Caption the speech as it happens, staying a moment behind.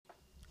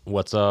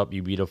What's up,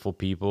 you beautiful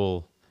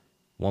people?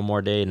 One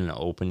more day and an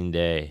opening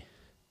day.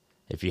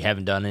 If you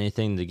haven't done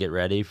anything to get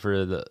ready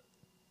for the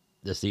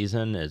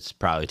season, it's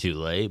probably too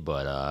late,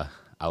 but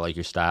I like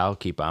your style.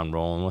 Keep on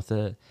rolling with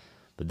it.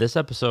 But this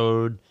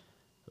episode,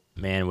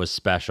 man, was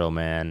special,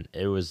 man.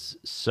 It was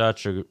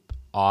such a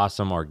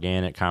awesome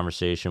organic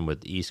conversation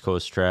with East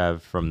Coast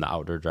Trev from the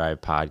Outdoor Drive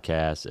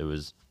podcast. It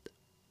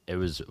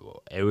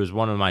was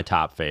one of my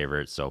top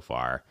favorites so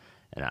far.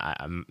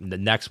 And the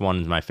next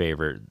one is my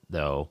favorite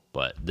though,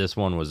 but this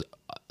one was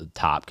a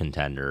top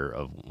contender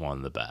of one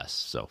of the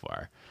best so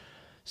far.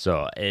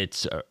 So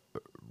it's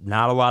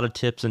not a lot of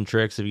tips and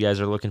tricks if you guys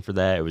are looking for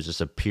that. It was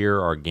just a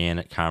pure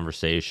organic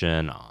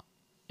conversation.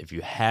 If you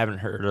haven't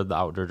heard of the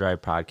Outdoor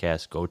Drive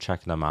podcast, go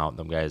check them out.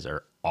 Them guys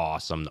are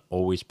awesome.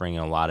 Always bringing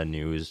a lot of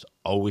news.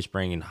 Always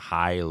bringing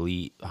high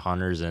elite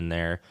hunters in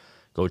there.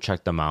 Go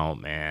check them out,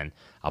 man.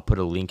 I'll put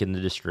a link in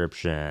the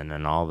description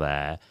and all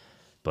that.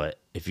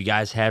 But if you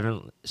guys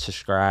haven't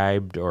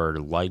subscribed or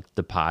liked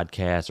the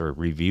podcast or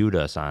reviewed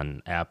us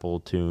on Apple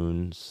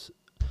Tunes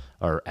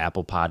or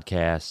Apple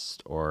Podcasts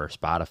or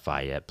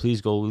Spotify yet,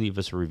 please go leave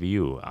us a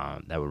review.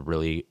 That would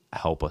really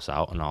help us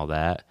out and all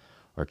that.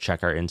 Or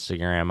check our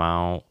Instagram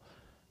out.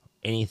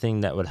 Anything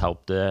that would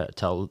help to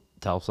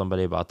tell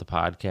somebody about the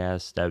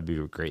podcast, that would be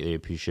greatly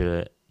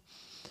appreciated.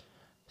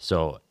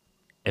 So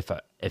if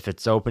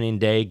it's opening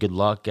day, good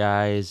luck,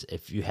 guys.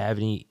 If you have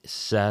any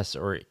success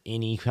or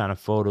any kind of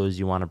photos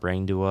you want to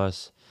bring to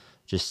us,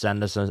 just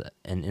send us an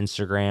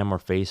Instagram or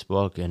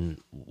Facebook, and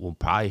we'll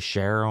probably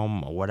share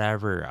them or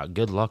whatever.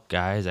 Good luck,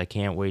 guys. I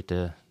can't wait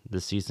to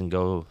the season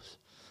goes.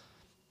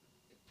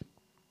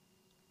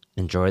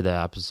 Enjoy the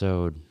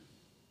episode.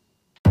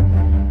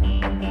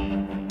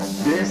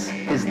 This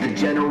is the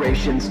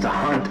Generations to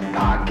Hunt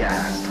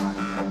podcast,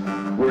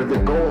 where the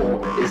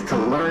goal is to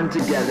learn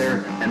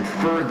together and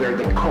further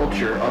the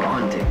culture of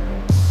hunting.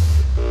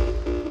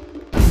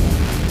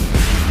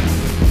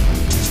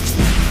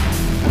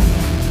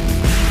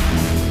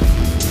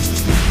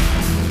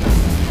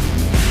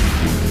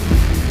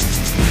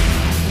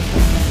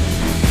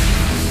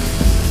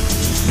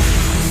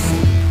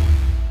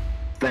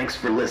 Thanks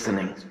for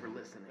listening.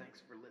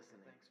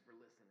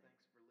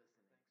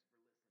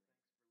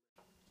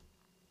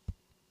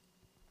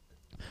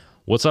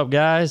 What's up,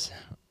 guys?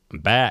 I'm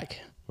back.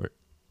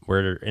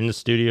 We're in the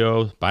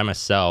studio by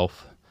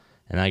myself,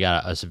 and I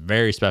got a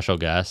very special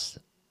guest,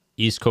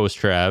 East Coast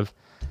Trev.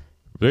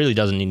 Really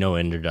doesn't need no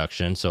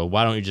introduction, so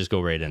why don't you just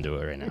go right into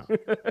it right now?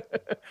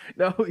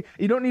 No,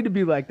 you don't need to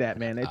be like that,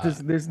 man.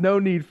 There's no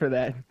need for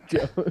that,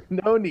 Joe.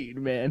 No need,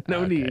 man.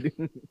 No need.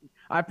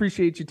 I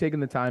appreciate you taking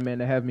the time, man,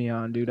 to have me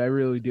on, dude. I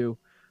really do.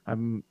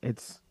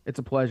 It's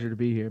a pleasure to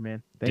be here,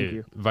 man. Thank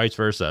you. Vice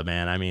versa,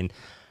 man. I mean,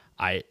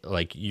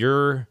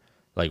 you're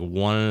like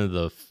one of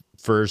the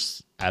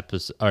first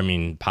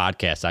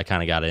podcasts I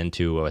kind of got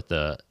into with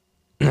the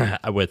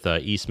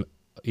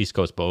East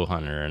Coast Bow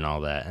Hunter and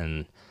all that,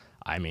 and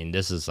I mean,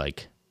 this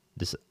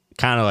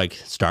kind of like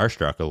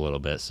starstruck a little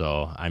bit.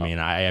 So I mean,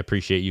 I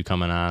appreciate you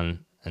coming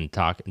on and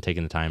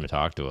taking the time to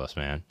talk to us,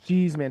 man.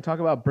 Jeez, man, talk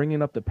about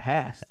bringing up the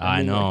past.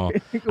 I know.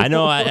 I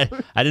know. I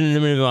didn't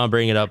even want to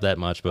bring it up that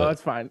much, but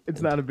it's fine.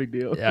 It's not a big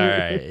deal. All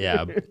right,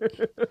 yeah.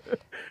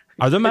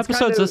 Are them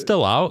episodes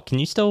still out? Can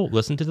you still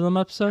listen to them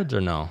episodes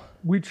or no?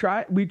 We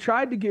tried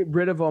to get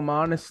rid of them.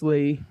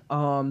 Honestly,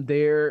 a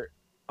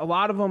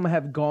lot of them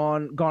have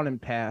gone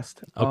and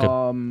passed.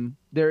 Okay.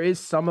 There is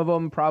some of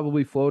them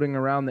probably floating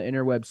around the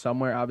interweb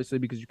somewhere, obviously,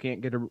 because you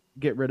can't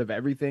get rid of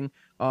everything.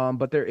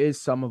 But there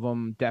is some of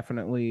them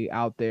definitely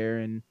out there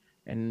and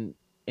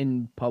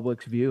in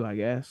public's view, I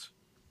guess.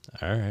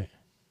 All right.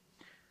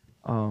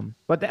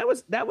 But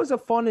that was a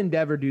fun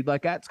endeavor, dude.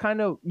 Like that's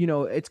kind of,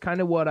 it's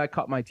kind of what I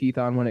cut my teeth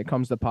on when it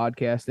comes to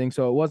podcasting.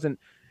 So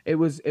it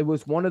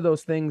was one of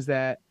those things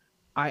that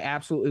I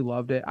absolutely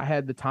loved it. I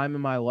had the time of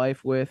my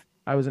life with.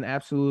 I was an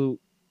absolute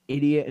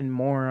idiot and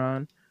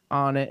moron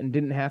on it and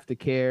didn't have to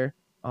care.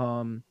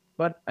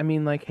 But I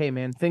mean, like, hey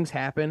man, things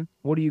happen.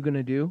 What are you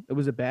gonna do? It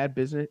was a bad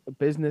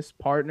business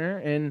partner,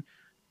 and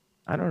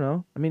I don't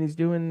know. I mean, he's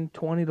doing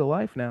 20 to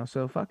life now,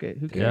 so fuck it.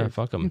 Who cares? Yeah,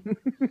 fuck him.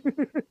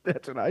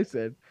 That's what I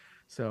said.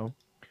 So,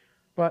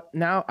 but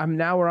now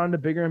we're on to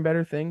bigger and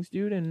better things,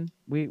 dude, and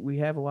we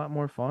have a lot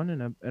more fun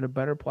and a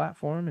better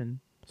platform and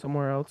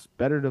somewhere else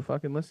better to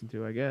fucking listen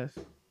to, I guess.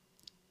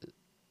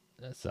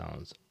 That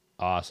sounds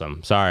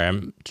awesome. Sorry,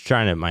 I'm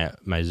trying to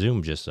my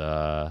Zoom just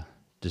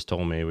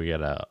told me we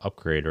gotta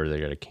upgrade or they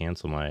gotta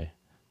cancel my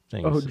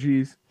things. Oh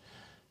geez.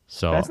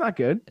 So that's not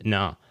good.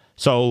 No.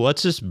 So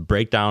let's just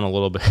break down a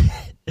little bit.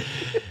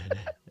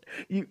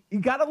 You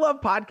gotta love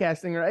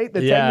podcasting, right?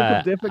 The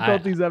technical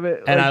difficulties of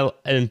it.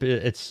 And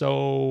it's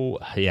so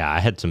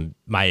I had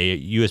my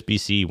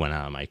USB-C went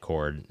out of my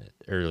cord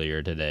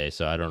earlier today,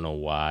 so I don't know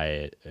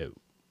why it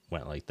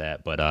went like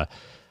that. But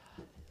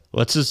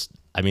let's just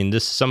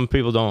some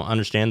people don't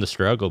understand the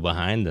struggle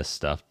behind this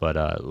stuff,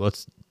 but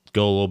let's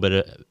go a little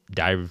bit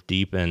dive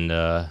deep and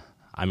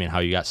how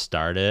you got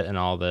started and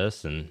all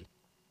this and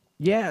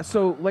Yeah,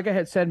 so like I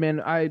had said,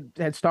 man, I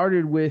had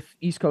started with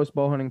East Coast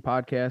Bow Hunting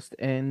Podcast,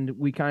 and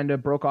we kind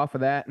of broke off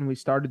of that, and we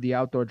started the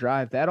Outdoor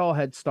Drive. That all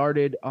had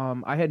started.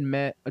 I had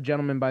met a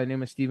gentleman by the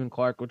name of Stephen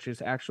Clark, which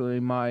is actually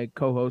my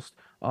co-host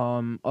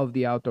of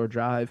the Outdoor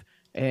Drive,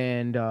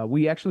 and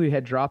we actually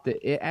had dropped it.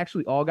 It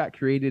actually all got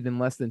created in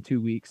less than 2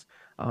 weeks.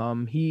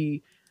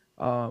 He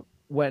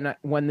when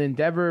the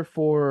endeavor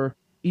for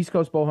East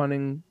Coast Bow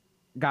Hunting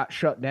got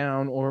shut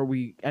down, or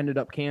we ended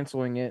up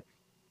canceling it,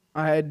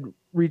 I had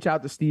reached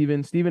out to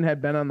Steven. Steven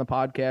had been on the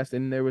podcast,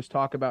 and there was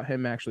talk about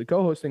him actually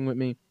co-hosting with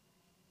me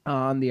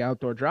on the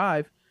Outdoor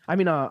Drive. I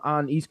mean,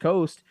 on East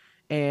Coast,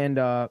 and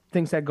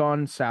things had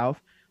gone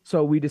south.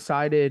 So we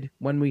decided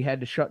when we had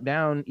to shut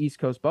down East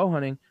Coast bow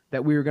hunting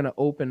that we were going to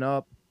open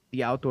up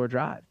the Outdoor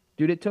Drive.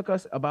 Dude, it took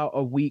us about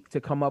a week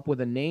to come up with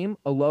a name,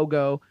 a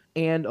logo,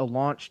 and a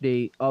launch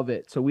date of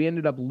it. So we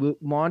ended up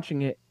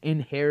launching it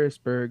in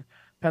Harrisburg,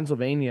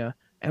 Pennsylvania,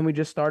 and we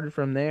just started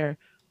from there.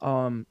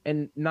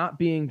 And not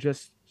being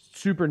just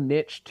super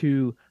niche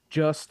to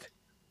just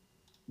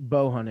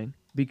bow hunting,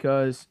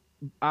 because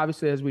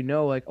obviously, as we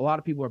know, like a lot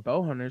of people are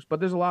bow hunters, but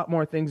there's a lot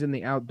more things in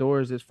the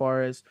outdoors, as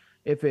far as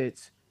if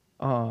it's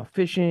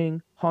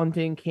fishing,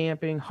 hunting,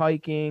 camping,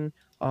 hiking.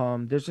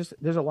 There's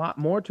a lot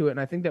more to it, and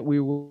I think that we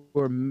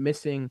were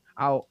missing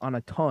out on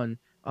a ton,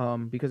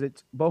 because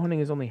it's bow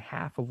hunting is only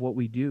half of what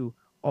we do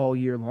all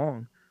year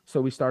long.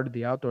 So we started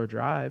the Outdoor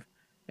Drive,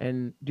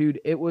 and dude,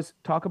 it was,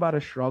 talk about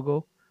a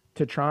struggle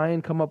to try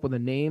and come up with a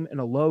name and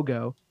a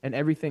logo and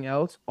everything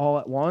else all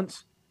at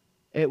once.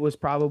 It was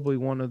probably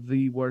one of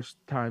the worst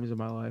times of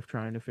my life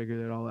trying to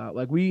figure that all out.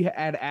 Like, we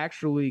had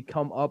actually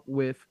come up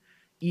with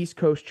East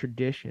Coast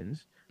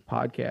Traditions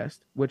podcast,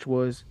 which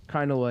was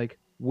kind of like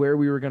where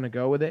we were going to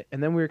go with it.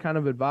 And then we were kind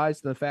of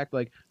advised to the fact,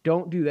 like,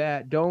 don't do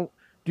that. Don't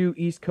do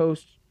East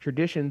Coast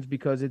Traditions,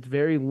 because it's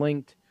very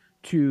linked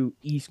to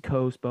East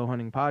Coast Bow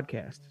Hunting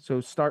Podcast.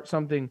 So start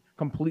something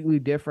completely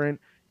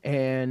different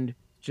and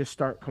just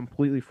start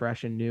completely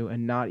fresh and new,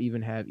 and not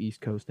even have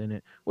East Coast in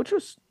it, which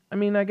was, I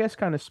mean, I guess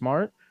kind of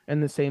smart in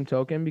the same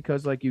token,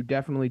 because like you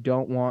definitely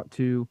don't want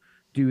to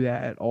do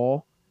that at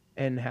all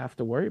and have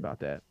to worry about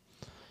that.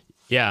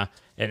 Yeah,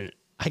 and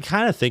I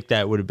kind of think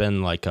that would have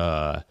been like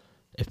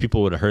if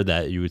people would have heard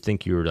that, you would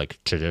think you were like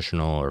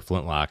traditional or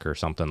flintlock or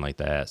something like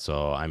that.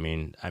 So I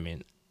mean,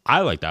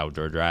 I like the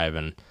Outdoor Drive,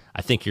 and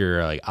I think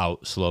your like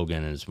out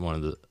slogan is one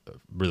of the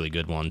really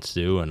good ones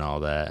too, and all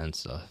that and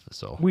stuff.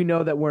 So we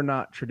know that we're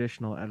not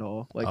traditional at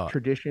all. Like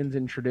traditions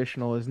and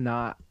traditional is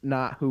not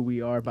who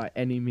we are by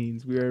any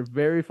means. We are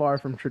very far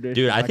from tradition.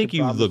 Dude, I think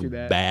you look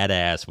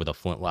badass with a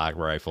flintlock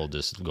rifle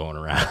just going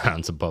around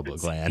on some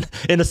public land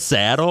in a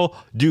saddle.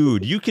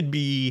 Dude, you could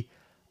be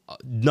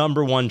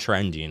 #1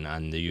 trending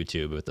on the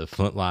YouTube with a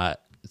flintlock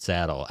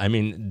saddle. I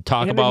mean,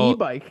 talk and about an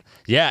e-bike.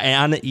 Yeah,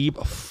 and an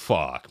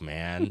fuck,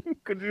 man.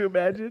 Could you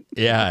imagine?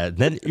 Yeah,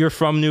 then you're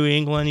from New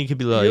England. You could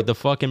be like, the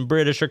fucking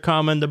British are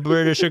coming. The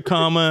British are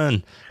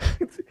coming.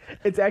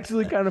 It's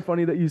actually kind of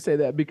funny that you say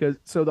that, because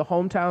so the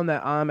hometown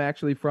that I'm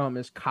actually from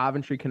is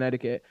Coventry,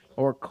 Connecticut,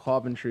 or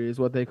Coventry is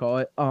what they call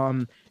it.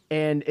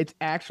 And it's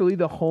actually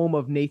the home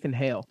of Nathan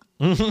Hale.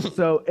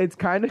 So it's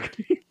kind of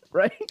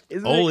right.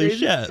 Isn't Holy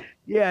shit.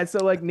 Yeah.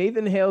 So like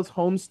Nathan Hale's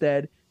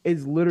homestead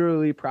is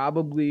literally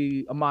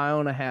probably 1.5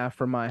 miles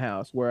from my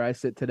house where I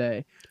sit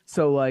today.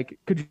 So like,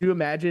 could you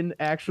imagine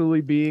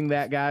actually being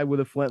that guy with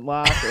a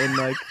flintlock? And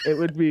like,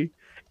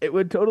 it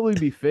would totally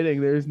be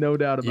fitting. There's no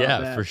doubt about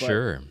that. Yeah, for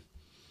sure.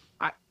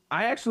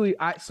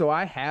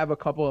 I have a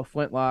couple of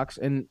flintlocks,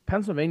 and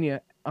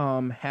Pennsylvania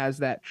has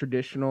that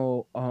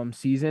traditional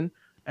season.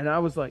 And I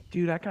was like,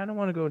 dude, I kind of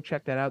want to go and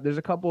check that out. There's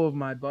a couple of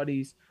my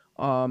buddies.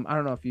 I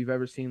don't know if you've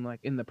ever seen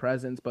like In the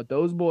Presence, but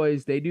those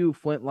boys, they do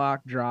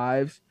flintlock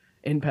drives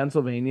in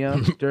Pennsylvania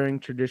during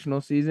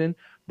traditional season.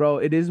 Bro,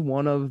 it is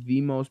one of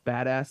the most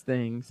badass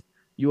things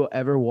you will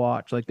ever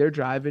watch. Like, their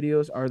drive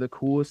videos are the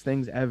coolest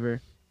things ever.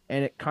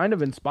 And it kind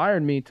of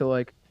inspired me to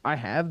like, I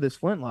have this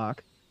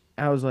flintlock.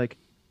 And I was like,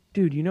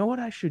 dude, you know what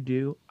I should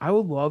do? I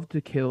would love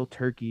to kill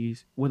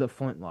turkeys with a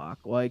flintlock.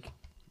 Like,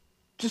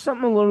 just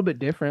something a little bit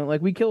different.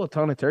 Like, we kill a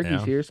ton of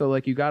turkeys here. So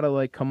like, you got to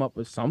like come up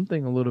with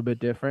something a little bit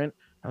different.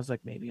 I was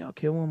like, maybe I'll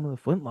kill one with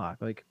a flintlock.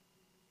 Like,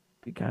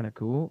 be kind of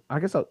cool. I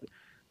guess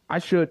I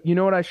should, you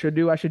know what I should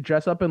do? I should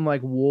dress up in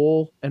like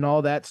wool and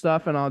all that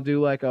stuff, and I'll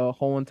do like a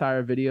whole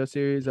entire video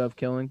series of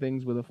killing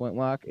things with a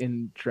flintlock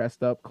in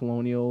dressed up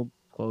colonial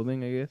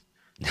clothing, I guess.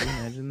 Can you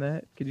imagine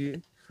that? Could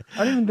you?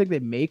 I don't even think they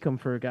make them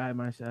for a guy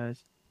my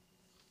size.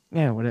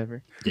 Yeah,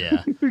 whatever.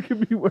 Yeah. It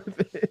could be worth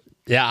it.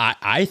 Yeah,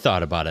 I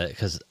thought about it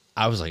because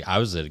I was like, I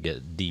was going to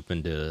get deep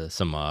into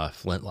some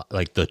flintlock,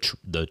 like the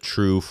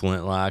true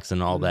flintlocks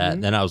and all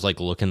that. Then I was like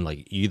looking,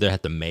 like, you either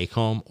have to make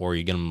them or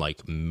you get them like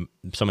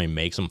somebody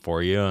makes them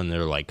for you, and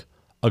they're like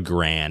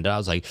 $1,000. I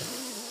was like,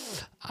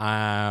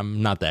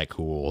 I'm not that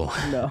cool.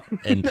 No.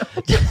 And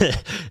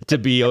to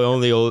be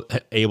only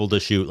able to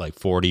shoot like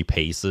 40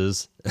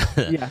 paces.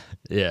 Yeah.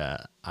 Yeah.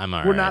 I'm all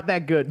right. We're not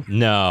that good.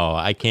 No,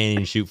 I can't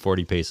even shoot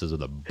 40 paces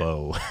with a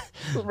bow,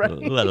 Right.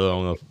 let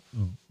alone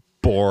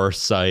bore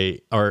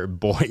sight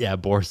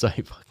bore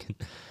sight fucking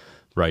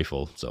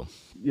rifle. So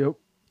Yep.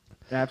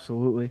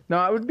 Absolutely.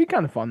 No, it would be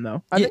kind of fun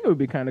though. I think it would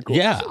be kind of cool.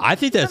 yeah, I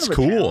think that's kind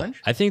of a cool.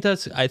 challenge.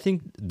 I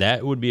think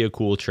that would be a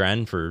cool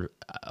trend for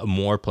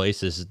more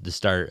places to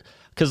start.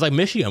 Because like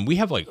Michigan, we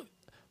have a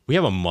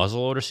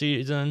muzzleloader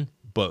season,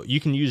 but you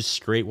can use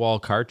straight wall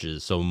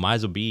cartridges. So might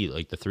as well be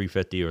like the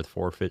 350 or the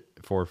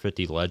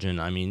 450 Legend.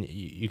 I mean,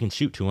 you can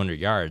shoot 200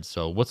 yards.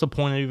 So what's the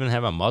point of even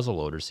having a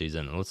muzzleloader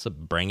season? Let's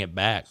bring it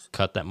back.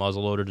 Cut that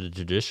muzzleloader to the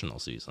traditional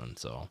season.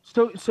 So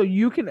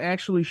you can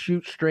actually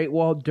shoot straight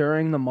wall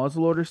during the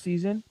muzzleloader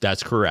season?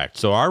 That's correct.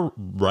 So our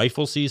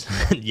rifle season,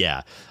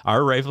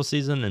 our rifle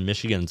season in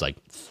Michigan is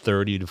like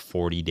 30 to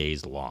 40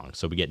 days long.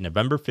 So we get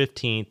November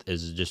 15th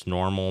is just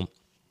normal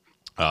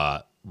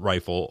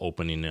rifle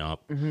opening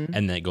up, and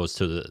then it goes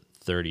to the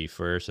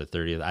 31st or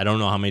 30th. I don't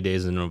know how many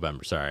days in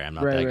November. Sorry, I'm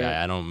not that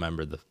guy. I don't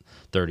remember the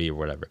 30 or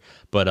whatever.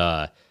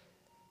 But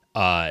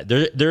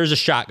there's a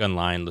shotgun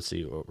line. Let's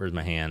see, where's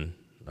my hand?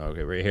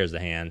 Okay, right here's the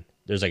hand.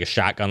 There's like a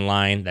shotgun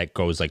line that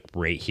goes like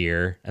right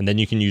here, and then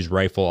you can use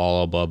rifle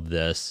all above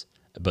this,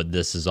 but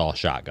this is all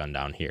shotgun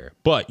down here.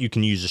 But you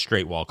can use the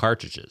straight wall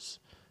cartridges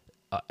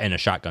in a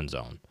shotgun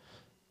zone.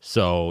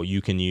 So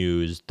you can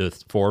use the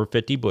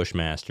 450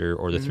 Bushmaster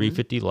or the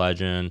 350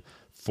 Legend,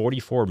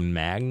 44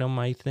 Magnum,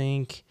 I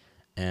think,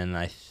 and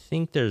I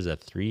think there's a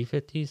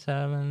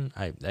 357.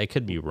 I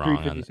could be wrong.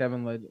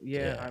 357 Legend.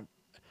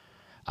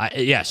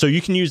 Yeah. So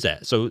you can use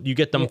that. So you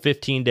get them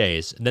 15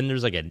 days. Then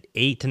there's like an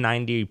 8 to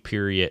 9 day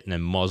period, and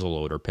then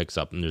muzzleloader picks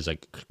up, and there's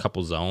like a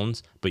couple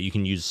zones, but you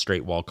can use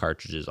straight wall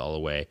cartridges all the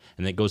way,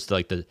 and it goes to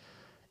like the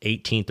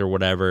 18th or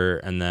whatever,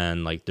 and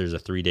then like there's a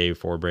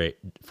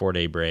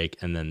 4-day break,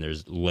 and then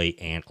there's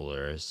late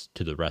antlers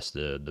to the rest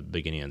of the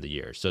beginning of the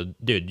year. So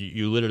dude,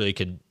 you literally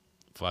could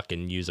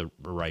fucking use a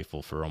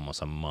rifle for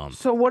almost a month.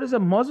 So what is a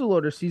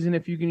muzzleloader season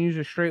if you can use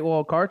a straight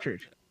wall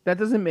cartridge? That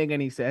doesn't make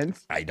any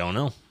sense. I don't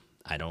know.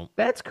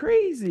 That's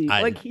crazy.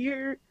 Like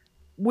here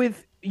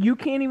with you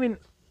can't even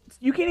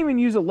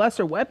use a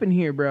lesser weapon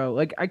here, bro.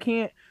 Like I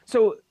can't.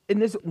 So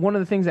and this one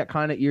of the things that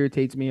kind of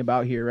irritates me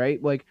about here, right?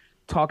 Like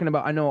talking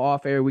about, I know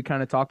off air we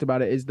kind of talked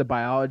about it, is the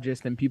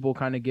biologist and people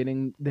kind of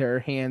getting their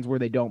hands where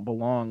they don't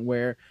belong.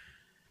 Where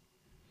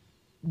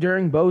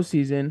during bow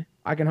season,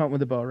 I can hunt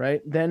with a bow,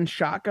 right? Then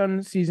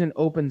shotgun season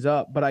opens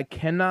up, but I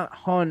cannot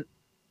hunt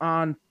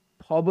on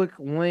public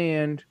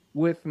land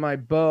with my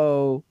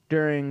bow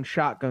during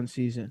shotgun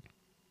season.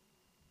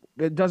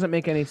 It doesn't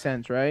make any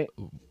sense, right?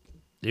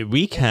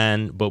 We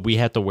can, but we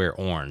have to wear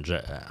orange.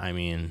 I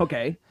mean,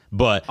 okay.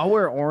 But I'll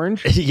wear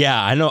orange.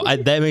 Yeah, I know.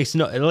 That makes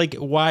no, like,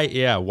 why?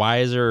 Yeah, why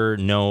is there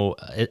no,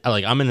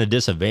 like, I'm in a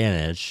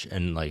disadvantage,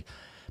 and like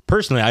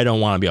personally, I don't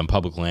want to be on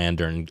public land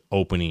during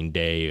opening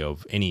day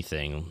of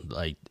anything.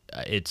 Like,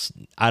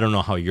 I don't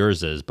know how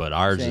yours is, but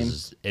ours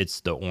is, it's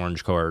the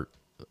orange coat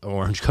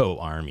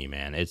army,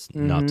 man. It's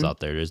nuts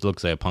out there. It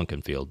looks like a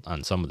pumpkin field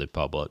on some of the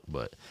public,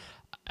 but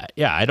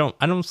yeah, I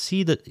don't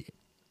see that.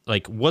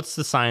 Like, what's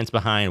the science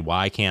behind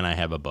why can't I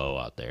have a bow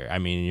out there? I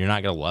mean, you're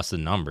not going to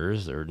lessen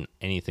numbers or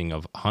anything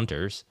of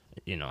hunters,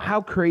 you know.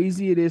 How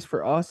crazy it is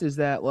for us is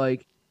that,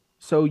 like,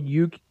 so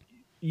you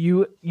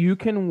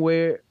can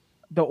wear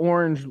the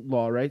orange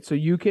law, right? So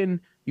you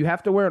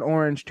have to wear an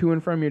orange to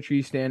and from your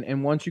tree stand,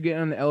 and once you get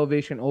on the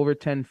elevation over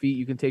 10 feet,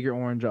 you can take your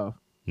orange off.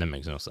 That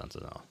makes no sense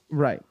at all.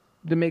 Right.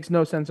 That makes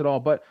no sense at all.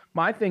 But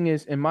my thing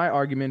is, and my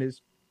argument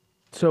is,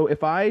 so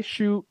if I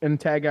shoot and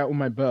tag out with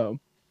my bow,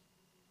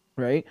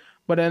 right?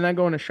 But then I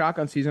go into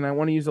shotgun season, I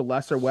want to use a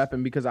lesser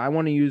weapon because I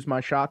want to use my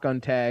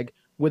shotgun tag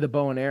with a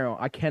bow and arrow.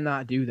 I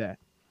cannot do that.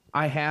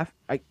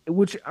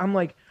 Which I'm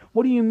like,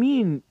 what do you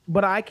mean?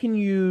 But I can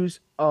use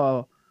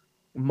a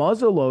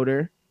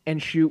muzzleloader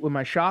and shoot with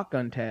my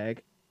shotgun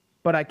tag,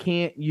 but I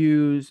can't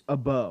use a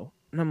bow.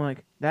 And I'm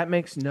like, that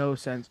makes no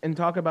sense. And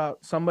talk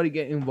about somebody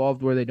getting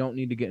involved where they don't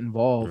need to get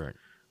involved. Right.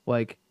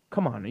 Like,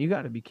 come on, you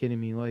got to be kidding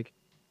me. Like,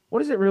 what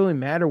does it really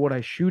matter what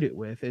I shoot it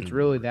with? It's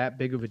really that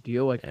big of a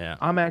deal. Like,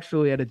 I'm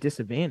actually at a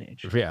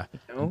disadvantage. Yeah.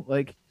 You know?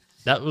 Like,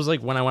 that was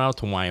like when I went out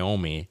to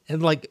Wyoming,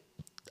 and like,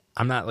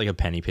 I'm not like a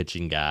penny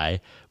pitching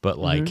guy, but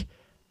like,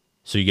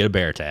 so you get a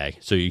bear tag,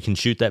 so you can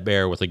shoot that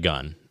bear with a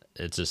gun.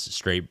 It's just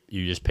straight,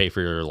 you just pay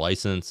for your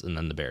license and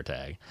then the bear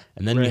tag.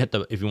 And then you have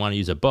to, if you want to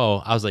use a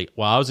bow, I was like,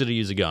 well, I was going to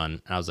use a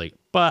gun. And I was like,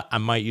 but I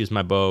might use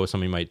my bow.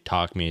 Somebody might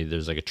talk me.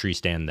 There's like a tree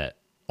stand that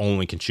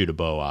only can shoot a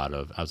bow out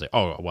of. I was like,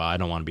 oh, well, I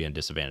don't want to be in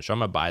disadvantage, so I'm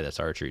gonna buy this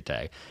archery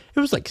tag. It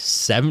was like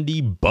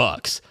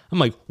 $70. I'm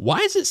like, why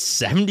is it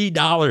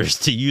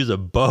 $70 to use a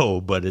bow,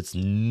 but it's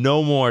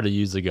no more to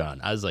use a gun?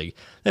 I was like,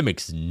 that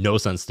makes no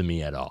sense to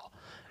me at all.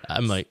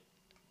 I'm like,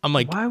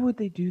 why would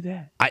they do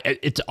that?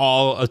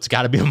 It's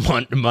got to be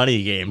a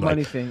money game,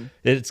 money thing.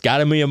 It's got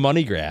to be a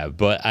money grab.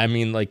 But I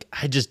mean, like,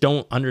 I just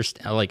don't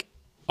understand. Like,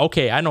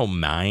 okay, I don't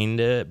mind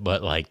it,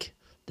 but like,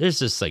 there's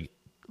just like,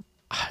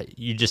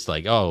 you just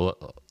like, oh,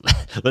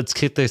 let's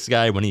kick this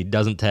guy when he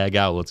doesn't tag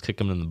out. Let's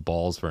kick him in the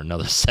balls for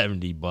another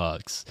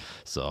 $70.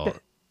 So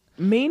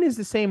Maine is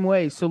the same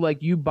way. So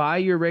like you buy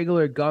your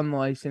regular gun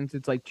license,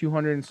 it's like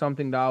 200 and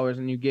something dollars,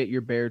 and you get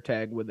your bear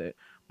tag with it.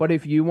 But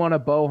if you want a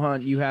bow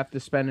hunt, you have to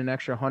spend an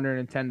extra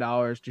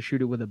 $110 to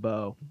shoot it with a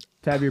bow,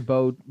 to have your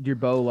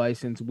bow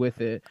license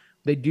with it.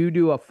 They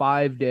do a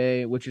 5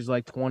 day, which is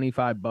like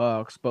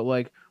 $25, but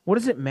like, what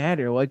does it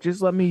matter? Like, just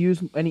let me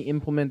use any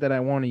implement that I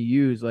want to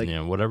use. Like,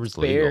 Yeah, whatever's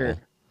bear.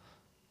 legal.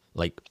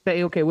 Like,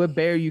 Say, okay, with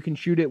bear, you can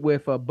shoot it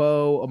with a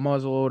bow, a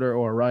muzzleloader,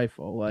 or a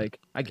rifle. Like,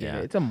 I get Yeah.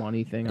 it. It's a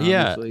money thing,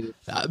 yeah, obviously.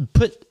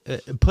 put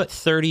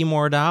 $30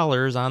 more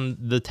on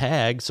the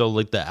tag. So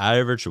like the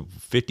average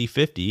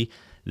 50-50,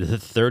 the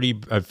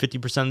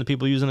 50% of the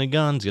people using a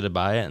gun's gonna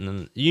buy it, and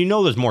then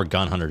there's more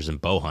gun hunters than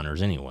bow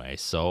hunters anyway.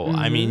 So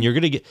I mean, you're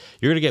gonna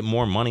get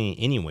more money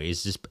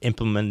anyways, just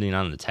implementing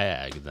on the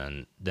tag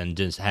than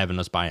just having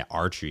us buy an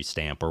archery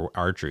stamp or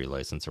archery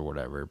license or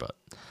whatever. But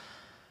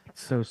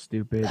So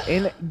stupid.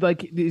 And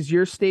like, is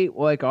your state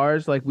like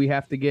ours? Like, we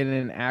have to get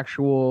an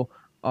actual,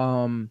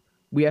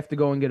 we have to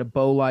go and get a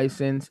bow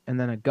license and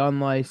then a gun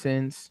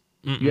license.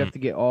 You have to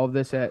get all of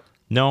this at.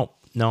 no,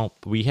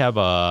 we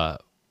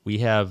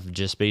have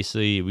just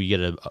basically we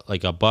get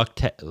a buck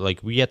like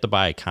we have to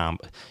buy a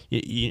comp.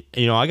 I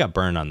got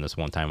burned on this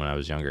one time when I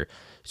was younger.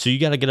 So you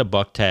got to get a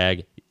buck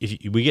tag.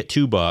 We get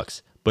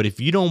 $2, but if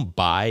you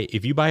buy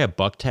a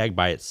buck tag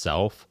by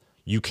itself,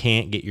 you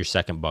can't get your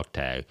second buck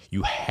tag.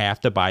 You have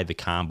to buy the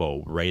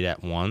combo right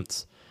at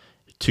once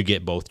to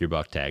get both your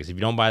buck tags. If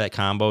you don't buy that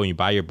combo and you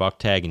buy your buck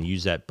tag and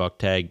use that buck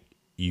tag,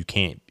 you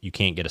can't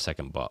get a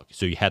second buck.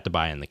 So you have to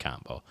buy in the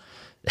combo.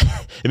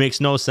 It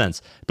makes no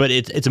sense, but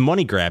it's a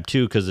money grab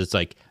too, because it's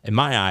like, in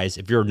my eyes,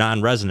 if you're a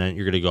non-resident,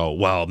 you're gonna go,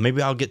 well,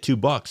 maybe I'll get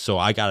 $2,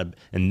 so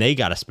they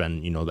gotta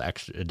spend the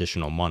extra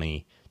additional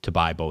money to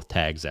buy both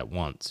tags at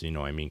once. You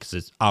know what I mean? Because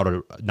it's out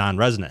of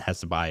non-resident has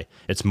to buy,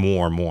 it's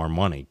more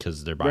money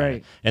because they're buying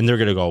it, and they're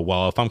gonna go,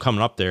 well, if I'm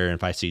coming up there and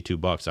if I see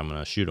 $2, I'm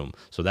gonna shoot them.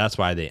 So that's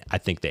why I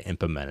think they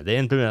implemented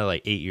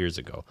like 8 years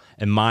ago.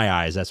 In my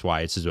eyes, that's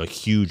why it's just a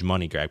huge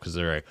money grab, because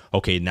they're like,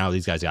 okay, now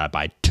these guys gotta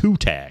buy 2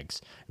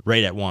 tags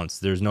right at once.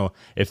 There's no,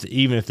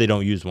 even if they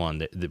don't use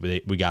one,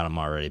 we got them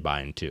already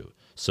buying 2.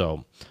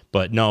 So,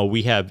 but no,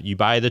 you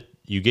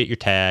get your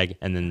tag,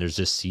 and then there's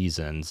just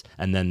seasons,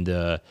 and then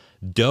the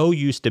doe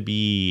used to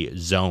be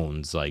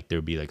zones. Like there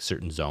would be like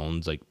certain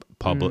zones, like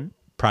public,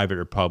 private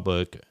or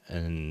public,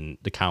 and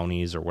the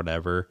counties or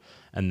whatever.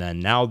 And then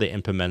now they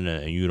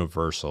implemented a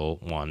universal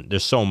one.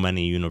 There's so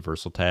many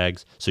universal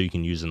tags, so you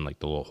can use in like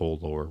the whole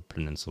lower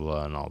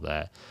peninsula and all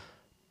that.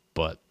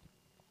 But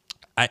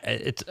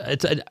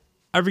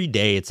every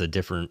day it's a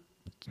different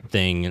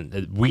thing,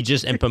 and we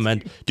just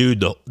implement.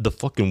 Dude, the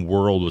fucking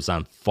world was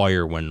on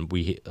fire when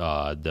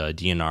the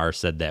DNR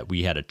said that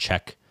we had to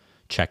check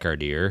our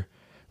deer.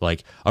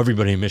 Like,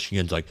 everybody in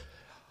Michigan's like,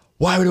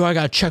 why do I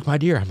gotta check my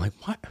deer? I'm like,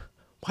 what?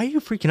 Why are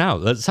you freaking out?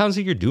 That sounds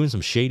like you're doing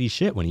some shady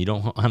shit when you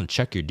don't want to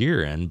check your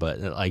deer in. But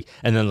like,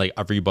 and then like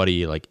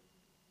everybody like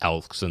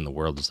else in the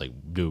world is like,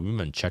 dude, we've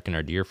been checking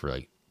our deer for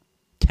like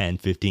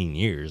 10-15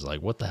 years.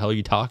 Like, what the hell are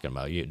you talking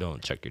about? You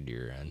don't check your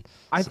deer in.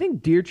 I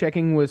think deer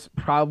checking was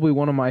probably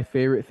one of my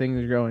favorite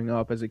things growing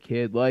up as a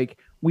kid. Like,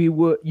 you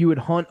would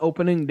hunt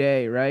opening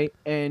day, right?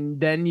 And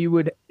then you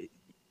would,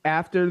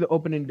 after the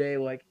opening day,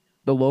 like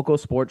the local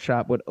sports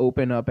shop would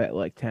open up at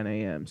like 10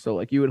 a.m. So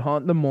like you would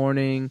hunt in the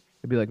morning.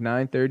 It'd be like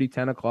 9:30,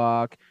 10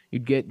 o'clock.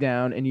 You'd get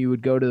down and you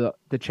would go to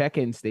the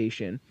check-in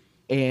station,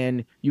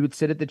 and you would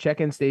sit at the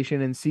check-in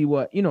station and see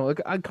what, like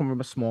I come from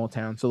a small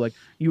town. So like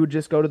you would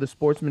just go to the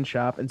sportsman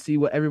shop and see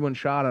what everyone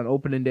shot on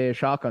opening day of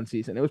shotgun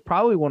season. It was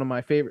probably one of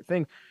my favorite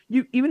things.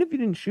 Even if you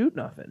didn't shoot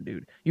nothing,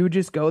 dude, you would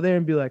just go there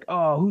and be like,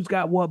 oh, who's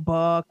got what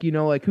buck?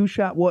 Like who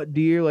shot what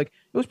deer? Like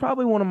it was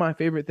probably one of my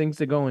favorite things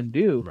to go and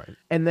do. Right.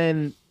 And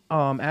then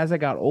as I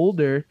got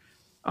older,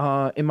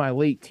 in my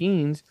late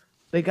teens,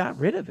 they got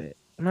rid of it.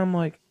 And I'm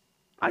like,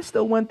 I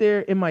still went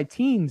there in my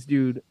teens,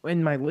 dude,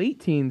 in my late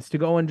teens, to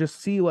go and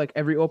just see like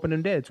every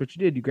opening day. That's what you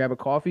did. You grab a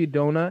coffee, a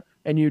donut,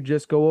 and you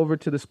just go over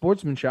to the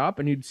sportsman shop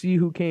and you'd see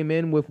who came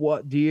in with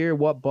what deer,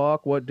 what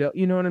buck,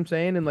 you know what I'm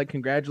saying? And like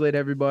congratulate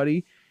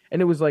everybody.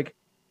 And it was like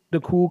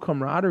the cool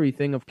camaraderie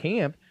thing of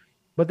camp,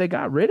 but they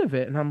got rid of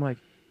it. And I'm like,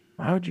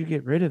 why would you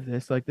get rid of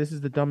this? Like, this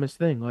is the dumbest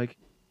thing. Like,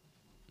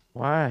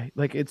 why?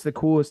 Like, it's the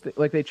coolest thing.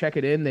 Like, they check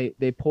it in,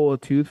 they pull a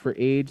tooth for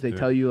age, they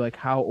tell you like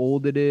how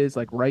old it is,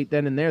 like right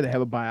then and there. They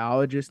have a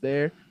biologist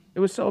there. It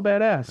was so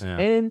badass.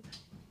 Yeah.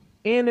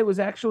 And it was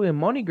actually a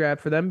money grab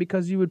for them,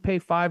 because you would pay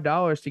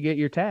 $5 to get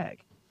your tag.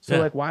 So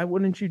like, why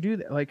wouldn't you do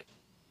that? Like,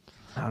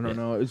 I don't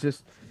know.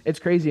 It's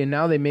crazy. And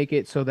now they make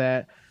it so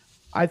that,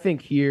 I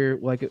think here,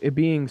 like it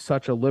being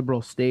such a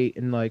liberal state,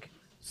 and like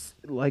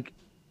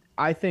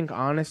I think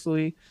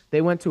honestly,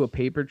 they went to a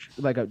paper,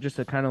 just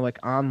a kind of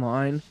like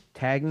online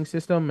tagging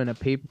system, and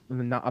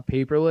not a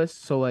paperless.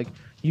 So like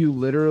you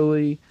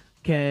literally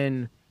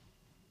can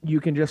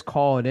just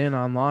call it in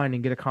online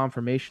and get a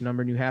confirmation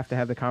number, and you have to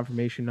have the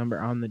confirmation number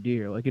on the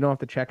deer. Like you don't have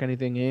to check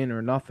anything in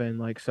or nothing.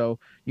 Like, so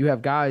you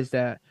have guys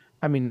that,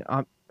 I mean,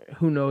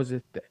 who knows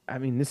if I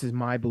mean this is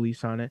my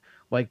beliefs on it.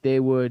 Like they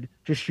would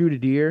just shoot a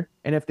deer,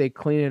 and if they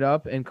clean it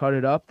up and cut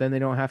it up, then they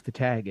don't have to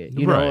tag it.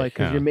 You know, Right. like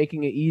because Yeah. you're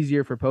making it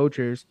easier for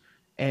poachers,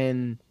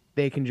 and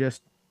they can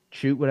just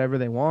shoot whatever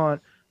they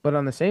want. But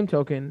on the same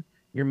token,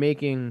 you're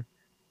making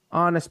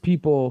honest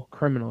people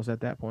criminals at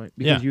that point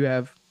because Yeah. you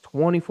have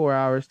 24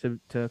 hours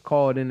to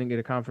call it in and get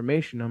a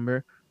confirmation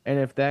number. And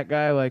if that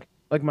guy like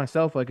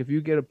myself, like if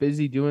you get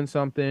busy doing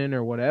something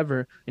or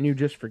whatever and you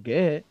just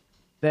forget,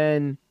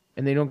 then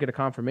and they don't get a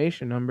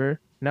confirmation number,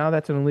 now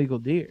that's an illegal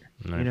deer.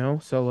 You Right. know?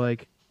 So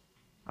like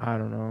I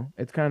don't know.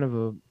 It's kind of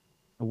a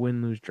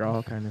win lose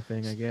draw kind of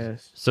thing, I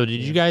guess. So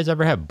did you guys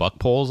ever have buck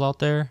poles out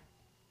there?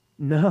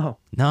 No.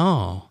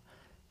 No.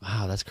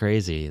 Wow, that's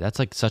crazy. That's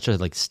like such a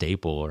like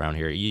staple around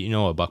here. You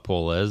know what buck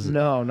pole is?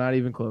 No, not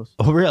even close.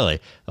 Oh, really?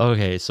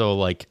 Okay, so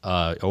like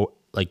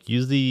like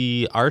use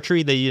the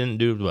archery they didn't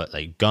do what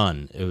like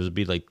gun. It would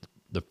be like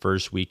the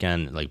first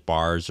weekend like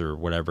bars or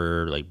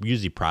whatever, like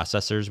usually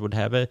processors would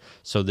have it.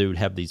 So they would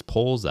have these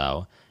poles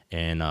out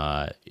and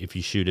if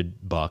you shoot a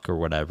buck or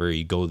whatever,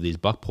 you go to these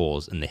buck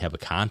poles and they have a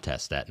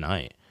contest that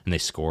night. And they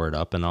score it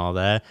up and all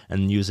that.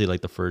 And usually,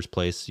 like the first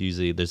place,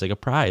 usually there's like a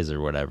prize or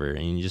whatever,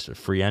 and you just a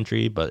free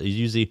entry. But it's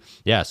usually,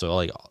 yeah. So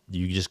like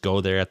you just go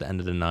there at the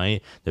end of the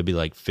night. There'll be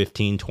like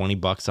 15, 20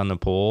 bucks on the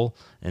pole,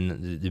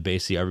 and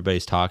basically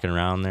everybody's talking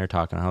around there,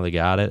 talking how they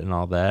got it and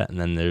all that. And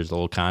then there's a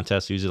little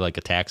contest. Usually, like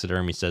a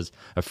taxidermy says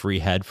a free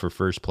head for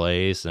first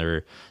place,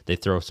 or they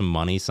throw some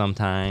money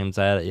sometimes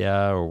at it,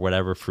 yeah, or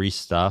whatever, free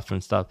stuff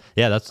and stuff.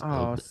 Yeah, that's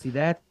Oh, see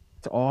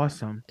that's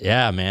awesome.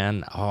 yeah,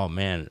 man. Oh,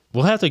 man.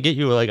 We'll have to get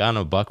you like on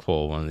a buck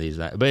pole one of these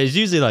nights. But it's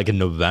usually like in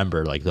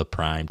November, like the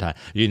prime time.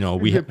 You know,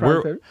 Is it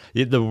prime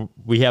time?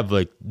 we have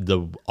like the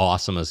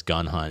awesomest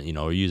gun hunt. You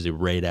know, usually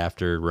right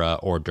after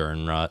rut or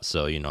during rut.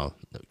 So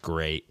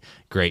great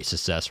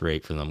success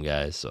rate for them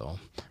guys. So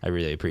I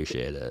really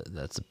appreciate it.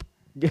 That's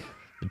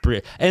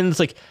and it's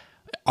like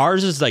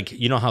ours is like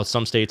how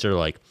some states are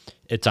like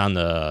it's on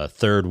the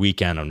third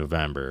weekend of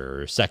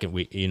November or second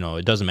week.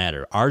 It doesn't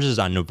matter. Ours is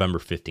on November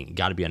 15th.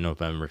 Got to be on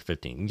November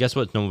 15th. And guess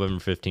what? November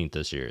 15th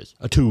this year is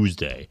a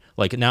Tuesday.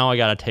 Like now I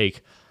got to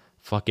take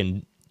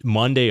fucking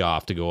Monday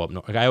off to go up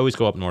north. Like, I always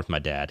go up north with my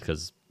dad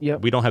because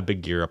we don't have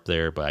big deer up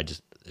there.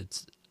 But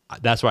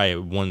that's why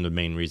one of the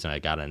main reasons I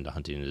got into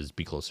hunting is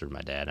be closer to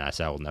my dad. And I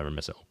said I will never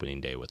miss an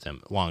opening day with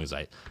him as long as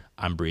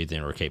I'm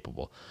breathing or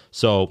capable.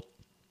 So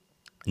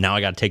now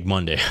I got to take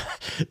Monday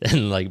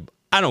and like,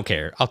 I don't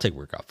care. I'll take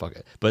work off. Fuck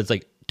it. But it's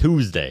like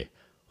Tuesday.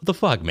 What the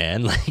fuck,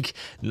 man? Like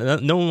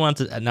no one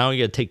wants it. Now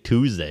you got to take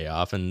Tuesday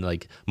off and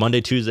like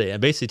Monday, Tuesday. I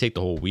basically take the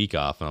whole week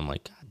off. And I'm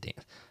like, God damn,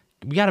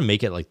 we got to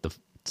make it like the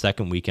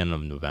second weekend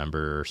of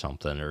November or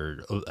something, or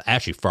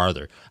actually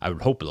farther. I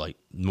would hope like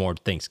more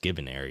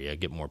Thanksgiving area,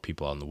 get more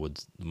people out in the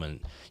woods when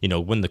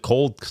the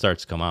cold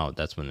starts to come out.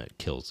 That's when it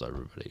kills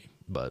everybody.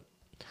 But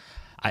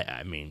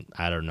I mean,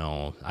 I don't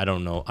know.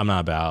 I'm not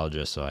a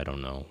biologist, so I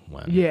don't know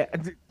when. Yeah,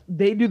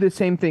 they do the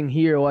same thing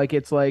here. Like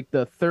it's like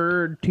the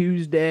third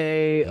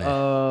Tuesday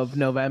of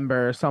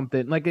November or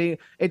something. Like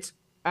it's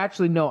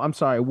actually no. I'm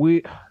sorry.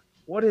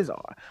 What is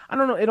I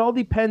don't know. It all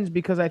depends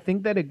because I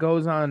think that it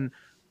goes on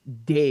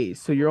days.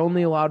 So you're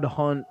only allowed to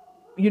hunt.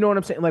 You know what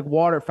I'm saying? Like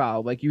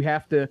waterfowl. Like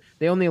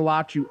they only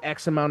allot you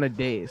X amount of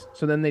days.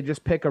 So then they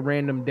just pick a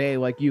random day,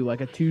 like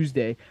a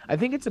Tuesday. I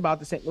think it's about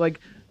the same.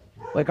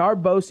 Like our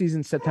bow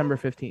season September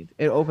 15th.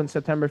 It opens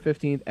September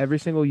 15th every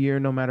single year,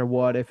 no matter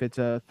what. If it's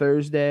a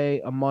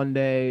Thursday, a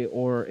Monday,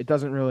 or it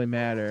doesn't really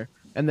matter.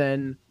 And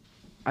then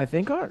I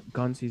think our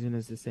gun season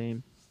is the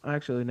same.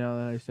 Actually, now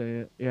that I say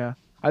it, yeah.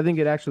 I think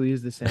it actually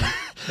is the same.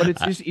 But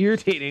it's just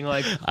irritating.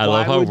 Like I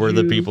love how we're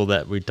the people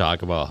that we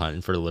talk about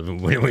hunting for a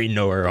living when we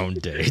know our own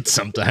dates.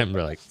 Sometimes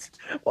we're like,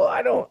 well,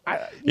 I don't.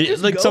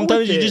 Like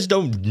sometimes you just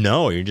don't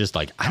know. You're just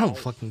like, I don't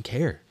fucking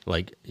care.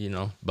 Like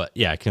But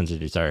yeah,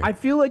 continue. Sorry. I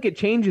feel like it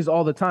changes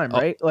all the time,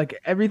 right? Like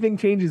everything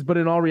changes, but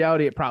in all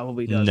reality, it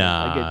probably doesn't.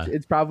 Nah. Like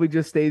it's probably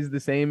just stays the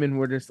same, and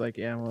we're just like,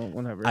 yeah, well,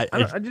 whatever.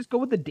 I just go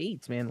with the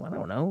dates, man. I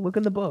don't know. Look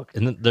in the book.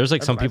 And then there's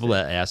like some people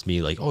that ask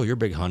me like, "Oh, you're a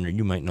big hunter.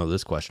 You might know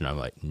this question." I'm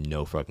like,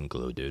 "No fucking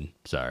clue, dude.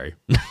 Sorry."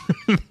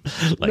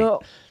 Like, no.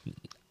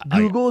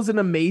 Google is an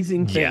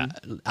amazing thing. Yeah,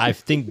 I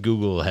think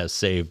Google has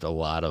saved a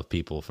lot of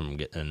people from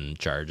getting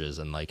charges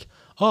and like,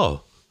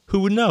 oh, who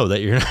would know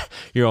that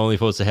you're only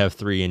supposed to have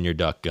 3 in your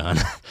duck gun?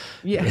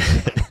 Yeah.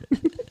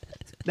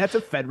 That's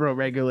a federal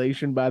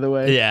regulation, by the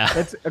way. Yeah.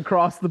 That's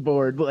across the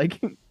board. Like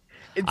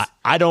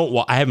I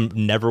have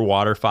never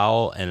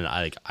waterfowl, and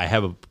I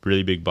have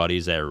really big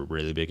buddies that are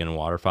really big in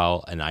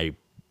waterfowl, and I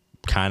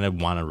kind of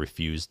want to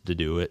refuse to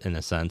do it in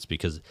a sense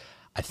because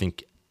I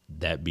think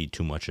that'd be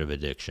too much of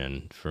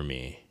addiction for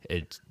me.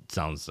 It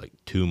sounds like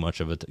too much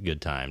of a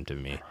good time to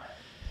me.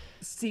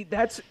 See,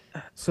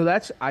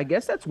 I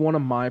guess that's one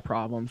of my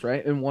problems,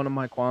 right? And one of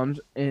my qualms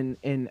in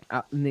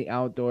the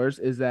outdoors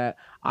is that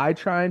I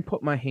try and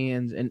put my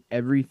hands in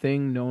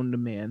everything known to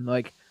man.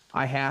 Like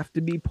I have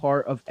to be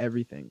part of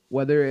everything,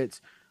 whether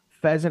it's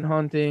pheasant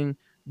hunting,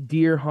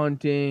 deer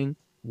hunting,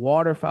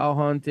 waterfowl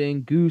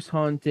hunting, goose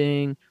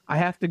hunting. I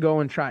have to go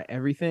and try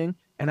everything.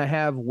 and I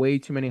have way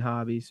too many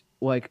hobbies.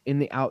 Like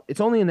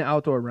it's only in the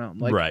outdoor realm.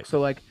 Like Right. so,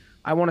 like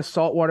I want to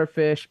saltwater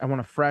fish, I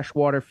want to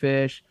freshwater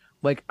fish.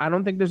 Like I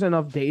don't think there's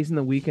enough days in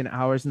the week and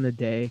hours in the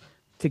day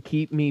to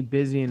keep me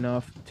busy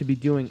enough to be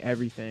doing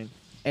everything.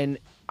 And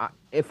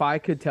if I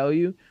could tell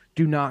you,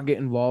 do not get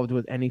involved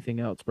with anything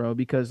else, bro,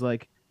 because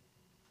like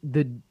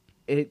the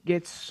it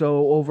gets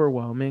so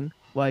overwhelming.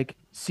 Like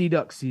sea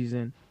duck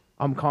season,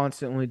 I'm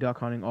constantly duck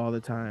hunting all the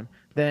time.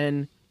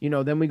 Then,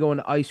 then we go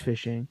into ice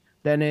fishing.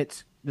 Then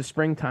it's the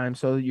springtime,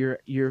 so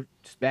you're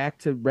back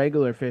to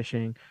regular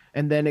fishing,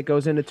 and then it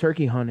goes into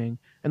turkey hunting.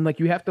 And like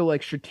you have to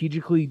like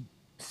strategically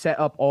set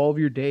up all of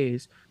your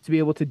days to be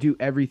able to do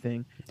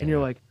everything. And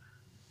you're like,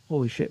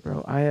 holy shit,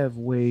 bro, I have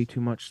way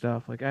too much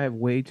stuff. Like I have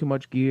way too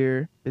much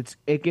gear.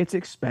 It gets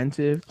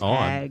expensive. Oh,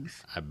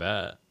 Tags. I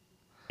bet.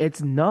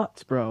 It's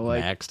nuts, bro.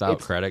 Like Maxed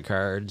out credit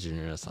cards, and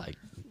you're just like,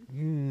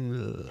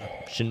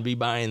 shouldn't be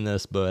buying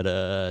this, but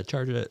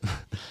charge it.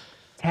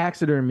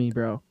 Taxidermy,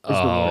 bro.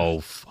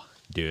 Oh,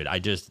 dude, I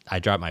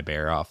dropped my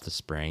bear off the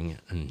spring,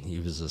 and he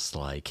was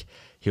like,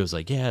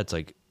 yeah, it's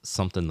like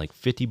something like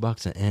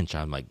 $50 an inch.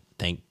 I'm like,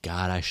 thank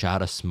God I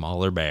shot a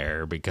smaller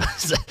bear,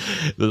 because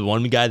the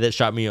one guy that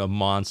shot me a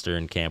monster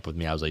in camp with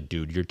me, I was like,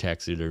 dude, your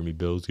taxidermy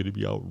bill is gonna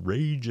be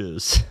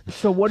outrageous.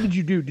 So what did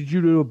you do? Did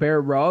you do a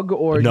bear rug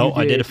or no?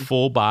 I did a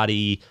full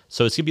body,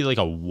 so it's gonna be like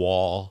a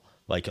wall.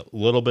 Like a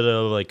little bit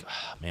of like,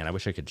 man, I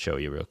wish I could show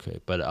you real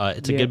quick, but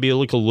it's gonna be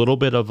like a little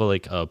bit of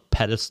like a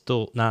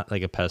pedestal, not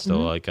like a pedestal,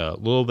 like a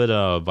little bit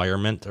of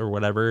environment or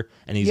whatever,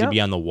 and he's gonna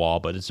be on the wall,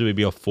 but it's gonna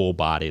be a full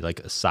body,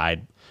 like a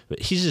side. But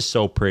he's just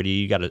so pretty.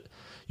 You gotta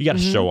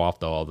show off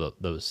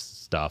those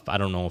stuff. I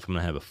don't know if I'm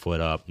gonna have a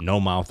foot up, no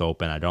mouth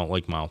open. I don't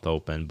like mouth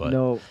open, but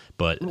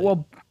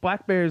well,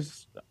 black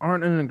bears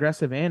aren't an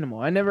aggressive animal.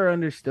 I never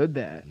understood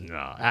that. No,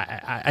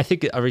 I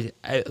think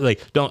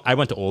I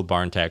went to Old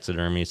Barn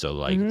Taxidermy, so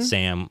like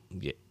Sam,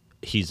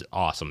 he's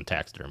awesome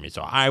taxidermy,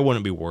 so I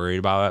wouldn't be worried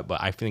about it.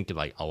 But I think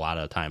like a lot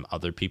of the time,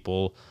 other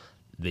people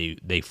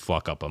they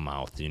fuck up a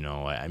mouth.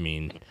 I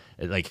mean,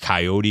 like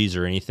coyotes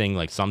or anything.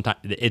 Like sometimes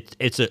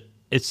it's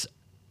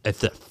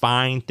a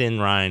fine thin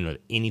line with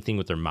anything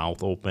with their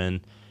mouth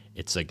open.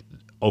 It's like,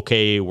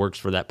 okay, it works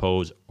for that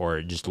pose, or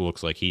it just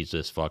looks like he's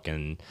just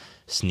fucking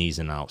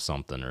sneezing out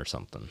something or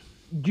something.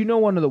 Do you know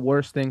one of the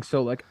worst things?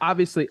 So like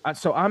obviously,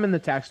 so I'm in the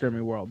taxidermy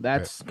world.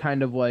 That's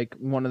kind of like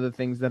one of the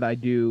things that I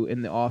do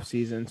in the off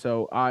season.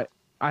 So I'm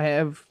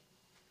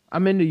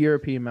into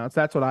European mounts.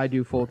 That's what I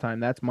do full time.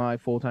 That's my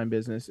full time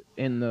business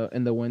in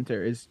the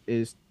winter is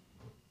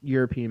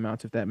European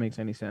mounts, if that makes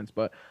any sense.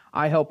 But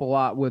I help a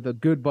lot with a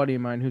good buddy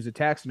of mine who's a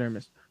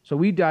taxidermist. So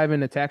we dive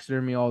into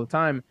taxidermy all the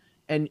time.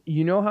 And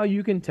you know how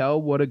you can tell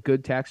what a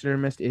good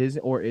taxidermist is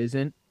or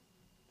isn't?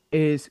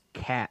 Is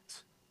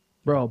cats.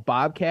 Bro,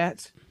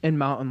 bobcats and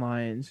mountain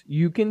lions.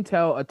 You can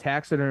tell a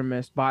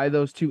taxidermist by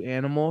those two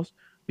animals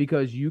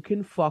because you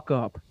can fuck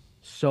up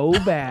so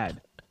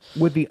bad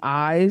with the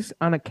eyes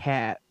on a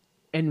cat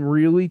and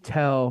really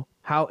tell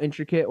how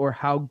intricate or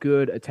how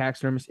good a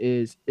taxidermist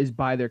is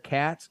by their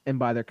cats and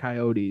by their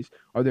coyotes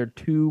are their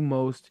two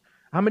most.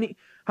 How many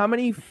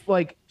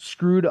like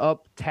screwed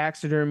up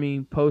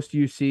taxidermy posts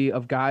you see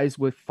of guys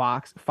with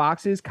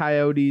foxes,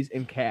 coyotes,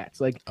 and cats?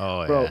 Like,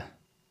 bro,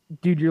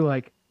 dude, you're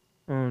like,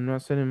 oh, I'm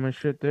not sending my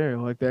shit there.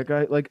 Like that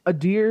guy, like a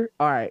deer.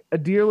 All right, a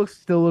deer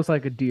still looks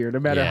like a deer, no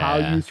matter how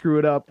you screw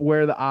it up,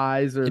 where the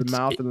eyes or the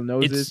mouth or the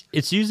nose is.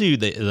 It's usually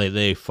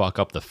they fuck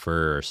up the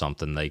fur or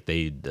something, like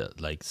they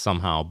like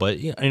somehow. But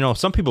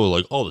some people are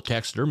like, oh, the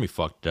taxidermy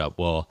fucked up.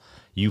 Well,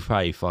 you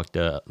probably fucked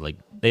up. Like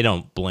they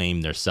don't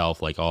blame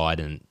themselves. Like, oh, I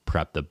didn't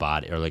prep the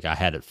body, or like I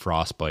had it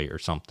frostbite or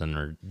something,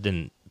 or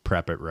didn't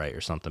prep it right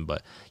or something.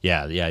 But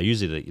yeah,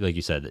 usually like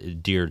you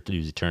said, deer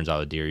usually turns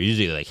out a deer.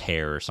 Usually like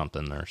hair or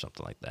something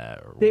like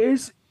that.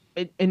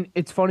 And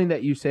it's funny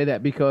that you say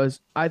that, because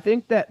I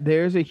think that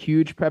there's a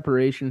huge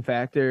preparation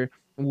factor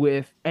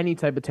with any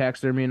type of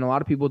taxidermy, and a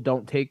lot of people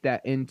don't take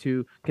that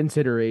into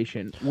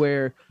consideration,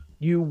 where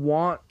you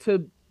want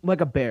to, like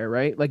a bear,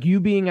 right? Like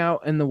you being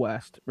out in the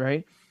West,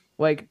 right?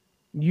 Like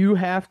you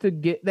have to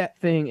get that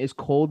thing as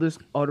cold as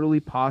utterly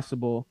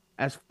possible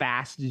as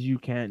fast as you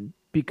can,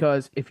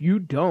 because if you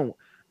don't,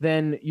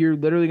 then you're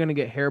literally going to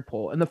get hair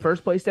pull. And the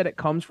first place that it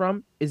comes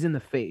from is in the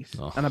face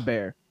on a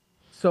bear.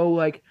 So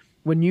like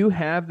when you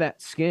have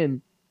that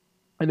skin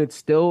and it's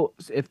still,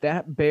 if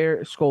that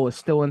bear skull is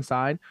still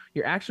inside,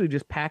 you're actually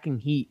just packing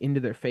heat into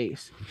their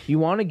face. You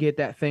want to get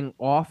that thing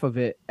off of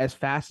it as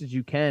fast as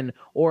you can,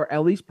 or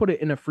at least put it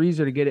in a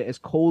freezer to get it as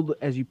cold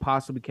as you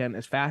possibly can,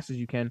 as fast as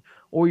you can,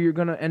 or you're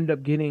going to end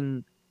up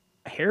getting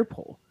hair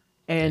pull.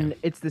 And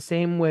it's the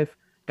same with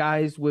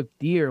guys with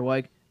deer,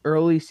 like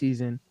early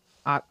season,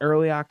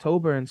 early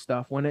October and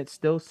stuff, when it's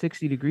still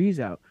 60 degrees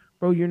out.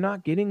 Bro, you're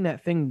not getting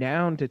that thing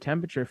down to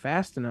temperature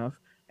fast enough.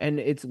 And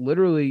it's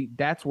literally,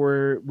 that's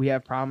where we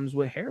have problems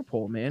with hair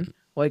pull, man.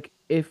 Like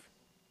if,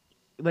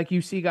 like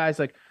you see guys,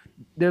 like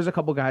there's a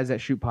couple guys that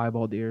shoot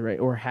piebald deer, right?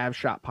 Or have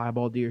shot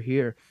piebald deer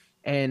here,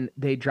 and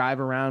they drive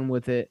around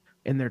with it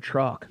in their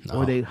truck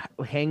or they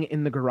hang it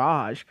in the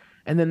garage.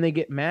 and then they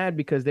get mad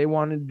because they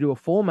wanted to do a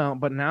full mount,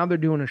 but now they're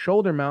doing a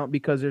shoulder mount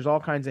because there's all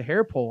kinds of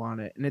hair pull on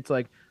it. And it's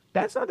like,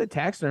 that's not the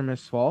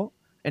taxidermist's fault.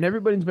 And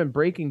everybody's been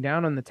breaking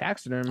down on the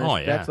taxidermist. Oh,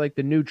 yeah. That's like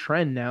the new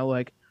trend now.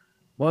 Like,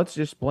 well, let's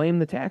just blame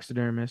the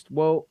taxidermist.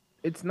 Well,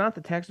 it's not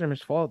the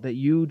taxidermist's fault that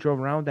you drove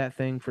around with that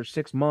thing for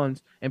 6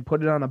 months and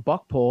put it on a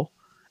buck pull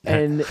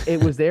and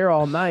it was there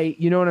all night.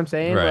 You know what I'm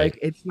saying? Right. Like,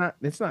 it's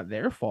not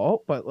their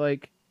fault, but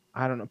like,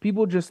 I don't know.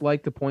 People just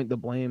like to point the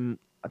blame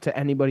to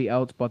anybody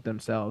else but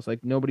themselves.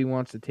 Like, nobody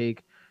wants to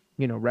take,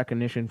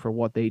 recognition for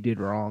what they did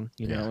wrong,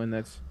 and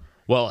that's.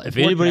 Well, if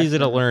anybody's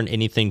going to learn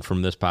anything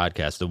from this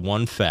podcast, the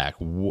one fact,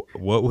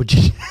 what would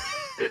you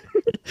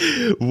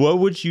what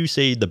would you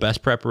say the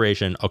best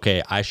preparation?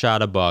 Okay, I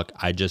shot a buck,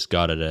 I just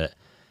gutted it.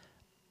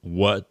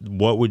 What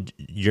would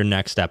your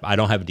next step? I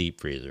don't have a deep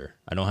freezer.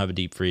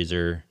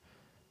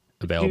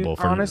 Available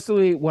for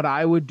honestly, what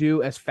I would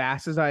do as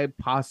fast as I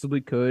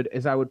possibly could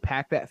is I would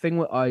pack that thing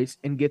with ice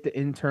and get the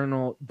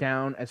internal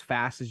down as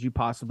fast as you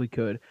possibly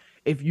could.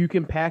 If you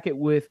can pack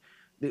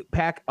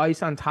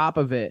ice on top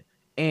of it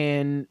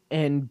and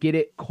get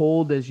it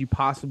cold as you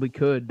possibly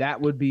could,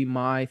 that would be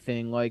my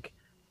thing. Like,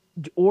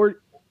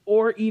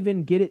 or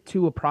even get it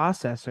to a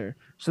processor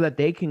so that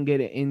they can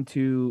get it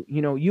into,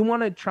 you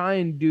want to try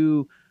and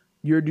do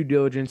your due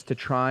diligence to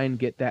try and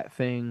get that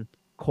thing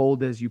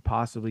cold as you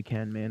possibly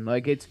can, man.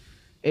 Like, it's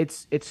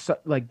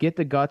like, get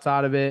the guts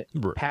out of it,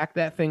 pack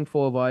that thing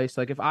full of ice.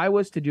 Like, if I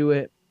was to do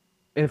it,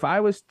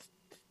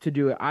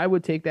 I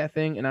would take that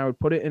thing and I would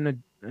put it in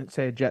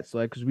a jet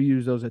sled, because we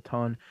use those a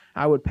ton.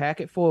 I would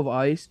pack it full of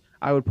ice.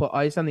 I would put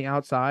ice on the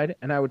outside,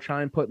 and I would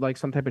try and put like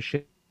some type of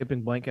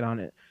shipping blanket on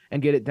it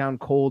and get it down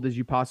cold as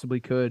you possibly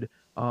could,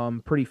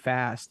 pretty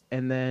fast,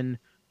 and then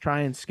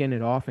try and skin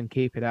it off and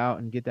cape it out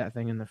and get that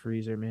thing in the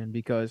freezer, man,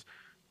 because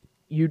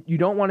you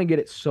don't want to get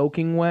it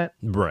soaking wet,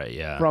 right?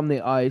 Yeah, from the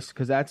ice,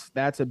 because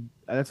that's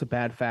a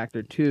bad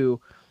factor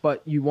too.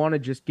 But you want to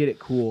just get it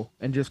cool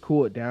and just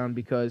cool it down,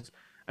 because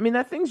I mean,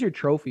 that thing's your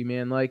trophy,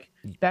 man. Like,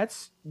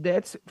 that's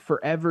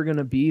forever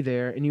gonna be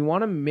there, and you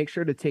want to make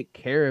sure to take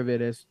care of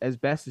it as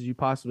best as you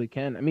possibly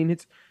can. I mean,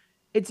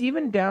 it's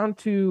even down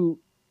to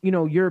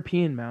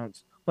European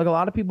mounts. Like, a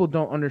lot of people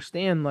don't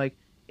understand. Like,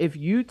 if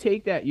you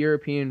take that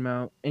European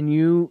mount and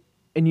you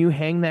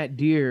hang that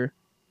deer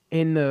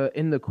in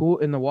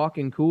the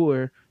walk-in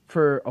cooler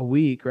for a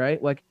week,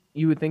 right? Like,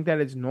 you would think that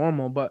it's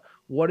normal, but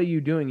what are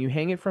you doing? You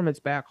hang it from its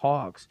back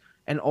hocks,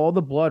 and all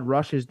the blood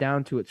rushes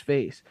down to its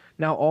face.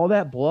 Now, all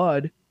that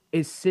blood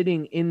is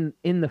sitting in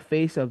the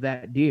face of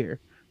that deer.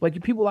 Like,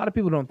 a lot of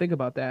people don't think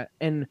about that.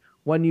 And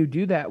when you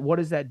do that, what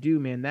does that do,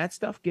 man? That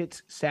stuff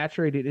gets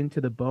saturated into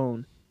the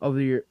bone of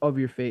your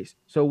face.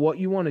 So what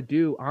you want to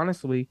do,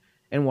 honestly,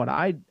 and what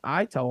I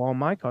tell all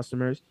my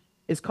customers,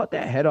 is cut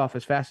that head off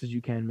as fast as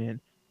you can, man.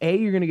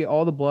 You're going to get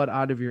all the blood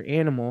out of your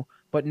animal,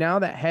 but now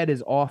that head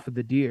is off of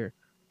the deer.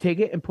 Take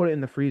it and put it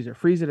in the freezer.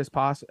 Freeze it as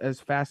fast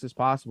as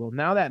possible.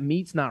 Now that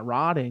meat's not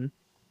rotting.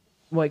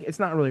 Like, it's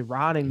not really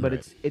rotting, but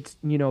right. it's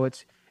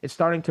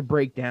starting to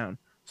break down.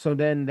 So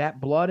then that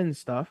blood and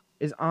stuff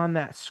is on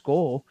that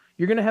skull.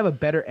 You're going to have a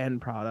better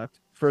end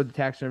product for the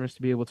taxidermist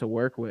to be able to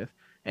work with.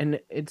 And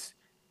it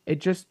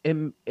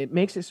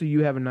makes it so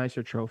you have a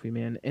nicer trophy,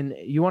 man. And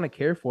you want to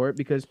care for it,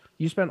 because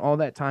you spent all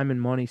that time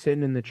and money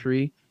sitting in the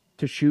tree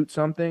to shoot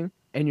something,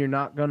 and you're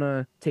not going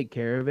to take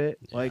care of it.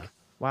 Yeah. Like,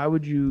 why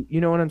would you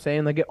know what I'm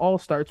saying? Like, it all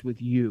starts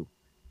with you.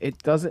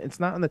 It's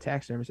not on the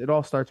taxidermist. It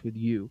all starts with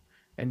you,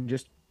 and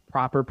just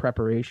proper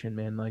preparation,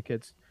 man. Like,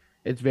 it's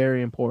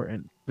very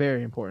important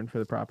for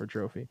the proper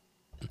trophy.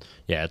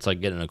 Yeah, it's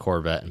like getting a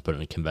Corvette and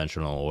putting a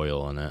conventional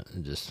oil in it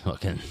and just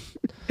fucking.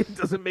 It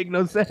doesn't make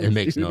no sense. It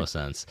makes no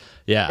sense.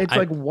 Yeah, it's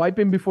like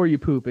wiping before you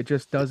poop. It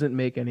just doesn't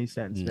make any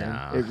sense. No,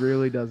 man. It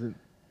really doesn't.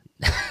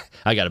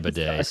 I got a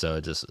bidet, so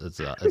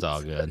it's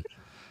all good.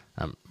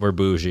 We're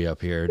bougie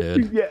up here,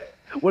 dude. Yeah.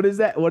 What is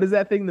that? What is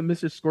that thing? The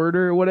Mr.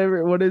 Squirter or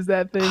whatever? What is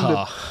that thing?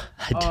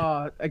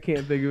 I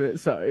can't think of it.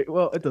 Sorry.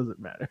 Well, it doesn't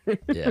matter.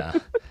 Yeah.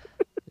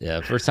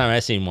 Yeah. First time I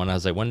seen one, I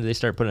was like, when did they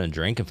start putting a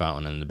drinking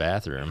fountain in the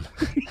bathroom?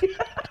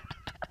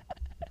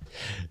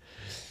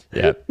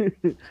 Yeah.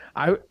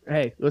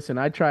 Hey, listen,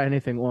 I'd try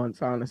anything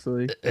once,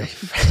 honestly.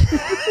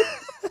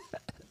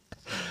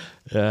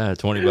 Yeah,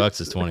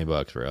 $20 is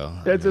 $20, bro.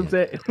 That's what I'm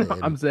saying.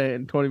 I'm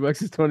saying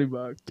 $20 is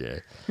 $20. Yeah.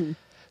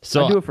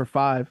 So I do it for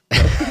 $5.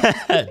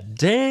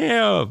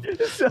 Damn.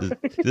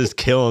 Just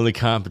killing the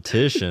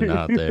competition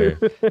out there.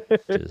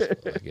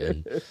 Just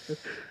fucking.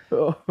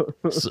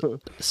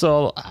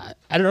 So I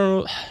don't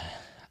know.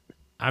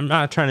 I'm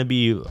not trying to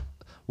be.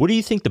 What do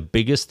you think the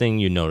biggest thing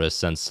you noticed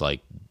since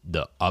like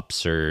the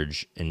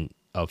upsurge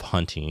of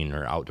hunting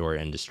or outdoor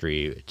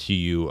industry to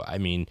you? I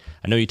mean,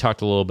 I know you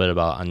talked a little bit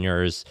about on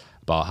yours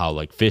about how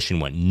like fishing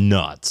went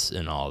nuts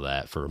and all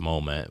that for a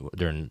moment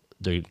during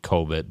the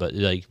COVID, but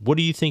like, what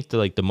do you think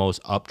the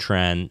most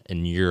uptrend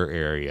in your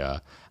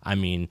area? I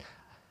mean,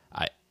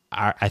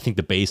 I think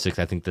the basics,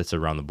 I think that's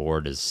around the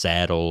board, is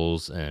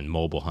saddles and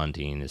mobile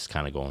hunting is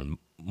kind of going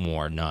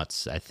more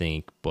nuts, I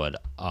think.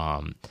 But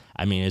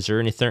I mean, is there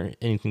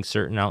anything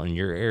certain out in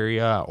your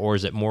area, or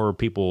is it more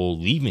people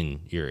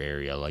leaving your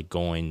area, like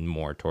going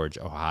more towards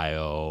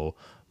Ohio,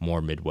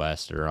 more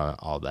Midwest, or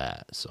all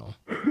that? So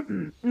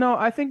No,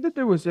 I think that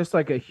there was just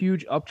like a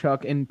huge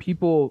upchuck in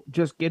people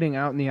just getting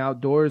out in the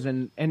outdoors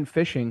and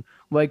fishing,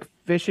 like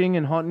fishing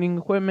and hunting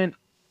equipment.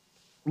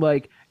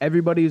 Like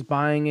everybody's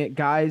buying it.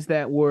 Guys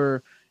that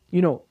were,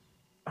 you know,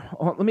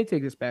 let me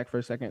take this back for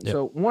a second. yep.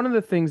 So one of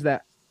the things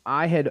that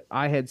I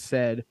had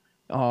said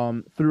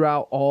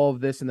throughout all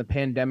of this in the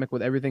pandemic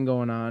with everything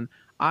going on,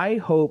 I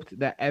hoped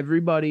that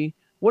everybody,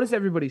 what does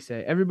everybody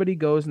say? Everybody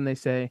goes and they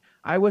say,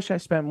 I wish I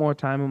spent more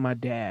time with my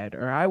dad,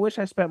 or I wish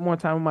I spent more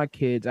time with my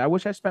kids. I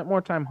wish I spent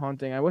more time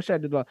hunting. I wish I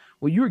did. Well,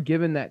 you were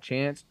given that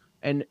chance.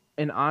 And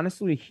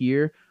honestly,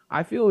 here,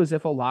 I feel as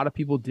if a lot of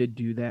people did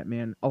do that,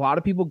 man. A lot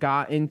of people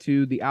got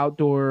into the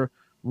outdoor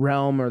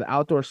realm or the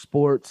outdoor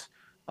sports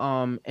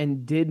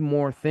and did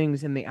more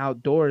things in the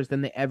outdoors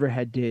than they ever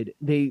had did.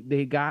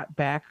 They got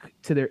back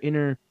to their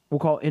inner, we'll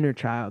call it inner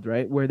child,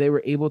 right? Where they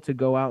were able to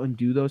go out and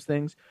do those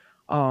things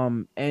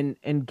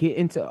and get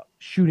into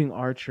shooting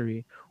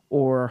archery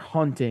or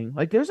hunting.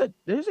 Like there's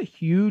a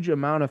huge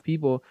amount of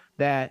people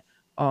that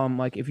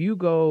like if you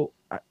go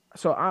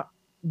so I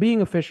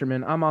being a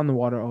fisherman, I'm on the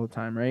water all the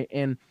time, right?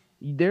 And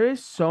there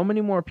is so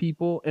many more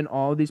people in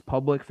all these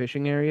public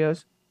fishing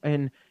areas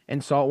and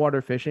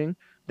saltwater fishing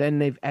than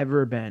they've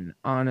ever been,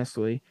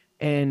 honestly.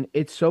 And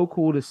it's so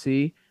cool to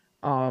see.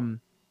 And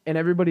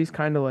everybody's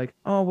kind of like,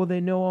 oh, well, they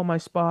know all my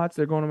spots.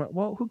 They're going to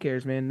well, who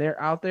cares, man? They're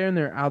out there and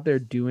they're out there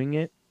doing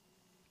it.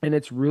 And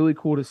it's really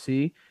cool to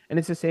see. And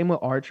it's the same with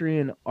archery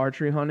and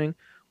archery hunting.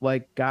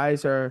 Like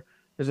there's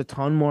a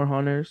ton more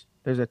hunters.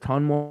 There's a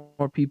ton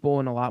more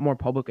people in a lot more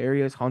public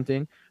areas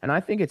hunting. And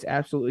I think it's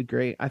absolutely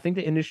great. I think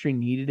the industry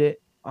needed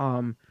it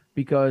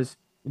because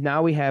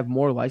now we have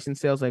more license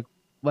sales. Like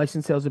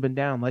license sales have been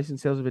down.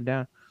 License sales have been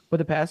down. But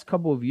the past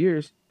couple of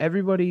years,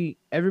 everybody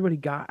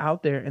got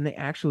out there and they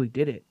actually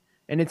did it.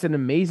 And it's an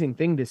amazing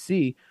thing to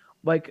see.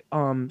 Like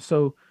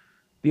so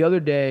the other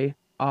day,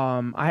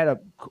 I had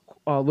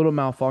a little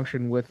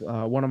malfunction with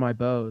one of my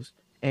bows,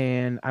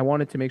 and I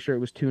wanted to make sure it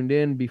was tuned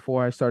in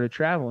before I started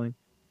traveling.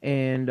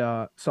 And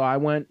so I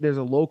went. There's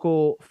a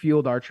local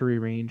field archery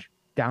range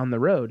down the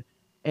road,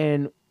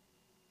 and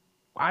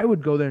I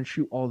would go there and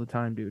shoot all the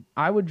time, dude.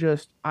 I would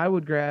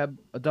grab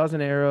a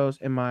dozen arrows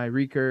in my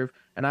recurve,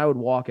 and I would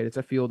walk it. It's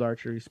a field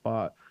archery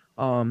spot,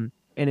 and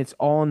it's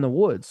all in the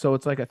woods, so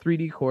it's like a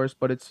 3D course,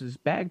 but it's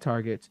just bag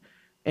targets,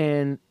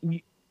 and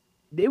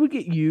they would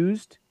get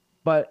used,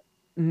 but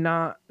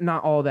not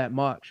all that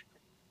much.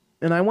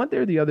 And I went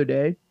there the other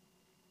day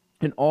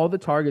and all the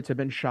targets had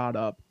been shot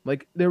up.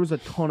 Like there was a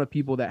ton of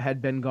people that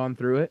had been gone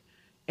through it.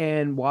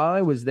 And while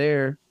I was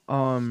there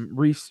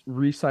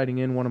reciting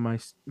in one of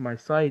my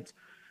sites,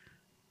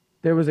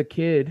 there was a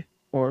kid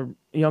or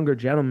a younger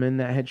gentleman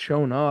that had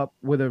shown up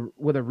with a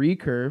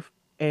recurve.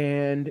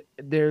 And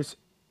there's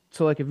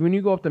so like if when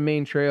you go up the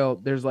main trail,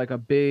 there's like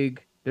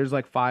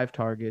 5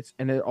 targets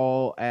and they're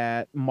all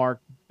at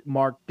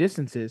marked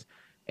distances.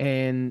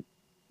 And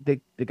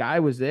the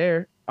guy was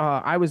there.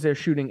 I was there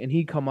shooting, and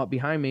he come up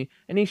behind me,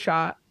 and he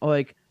shot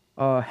like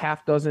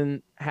half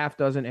dozen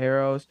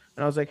arrows.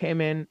 And I was like, "Hey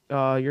man,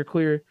 you're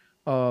clear.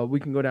 We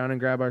can go down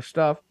and grab our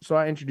stuff." So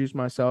I introduced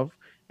myself,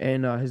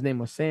 and his name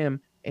was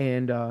Sam.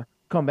 And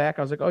come back,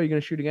 I was like, "Oh, you're gonna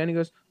shoot again?" He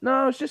goes, "No,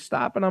 I was just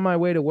stopping on my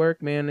way to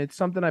work, man. It's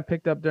something I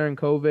picked up during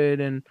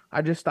COVID, and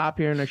I just stop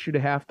here and I shoot a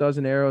half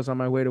dozen arrows on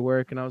my way to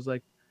work." And I was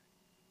like,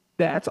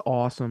 that's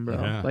awesome, bro.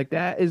 Yeah. Like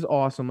that is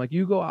awesome. Like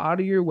you go out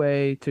of your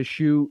way to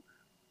shoot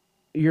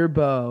your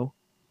bow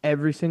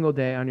every single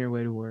day on your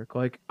way to work.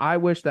 Like I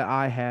wish that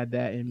I had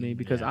that in me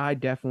because Yeah. I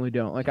definitely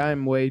don't. Like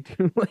I'm way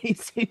too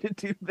lazy to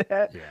do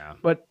that. Yeah.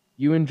 But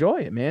you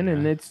enjoy it, man,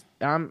 and Yeah. it's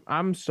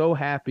I'm so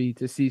happy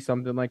to see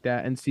something like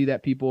that and see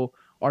that people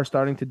are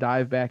starting to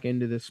dive back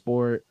into the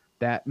sport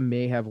that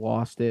may have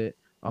lost it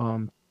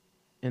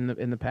in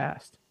the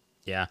past.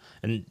 Yeah,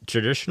 and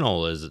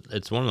traditional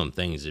it's one of them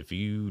things. If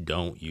you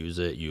don't use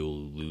it,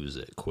 you'll lose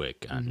it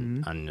quick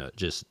on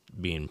just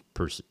being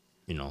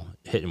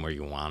hitting where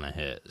you want to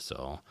hit.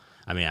 So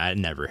I mean, I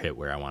never hit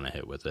where I want to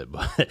hit with it,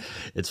 but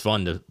it's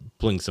fun to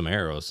fling some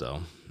arrows.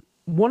 So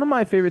One of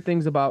my favorite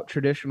things about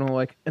traditional,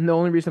 like, and the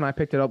only reason I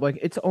picked it up, like,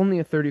 it's only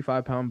a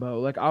 35-pound bow.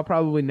 Like, I'll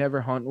probably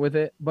never hunt with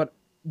it, but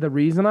the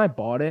reason I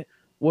bought it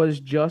was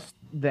just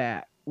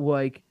that.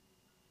 Like,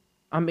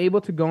 I'm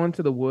able to go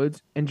into the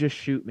woods and just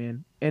shoot,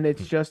 man. And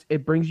it's just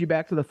it brings you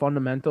back to the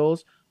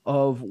fundamentals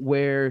of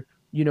where,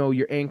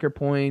 your anchor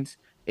points.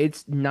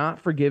 It's not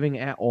forgiving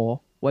at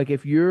all. Like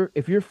if your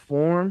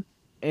form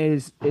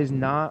is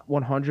not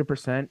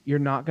 100%, you're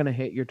not going to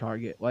hit your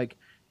target. Like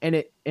and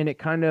it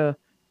kind of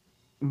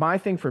my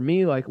thing for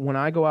me, like when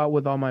I go out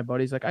with all my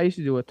buddies, like I used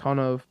to do a ton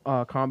of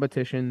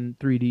competition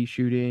 3D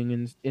shooting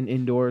and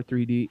indoor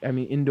 3D, I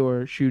mean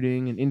indoor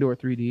shooting and indoor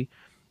 3D.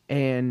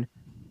 And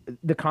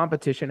the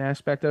competition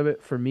aspect of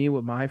it for me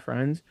with my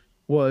friends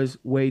was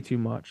way too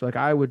much. Like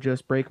I would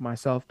just break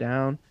myself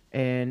down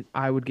and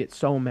I would get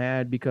so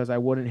mad because I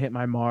wouldn't hit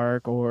my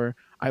mark, or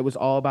I was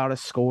all about a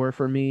score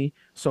for me.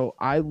 So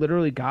I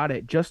literally got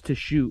it just to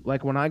shoot.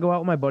 Like when I go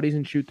out with my buddies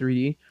and shoot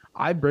 3D,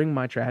 I bring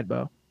my trad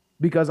bow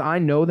because I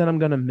know that I'm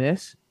gonna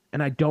miss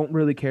and I don't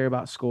really care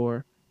about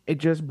score. It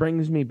just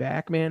brings me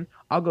back, man.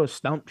 I'll go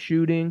stump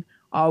shooting.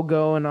 I'll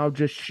go and I'll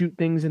just shoot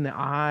things in the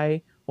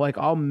eye. Like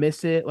I'll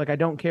miss it. Like I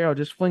don't care. I'll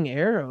just fling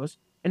arrows.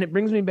 And it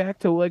brings me back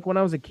to like when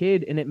I was a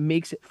kid, and it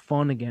makes it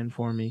fun again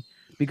for me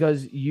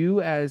because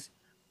you as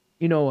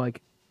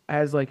like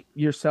as like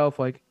yourself,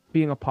 like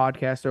being a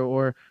podcaster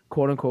or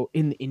quote unquote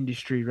in the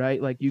industry,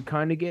 right? Like you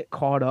kind of get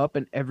caught up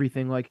in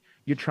everything. Like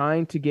you're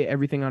trying to get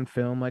everything on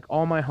film. Like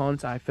all my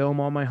hunts, I film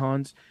all my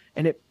hunts,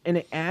 and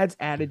it adds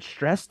added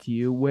stress to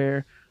you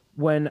where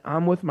when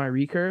I'm with my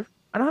recurve,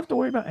 I don't have to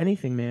worry about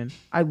anything, man.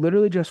 I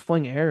literally just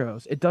fling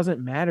arrows. It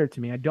doesn't matter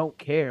to me. I don't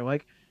care.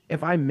 Like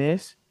if I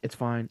miss, it's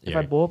fine. If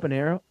I Yeah. blow up an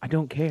arrow, I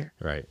don't care.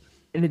 Right.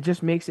 And it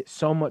just makes it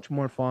so much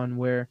more fun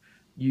where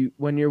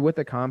when you're with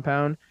a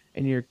compound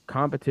and you're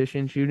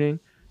competition shooting,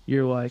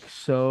 you're like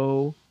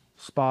so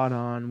spot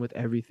on with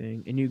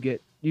everything, and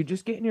you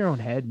just get in your own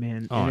head,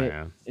 man. Oh, and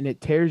yeah.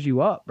 it tears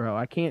you up, bro.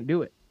 I can't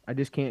do it. I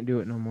just can't do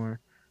it no more.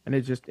 And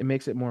it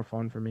makes it more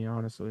fun for me,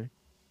 honestly.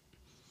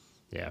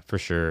 Yeah, for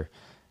sure.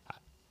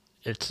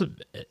 It's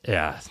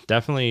yeah, it's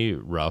definitely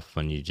rough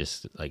when you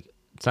just like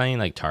it's not even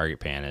like target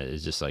pan.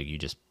 It's just like you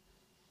just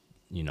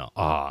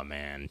oh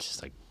man, it's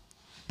just like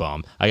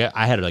bum.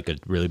 I had like a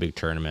really big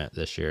tournament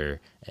this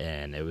year,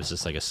 and it was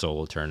just like a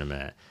solo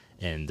tournament,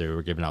 and they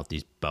were giving out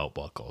these belt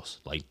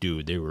buckles. Like,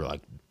 dude, they were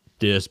like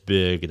this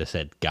big. It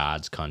said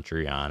God's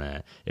Country on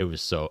it. They're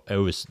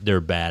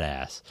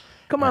badass.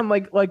 Come on,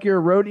 like you're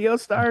a rodeo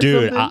star, or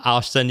Dude, something?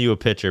 I'll send you a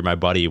picture. My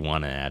buddy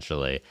won it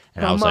actually,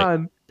 and I was Come like,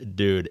 on.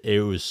 dude, I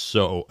was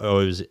so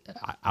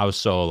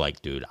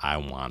like, dude, I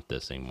want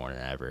this thing more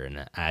than ever.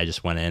 And I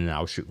just went in and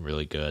I was shooting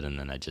really good, and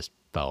then I just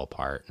fell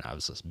apart, and I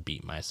was just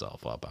beating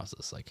myself up. I was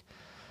just like,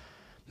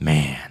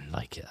 man,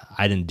 like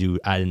I didn't do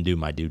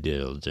my due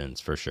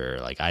diligence for sure.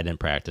 Like I didn't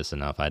practice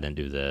enough. I didn't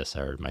do this,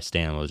 or my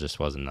stamina just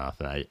wasn't enough,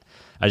 and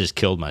I just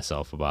killed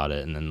myself about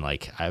it. And then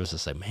like I was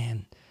just like,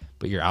 man,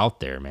 but you're out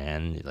there,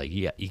 man. Like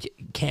you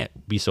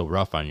can't be so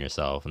rough on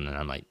yourself. And then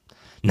I'm like,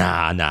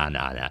 nah.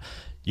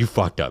 You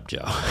fucked up,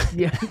 Joe.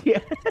 Yeah, yeah.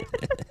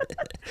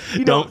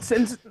 Don't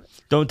Since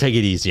don't take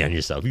it easy on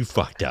yourself. You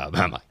fucked up.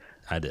 I'm like,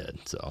 I did.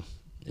 So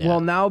yeah. well,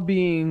 now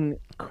being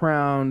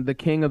crowned the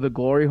king of the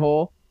glory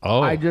hole,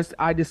 Oh. I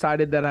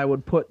decided that I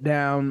would put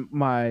down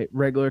my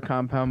regular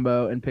compound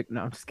bow and pick.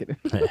 No, I'm just kidding.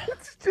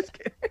 Just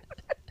kidding.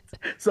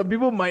 Some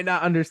people might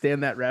not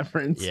understand that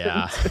reference.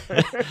 Yeah.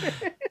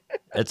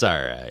 It's all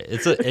right.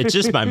 It's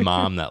just my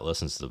mom that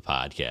listens to the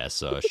podcast,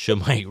 so she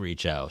might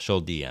reach out.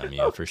 She'll DM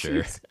you for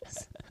sure.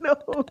 Jesus. No.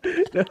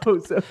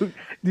 So,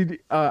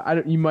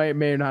 you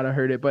may or not have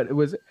heard it, but it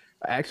was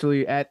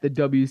actually at the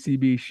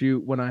WCB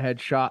shoot when I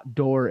had shot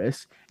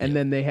Doris, and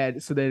then they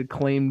had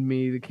claimed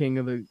me the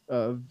king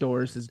of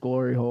Doris's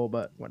glory hole.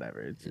 But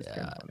whatever, it's just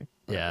kind of funny.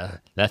 Yeah,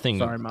 that thing.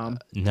 Sorry, Mom.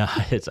 No,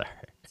 it's all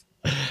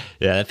right.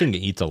 Yeah, that thing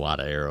eats a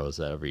lot of arrows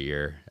every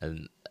year.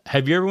 And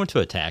have you ever went to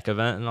a TAC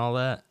event and all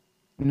that?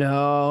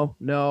 No,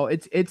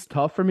 it's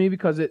tough for me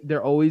because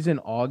they're always in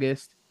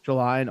August,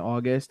 July and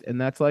August, and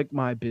that's like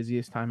my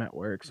busiest time at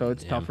work. So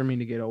it's tough for me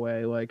to get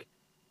away. Like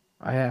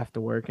I have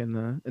to work in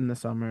the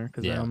summer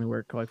because I only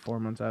work like 4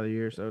 months out of the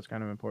year, so it's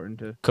kind of important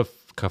to.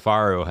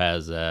 Cafaro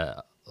has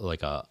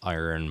like a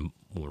iron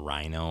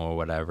rhino or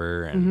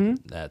whatever, and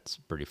that's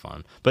pretty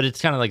fun. But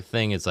it's kind of like the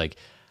thing. It's like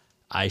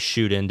I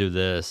shoot into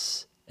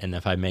this, and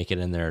if I make it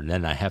in there,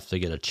 then I have to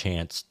get a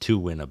chance to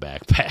win a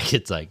backpack.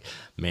 It's like,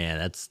 man,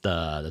 that's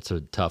so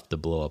tough to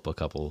blow up a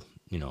couple.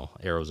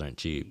 Arrows aren't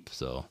cheap,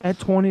 so At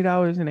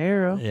 $20 an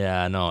arrow.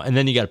 yeah, I know. And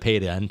then you got to pay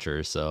to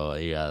enter, so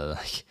you got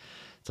like,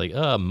 it's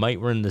like,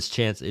 might win this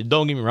chance.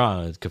 Don't get me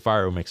wrong,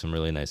 Cafaro makes some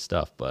really nice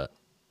stuff, but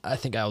I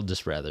think I would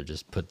just rather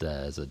just put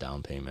that as a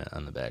down payment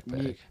on the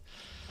backpack.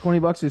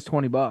 $20 is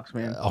 $20,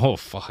 man. Oh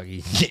fuck!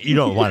 You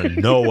don't want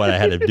to know what I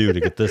had to do to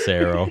get this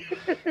arrow,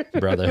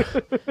 brother.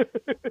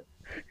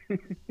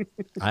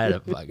 I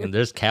had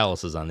there's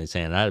calluses on these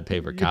hands. I had to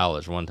pay for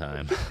college one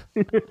time.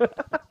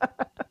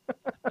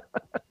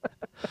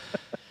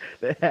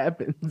 That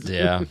happens.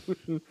 Yeah.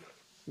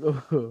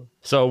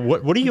 So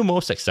what are you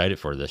most excited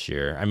for this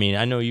year? I mean,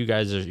 I know you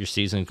guys your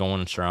season's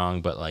going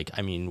strong, but like,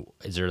 I mean,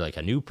 is there like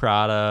a new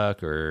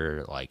product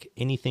or like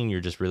anything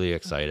you're just really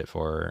excited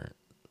for?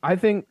 I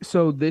think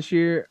so this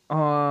year,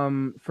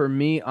 for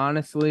me,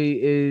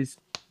 honestly, is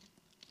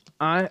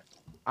I'm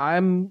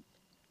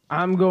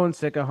going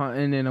sick of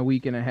hunting in a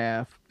week and a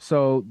half.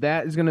 So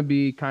that is gonna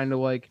be kind of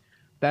like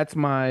that's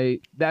my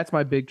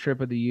big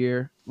trip of the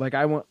year. Like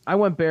I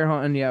went bear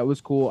hunting, yeah, it was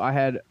cool. I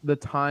had the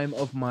time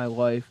of my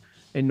life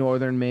in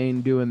northern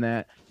Maine doing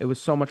that. It was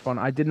so much fun.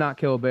 I did not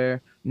kill a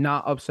bear,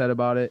 not upset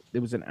about it. It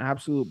was an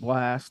absolute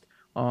blast.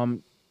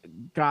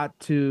 Got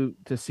to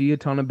see a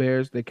ton of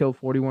bears. They killed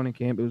 41 in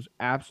camp. It was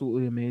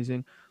absolutely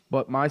amazing.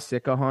 But my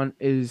Sika hunt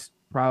is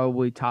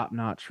probably top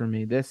notch for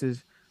me. This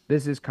is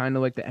this is kind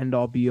of like the end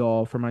all be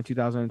all for my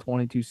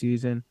 2022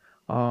 season.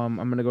 I'm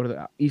gonna go to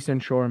the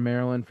Eastern Shore of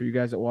Maryland for you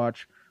guys that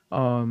watch.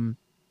 Steven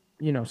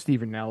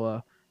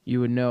Nella. You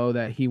would know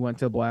that he went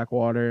to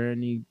Blackwater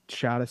and he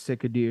shot a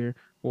sick deer.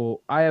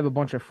 Well, I have a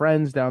bunch of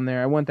friends down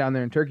there. I went down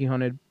there and turkey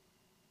hunted,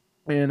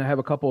 and I have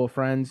a couple of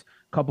friends,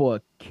 couple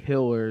of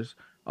killers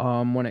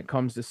when it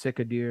comes to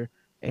sick deer.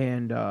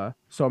 And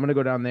so I'm gonna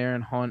go down there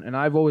and hunt. And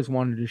I've always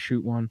wanted to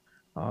shoot one.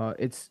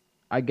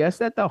 I guess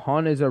that the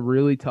hunt is a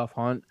really tough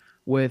hunt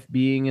with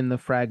being in the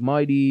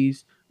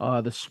Phragmites,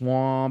 the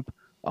swamp.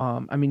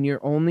 I mean,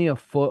 you're only a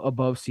foot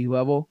above sea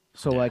level,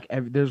 so like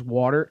there's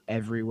water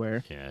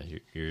everywhere. Yeah,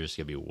 you're just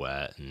gonna be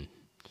wet and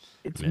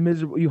it's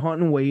miserable. You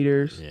hunt in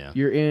waders. Yeah.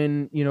 You're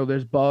in.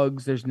 There's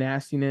bugs. There's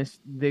nastiness.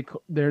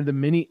 They're the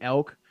mini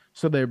elk,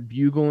 so they're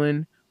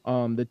bugling.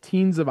 The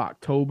teens of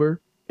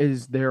October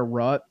is their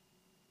rut,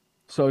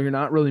 so you're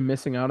not really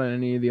missing out on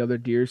any of the other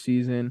deer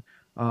season.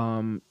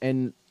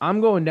 And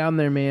I'm going down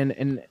there, man,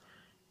 and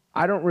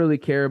I don't really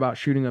care about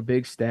shooting a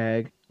big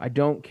stag. I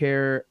don't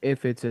care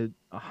if it's a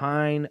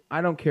hind.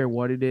 I don't care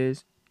what it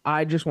is.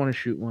 I just want to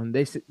shoot one.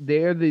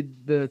 They're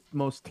the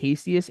most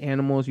tastiest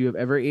animals you have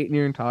ever eaten in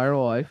your entire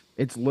life.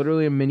 It's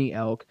literally a mini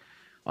elk.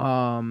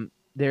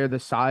 They're the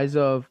size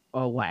of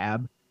a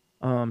lab.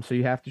 So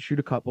you have to shoot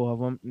a couple of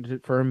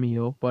them for a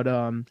meal. But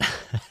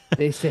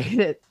they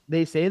say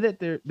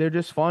that they're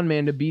just fun,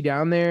 man, to be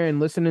down there and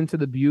listening to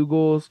the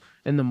bugles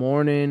in the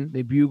morning.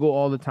 They bugle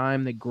all the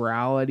time. They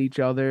growl at each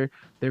other.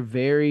 They're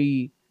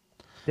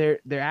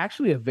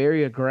actually a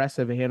very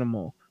aggressive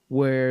animal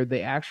where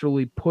they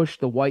actually push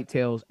the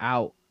whitetails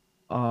out.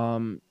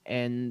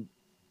 And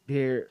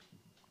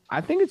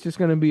I think it's just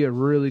going to be a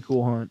really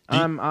cool hunt.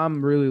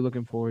 I'm really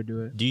looking forward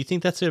to it. Do you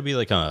think that's going to be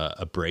like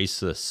a brace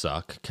the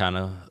suck kind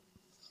of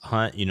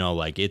hunt?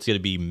 Like it's going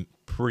to be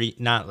pretty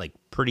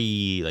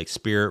like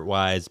spirit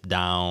wise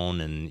down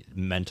and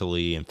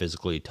mentally and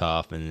physically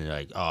tough, and you're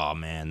like, oh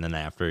man, then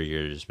after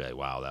you're just like,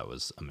 wow, that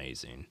was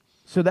amazing.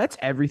 So that's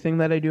everything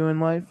that I do in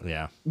life.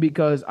 Yeah.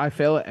 Because I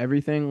fail at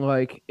everything.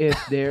 Like if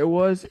there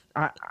was,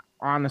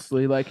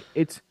 honestly, like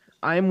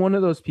I'm one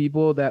of those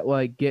people that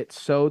like get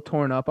so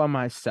torn up on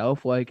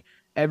myself. Like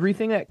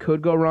everything that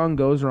could go wrong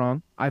goes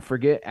wrong. I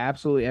forget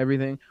absolutely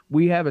everything.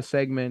 We have a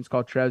segment, it's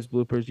called Trev's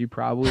Bloopers. You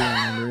probably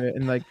remember it.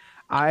 And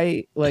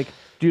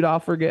dude, I'll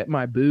forget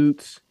my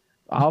boots.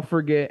 I'll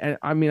forget. And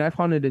I mean, I've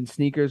hunted in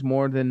sneakers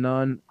more than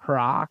none.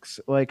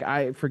 Crocs. Like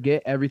I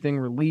forget everything,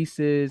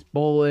 releases,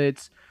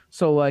 bullets.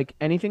 So like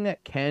anything that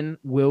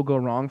will go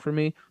wrong for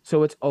me.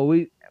 So it's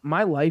always,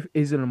 my life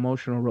is an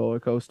emotional roller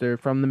coaster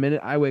from the minute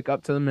I wake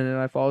up to the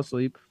minute I fall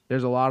asleep.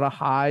 There's a lot of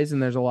highs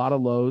and there's a lot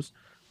of lows.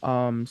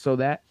 But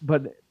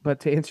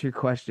to answer your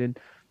question,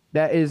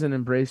 that is an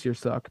embrace your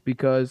suck,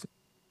 because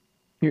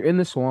you're in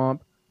the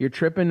swamp, you're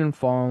tripping and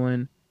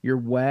falling, you're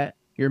wet,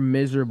 you're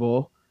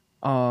miserable.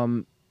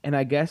 And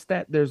I guess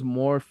that there's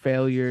more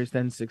failures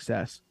than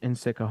success in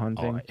Sika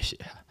hunting. Oh,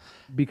 yeah.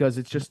 Because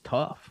it's just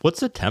tough.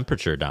 What's the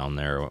temperature down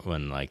there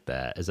when like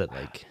that? Is it?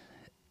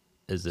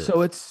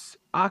 So it's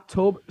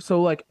October.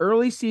 So like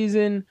early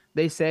season,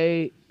 they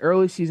say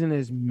early season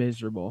is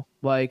miserable.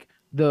 Like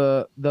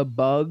the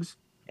bugs,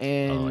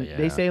 and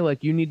they say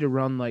like you need to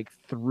run like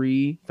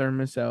 3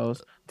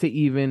 Thermacells to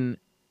even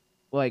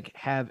like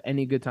have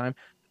any good time.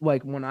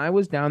 Like when I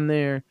was down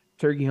there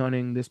turkey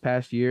hunting this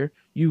past year,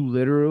 you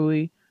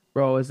literally,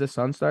 bro, as the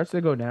sun starts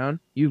to go down,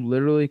 you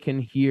literally can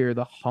hear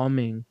the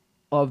humming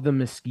of the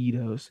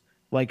mosquitoes,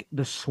 like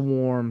the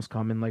swarms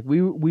coming. Like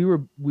we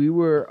were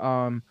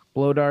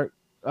blow dart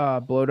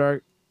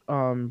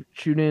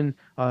shooting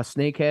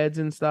snakeheads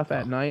and stuff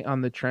at night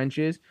on the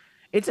trenches.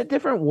 It's a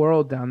different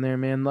world down there,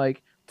 man.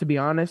 Like, to be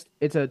honest,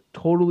 it's a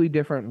totally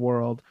different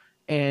world.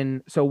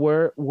 And so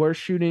we're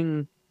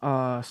shooting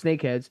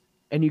snakeheads,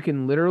 and you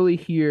can literally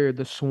hear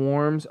the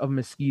swarms of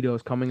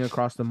mosquitoes coming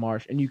across the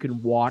marsh, and you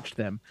can watch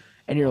them,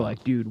 and you're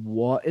like, dude,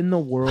 what in the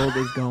world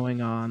is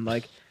going on?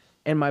 Like,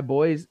 and my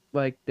boys,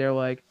 like, they're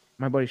like,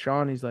 my buddy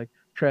Sean, he's like,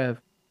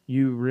 Trev,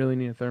 you really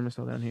need a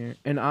Thermacell down here.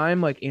 And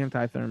I'm like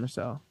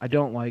anti-Thermacell. I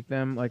don't like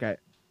them. Like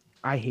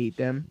I hate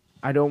them.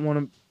 I don't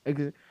want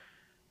to.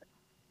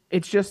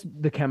 It's just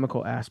the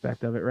chemical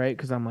aspect of it, right?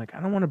 Because I'm like, I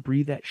don't want to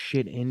breathe that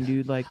shit in,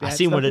 dude. Like that. I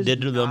seen what it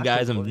did to them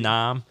guys in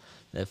Nam.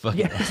 That fucking.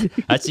 Yeah.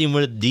 I seen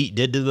what it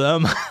did to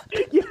them.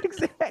 Yeah,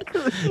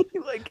 exactly.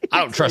 Like I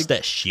don't trust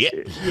that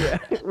shit. Yeah,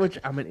 which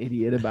I'm an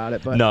idiot about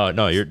it, but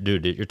no, you're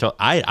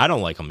I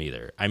don't like them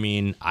either. I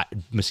mean,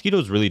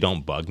 mosquitoes really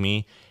don't bug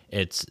me.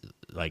 It's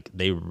like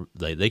they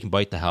can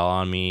bite the hell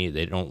on me.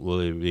 They don't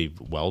really leave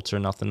welts or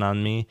nothing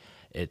on me.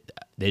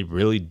 They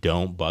really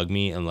don't bug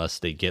me unless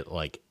they get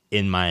like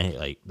in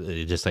my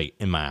just like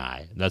in my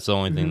eye. That's the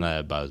only thing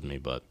that bugs me.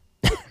 But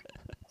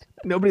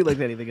nobody likes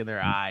anything in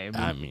their eye.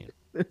 I mean.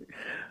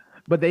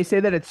 But they say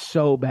that it's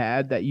so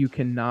bad that you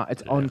cannot,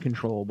 it's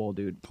uncontrollable,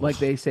 dude. Like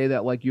they say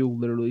that like you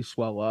literally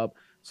swell up.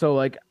 So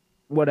like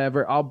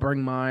whatever, I'll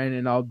bring mine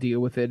and I'll deal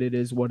with it. It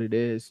is what it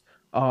is.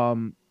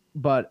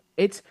 But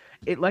it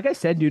like I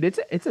said, dude,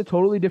 it's a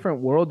totally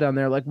different world down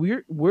there. Like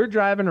we're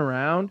driving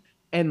around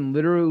and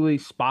literally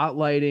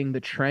spotlighting the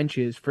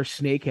trenches for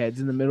snakeheads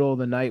in the middle of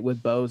the night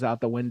with bows out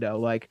the window.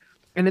 Like,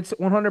 and it's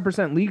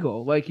 100%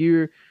 legal. Like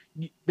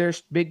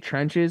there's big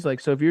trenches. Like,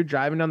 so if you're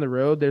driving down the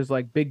road, there's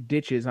like big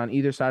ditches on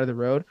either side of the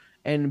road,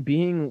 and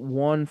being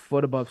 1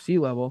 foot above sea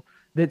level,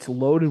 that's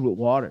loaded with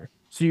water.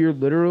 So you're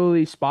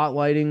literally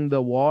spotlighting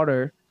the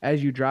water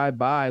as you drive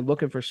by,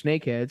 looking for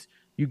snakeheads.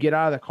 You get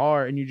out of the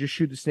car and you just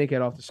shoot the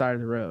snakehead off the side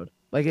of the road.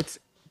 Like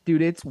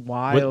dude, it's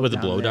wild. With the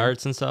down blow there.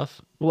 darts and stuff.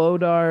 Blow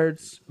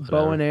darts, bow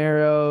Whatever. and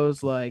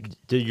arrows, like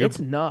it's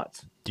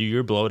nuts. Do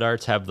your blow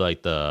darts have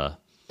like the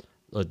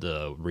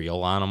reel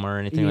on them or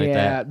anything like Yeah,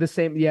 that? the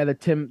same. Yeah, the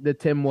Tim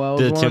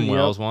Wells. The one, Tim yep.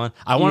 Wells one.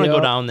 I want to go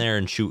Yep. down there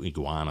and shoot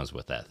iguanas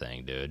with that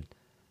thing, dude.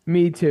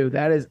 Me too.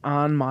 That is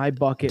on my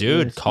bucket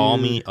Dude, list. call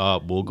dude. me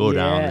up. We'll go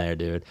down Yeah. there,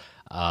 dude.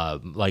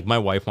 Like my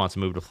wife wants to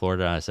move to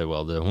Florida. And I said,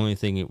 well, the only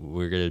thing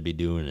we're gonna be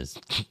doing is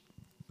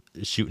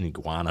shooting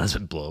iguanas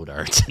with blow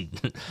darts.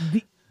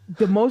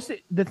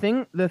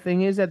 The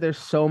thing is that there's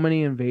so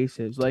many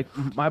invasives. Like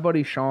my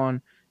buddy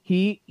Sean,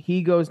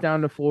 he goes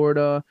down to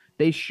Florida.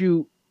 They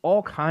shoot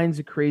all kinds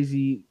of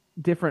crazy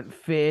different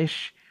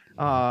fish,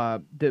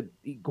 the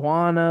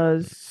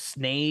iguanas,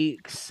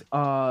 snakes,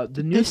 the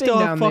new They thing still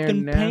have down there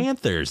fucking now.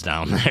 panthers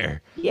down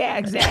there. Yeah,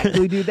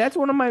 exactly, dude. That's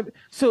one of my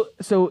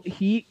so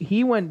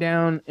he went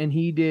down and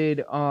he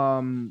did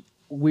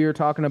we were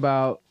talking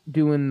about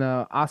doing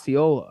the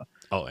Osceola.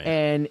 Oh yeah.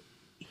 And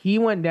he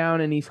went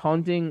down and he's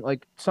hunting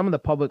like some of the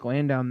public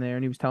land down there,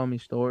 and he was telling me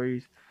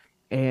stories.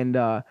 And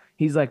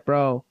he's like,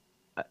 bro,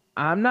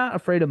 I'm not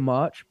afraid of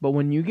much, but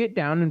when you get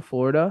down in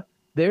Florida,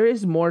 there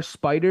is more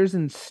spiders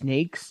and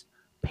snakes,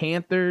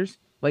 panthers,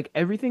 like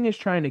everything is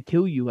trying to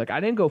kill you. Like I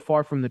didn't go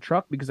far from the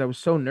truck because I was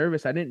so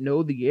nervous. I didn't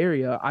know the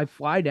area. I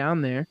fly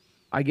down there,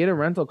 I get a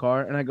rental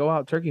car, and I go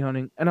out turkey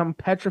hunting, and I'm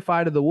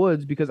petrified of the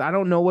woods because I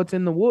don't know what's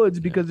in the woods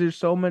because there's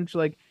so much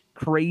like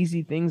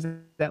crazy things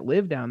that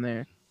live down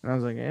there. And I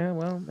was like, yeah,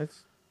 well,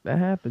 that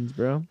happens,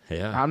 bro.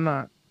 Yeah. I'm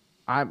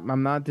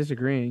not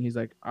disagreeing. He's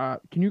like,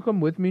 can you come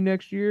with me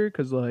next year?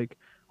 Because like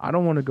I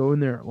don't want to go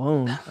in there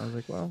alone. I was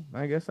like, well,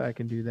 I guess I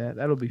can do that.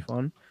 That'll be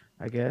fun,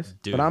 I guess.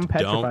 Dude, but I'm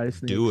petrified don't of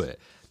snakes. do it.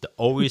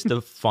 Always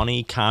the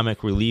funny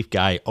comic relief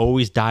guy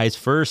always dies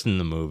first in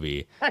the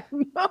movie. I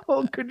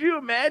know. Could you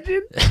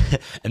imagine?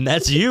 And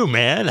that's you,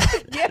 man.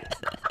 Yeah.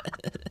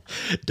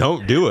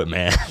 Don't do it,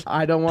 man.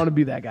 I don't want to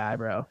be that guy,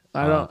 bro.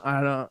 I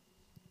don't.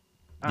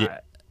 Yeah,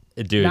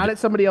 dude. Not at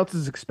somebody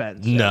else's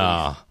expense.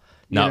 No.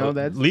 No, know,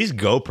 that's- at least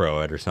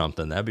GoPro it or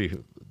something.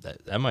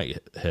 That might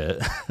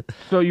hit.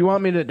 So you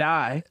want me to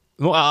die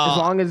Well, as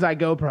long as I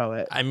GoPro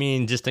it? I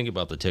mean, just think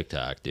about the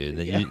TikTok, dude.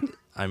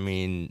 I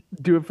mean,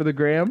 Do it for the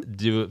gram?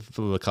 do it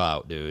for the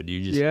clout, dude.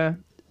 Yeah.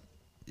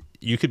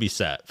 You could be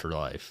set for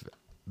life,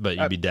 but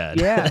you'd be dead.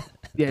 Yeah.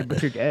 Yeah,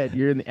 but you're dead.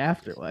 You're in the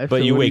afterlife. But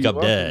so you what do wake up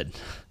want? dead.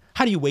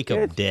 How do you wake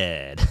up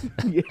dead?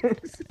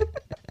 Yes.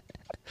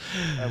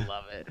 I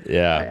love it. I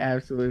Yeah.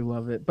 absolutely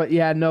love it. But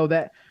yeah, no,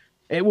 that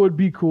it would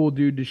be cool,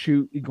 dude, to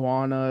shoot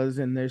iguanas,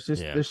 and there's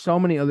Yeah. there's so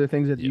many other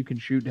things that you can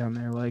shoot down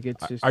there. Like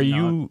it's just Are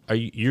nuts.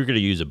 you're gonna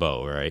use a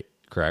bow, right?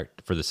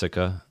 Correct for the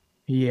Sika.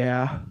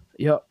 Yeah.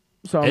 Yep.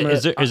 So I'm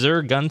Is there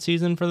a gun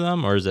season for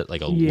them, or is it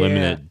like a Yeah.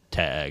 limited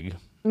tag?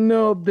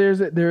 No, there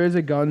is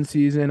a gun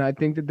season. I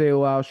think that they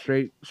allow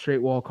straight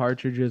wall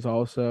cartridges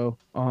also.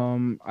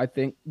 I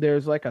think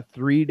there's like a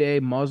 3-day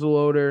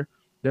muzzleloader.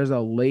 There's a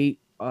late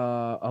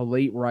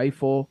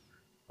rifle.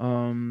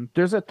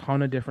 There's a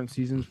ton of different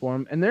seasons for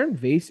them, and they're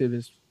invasive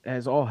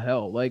as all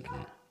hell. Like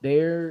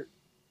they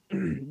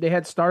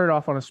had started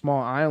off on a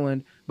small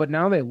island, but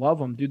now they love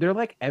them, dude. They're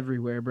like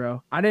everywhere,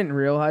 bro. I didn't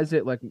realize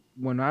it. Like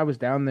when I was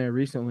down there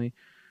recently,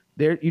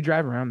 you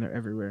drive around there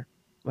everywhere.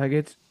 Like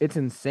it's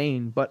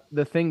insane. But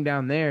the thing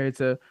down there,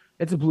 it's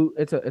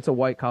a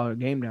white collar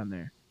game down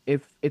there.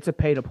 If it's a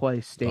pay to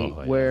play state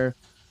Oh, yeah. where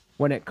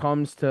when it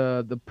comes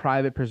to the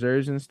private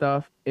preserves and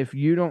stuff, if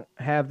you don't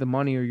have the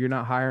money or you're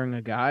not hiring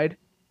a guide,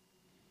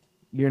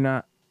 you're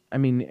not. I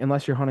mean,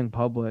 unless you're hunting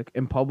public,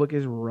 and public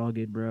is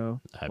rugged,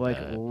 bro. I Like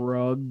bet.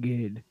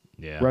 rugged,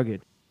 Yeah.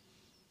 rugged.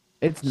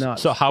 It's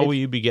nuts. So how It's- will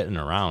you be getting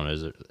around?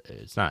 Is it?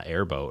 It's not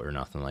airboat or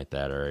nothing like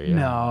that, or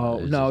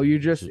No, you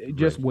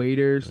just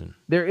waders.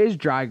 There is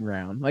dry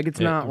ground. Like it's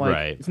Yeah, not like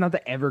right. it's not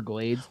the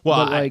Everglades.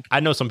 Well, but like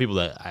I know some people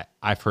that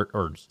I've heard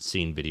or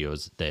seen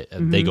videos that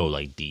Mm-hmm. they go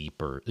like deep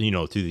or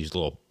through these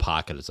little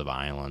pockets of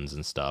islands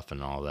and stuff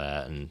and all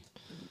that. And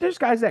there's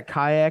guys that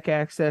kayak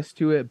access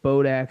to it,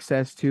 boat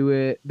access to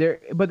it.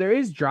 But there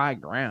is dry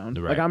ground.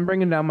 Right. Like I'm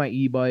bringing down my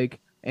e-bike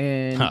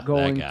and Huh, that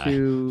going guy.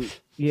 to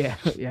yeah,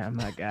 I'm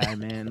that guy,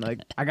 man. Like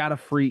I got a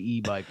free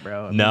e-bike,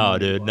 bro. I no, mean,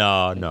 dude,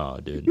 no,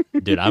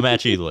 dude. I'm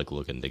actually like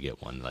looking to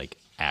get one like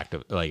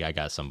active. Like I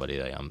got somebody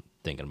that I'm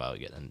thinking about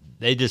getting.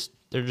 They're just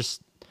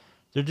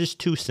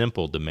too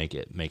simple to make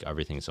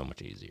everything so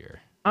much easier.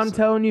 I'm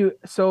telling you.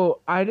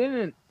 So I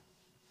didn't.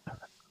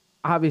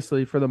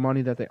 Obviously, for the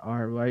money that they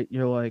are, right?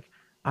 You're like,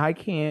 I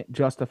can't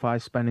justify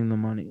spending the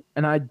money,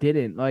 and I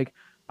didn't. Like,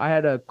 I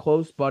had a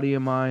close buddy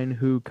of mine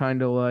who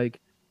kind of like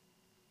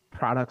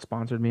product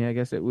sponsored me, I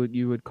guess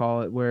you would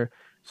call it, where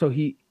So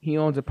he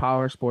owns a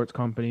power sports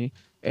company,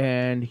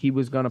 and he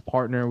was gonna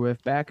partner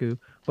with Baku,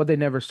 but they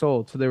never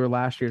sold. So they were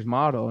last year's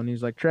model. And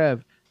he's like,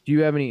 Trev, do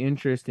you have any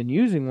interest in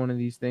using one of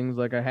these things?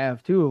 Like, I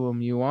have two of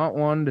them. You want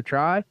one to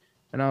try?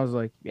 And I was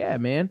like, yeah,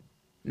 man.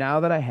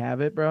 Now that I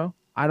have it, bro,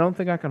 I don't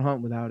think I can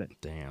hunt without it.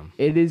 Damn.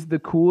 It is the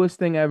coolest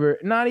thing ever.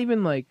 Not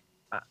even like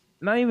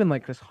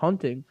just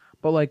hunting,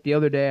 but like the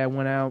other day I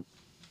went out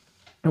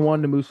and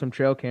wanted to move some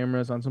trail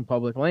cameras on some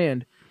public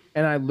land,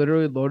 and I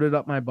literally loaded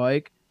up my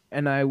bike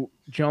and I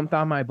jumped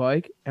on my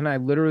bike and I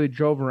literally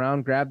drove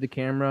around, grabbed the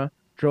camera,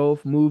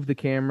 moved the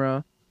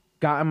camera,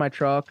 got in my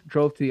truck,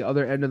 drove to the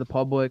other end of the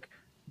public,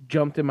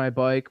 jumped in my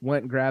bike,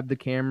 went and grabbed the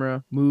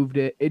camera, moved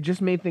it. It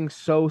just made things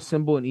so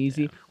simple and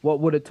easy. What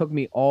would have took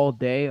me all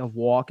day of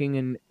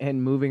walking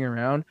and moving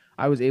around,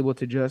 I was able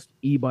to just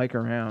e-bike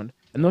around.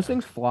 And those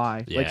things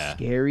fly. Like Yeah.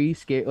 scary.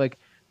 Like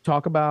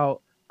talk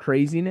about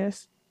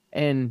craziness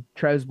and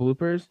Trev's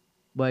bloopers.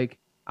 Like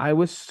I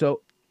was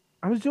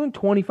doing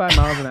 25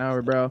 miles an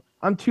hour, bro.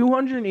 I'm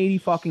 280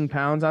 fucking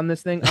pounds on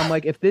this thing. I'm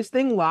like, if this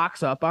thing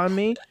locks up on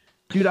me,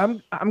 dude,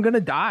 I'm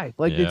gonna die.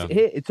 Like Yeah.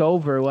 it's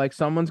over. Like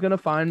someone's gonna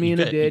find me in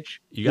a ditch.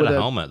 You got with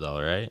a helmet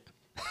though, right?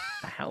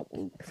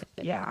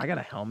 Yeah, I got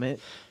a helmet.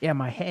 Yeah,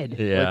 my head.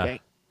 Yeah.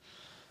 Like,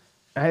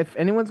 if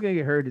anyone's gonna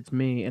get hurt, it's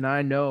me, and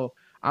I know.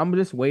 I'm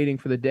just waiting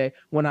for the day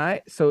when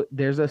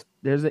there's a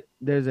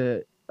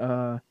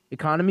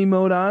economy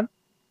mode on,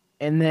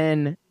 and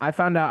then I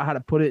found out how to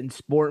put it in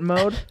sport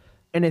mode,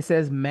 and it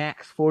says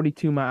max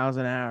 42 miles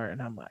an hour,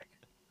 and I'm like,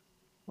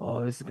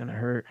 oh, this is gonna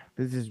hurt.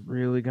 This is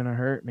really gonna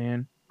hurt,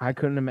 man. I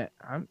couldn't imagine.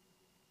 I'm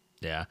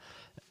Yeah.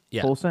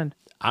 full send.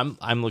 I'm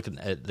looking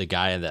at the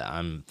guy that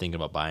I'm thinking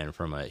about buying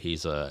from it. He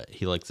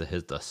likes to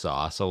hit the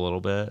sauce a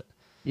little bit.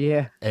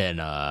 Yeah.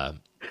 And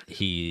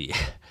he's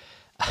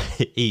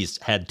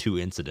had 2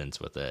 incidents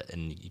with it,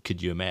 and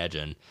could you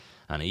imagine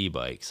on an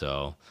e-bike?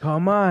 So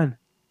Come on.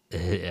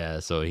 yeah,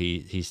 so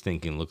he's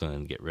looking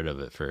to get rid of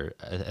it for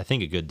I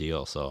think a good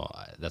deal. So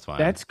that's why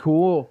That's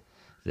cool.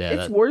 yeah,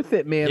 It's worth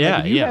it, man. Yeah,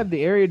 Like, if you yeah. have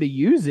the area to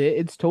use it,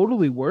 it's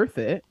totally worth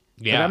it.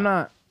 Like,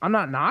 yeah. I'm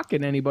not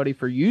knocking anybody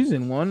for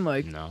using one.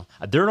 Like, No,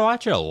 they're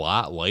actually a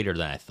lot lighter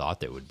than I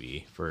thought they would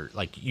be. For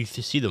like, you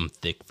see them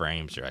thick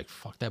frames, you're like,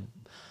 fuck that.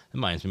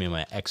 Reminds me of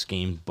my X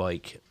Games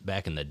bike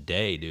back in the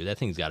day, dude. That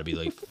thing's got to be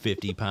like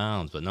 50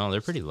 pounds, but no,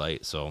 they're pretty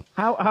light. So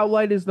how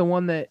light is the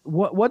one that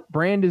what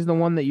brand is the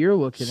one that you're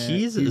looking at?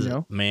 he's Do you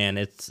know? man,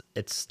 it's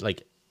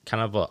like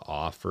kind of a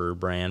offer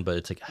brand, but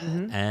it's like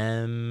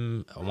I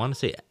want to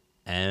say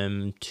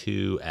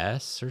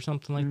M2S or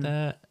something like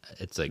that.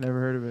 It's like Never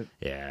heard of it.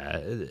 yeah,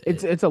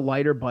 It's a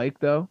lighter bike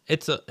though.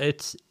 it's a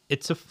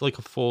like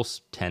a full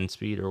 10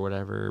 speed or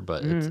whatever,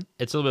 but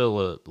it's a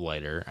little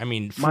lighter. I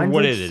mean, for Mine's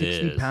what like it 60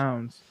 is.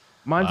 pounds.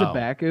 Mine's Wow. a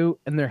Baku,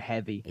 and they're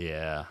heavy.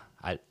 Yeah,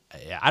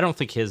 I don't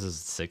think his is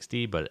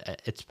 60, but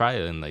it's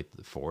probably in like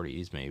the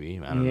 40s, maybe.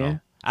 I don't Yeah. know.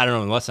 I don't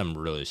know unless I'm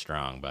really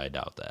strong, but I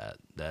doubt that.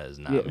 That is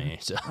not Yeah. me.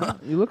 So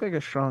You look like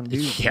a strong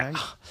dude. yeah, man.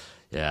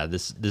 yeah.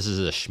 This is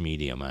a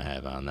schmedium I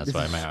have on. That's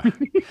why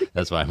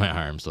that's why my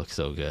arms look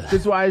so good.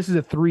 That's why this is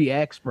a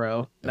 3X,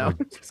 bro. No,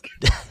 just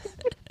kidding.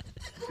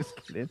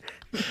 Just kidding.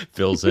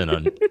 Fills in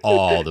on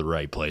all the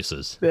right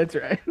places. That's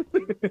right.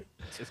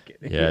 Just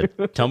kidding. Yeah,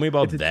 tell me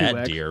about It's a that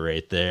 2X. deer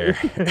right there.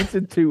 It's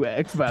a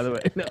 2X, by the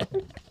way. No.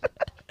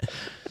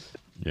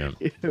 Yeah,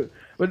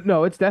 But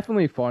no, it's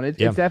definitely fun. It's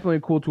definitely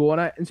a cool tool,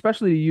 and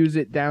especially to use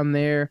it down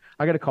there.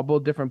 I got a couple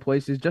of different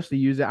places just to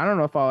use it. I don't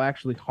know if I'll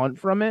actually hunt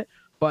from it,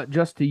 but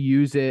just to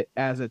use it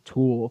as a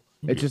tool.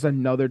 It's just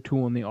another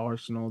tool in the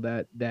arsenal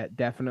that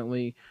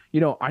definitely,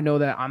 I know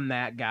that I'm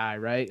that guy,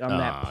 right? I'm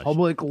that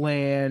public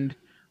land,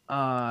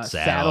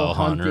 saddle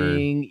hunter.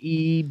 hunting,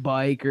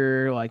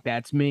 e-biker. Like,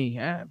 that's me.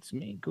 Yeah, it's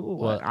me. Cool.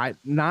 Well- I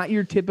not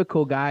your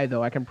typical guy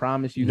though. I can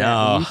promise you that.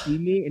 No. When you see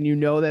me and you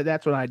know that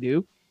that's what I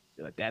do,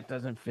 you're like, that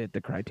doesn't fit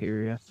the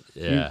criteria.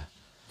 yeah.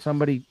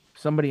 Somebody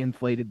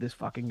inflated this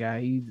fucking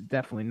guy. He's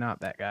definitely not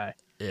that guy.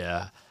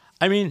 Yeah.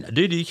 I mean,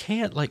 dude, you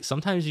can't, like,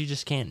 sometimes you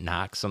just can't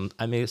knock some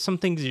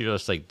things you're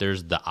just like,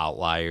 there's the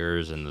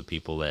outliers and the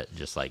people that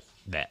just like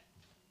that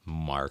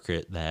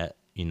market that,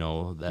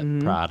 that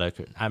product.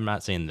 I'm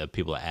not saying the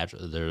people that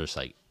actually, they're just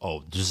like,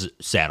 oh, this is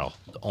saddle,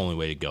 the only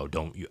way to go.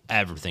 Don't you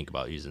ever think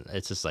about using it.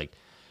 It's just like,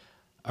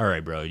 all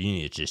right, bro, you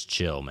need to just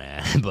chill,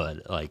 man.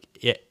 But like,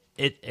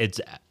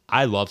 it's,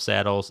 I love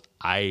saddles.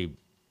 I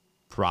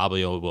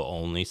probably will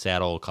only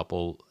saddle a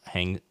couple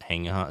hang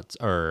hunts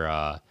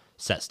or,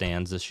 set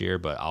stands this year,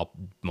 but I'll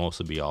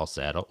mostly be all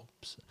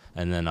saddles.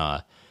 And then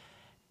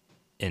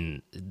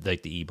in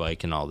like the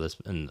e-bike and all this,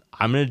 and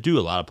I'm gonna do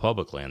a lot of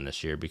public land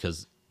this year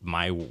because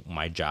my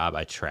job,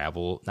 I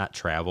not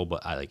travel,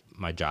 but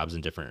my job's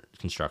in different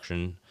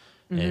construction,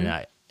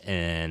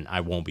 and I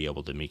won't be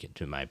able to make it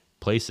to my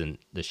place in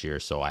this year,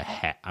 so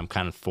I'm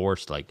kind of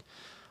forced, like,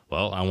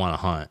 well, I want to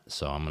hunt,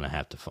 so I'm gonna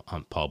have to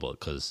hunt public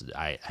because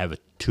I have a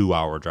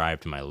 2-hour drive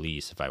to my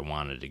lease if I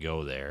wanted to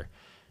go there.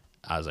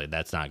 I was like,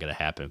 that's not going to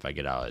happen if I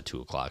get out at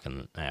 2:00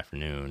 in the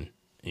afternoon,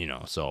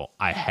 so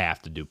I have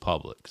to do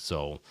public.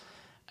 So,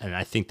 and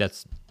I think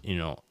that's,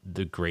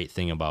 the great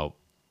thing about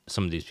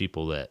some of these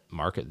people that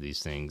market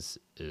these things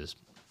is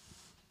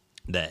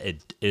that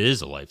it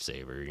is a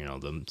lifesaver. You know,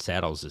 the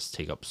saddles just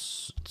take up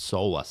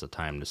so less of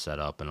time to set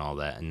up and all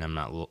that, and I'm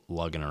not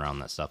lugging around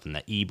that stuff. And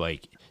the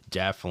e-bike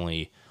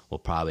definitely will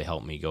probably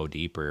help me go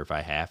deeper if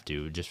I have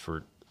to, just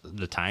for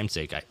the time's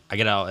sake. I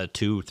get out at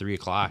 2-3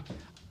 o'clock.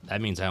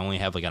 That means I only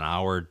have like an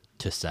hour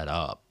to set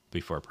up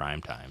before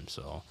prime time.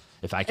 So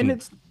if I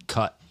can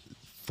cut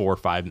 4 or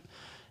 5,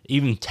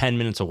 even 10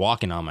 minutes of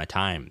walking on my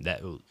time,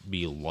 that would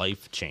be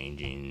life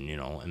changing, you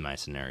know, in my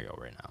scenario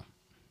right now.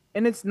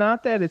 And it's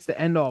not that it's the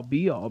end all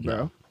be all,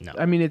 bro. No.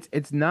 I mean,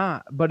 it's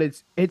not, but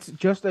it's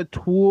just a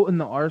tool in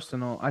the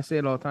arsenal. I say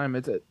it all the time.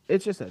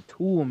 It's just a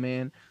tool,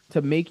 man,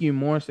 to make you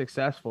more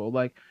successful.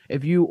 Like,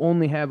 if you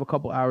only have a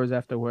couple hours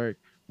after work,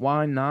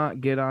 why not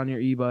get on your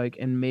e-bike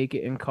and make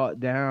it and cut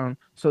down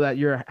so that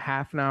you're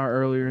half an hour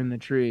earlier in the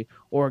tree,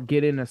 or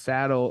get in a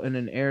saddle in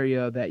an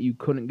area that you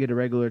couldn't get a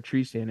regular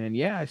tree stand in.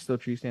 Yeah, I still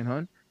tree stand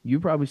hunt. You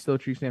probably still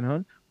tree stand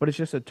hunt, but it's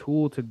just a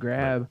tool to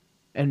grab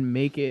and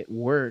make it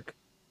work.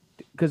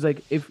 Because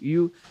like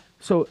you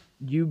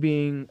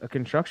being a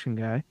construction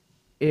guy,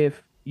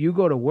 if you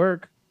go to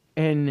work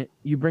and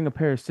you bring a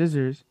pair of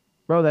scissors,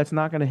 bro, that's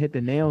not going to hit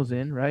the nails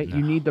in, right? No.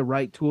 You need the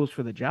right tools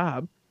for the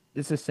job.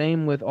 It's the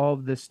same with all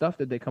of this stuff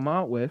that they come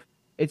out with.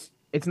 It's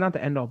not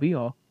the end all be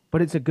all,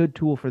 but it's a good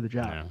tool for the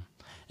job. Yeah.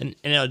 And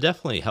it'll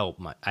definitely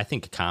help. I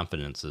think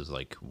confidence is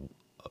like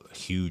a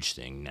huge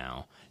thing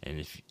now.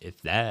 And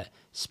if that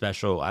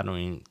special, I don't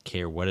even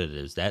care what it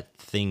is, that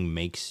thing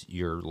makes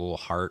your little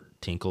heart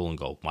tinkle and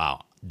go,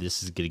 wow,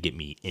 this is going to get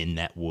me in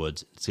that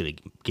woods. It's going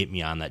to get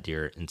me on that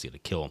deer and it's going to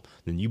kill him.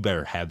 Then you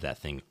better have that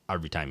thing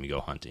every time you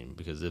go hunting.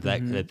 Because if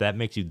that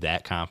makes you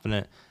that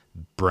confident,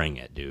 bring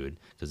it, dude.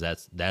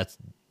 Because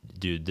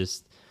dude,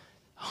 this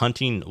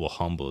hunting will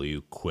humble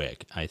you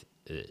quick.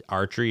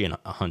 Archery and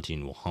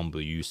hunting will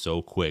humble you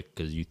so quick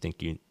because you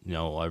think you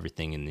know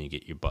everything and then you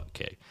get your butt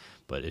kicked.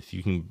 But if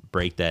you can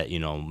break that, you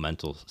know,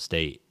 mental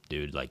state,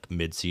 dude, like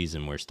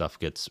mid-season where stuff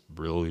gets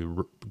really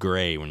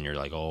gray, when you're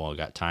like, oh, I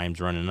got time's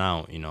running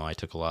out, you know, I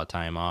took a lot of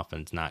time off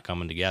and it's not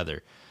coming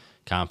together,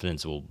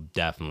 confidence will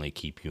definitely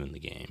keep you in the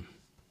game.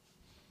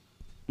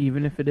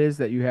 Even if it is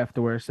that you have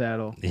to wear a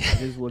saddle,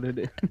 it is what it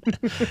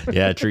is.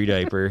 Yeah, tree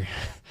diaper.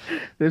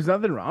 There's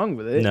nothing wrong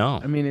with it. No,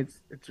 I mean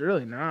it's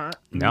really not.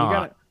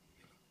 No,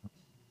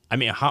 I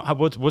mean,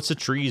 what's the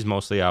trees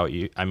mostly out?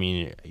 You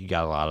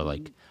got a lot of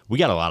like. We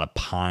got a lot of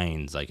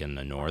pines like in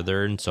the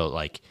northern, so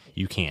like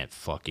you can't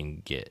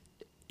fucking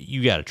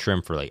you got to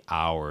trim for like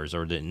hours,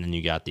 and then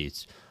you got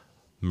these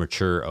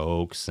mature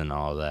oaks and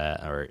all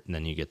that, and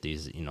then you get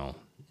these, you know,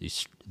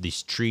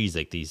 these trees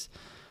like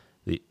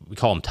we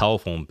call them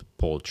telephone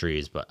pole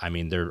trees, but I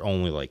mean they're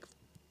only like,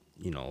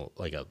 you know,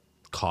 like a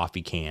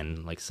coffee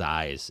can like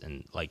size,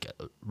 and like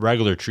a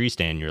regular tree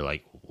stand you're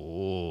like,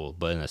 oh,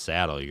 but in a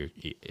saddle you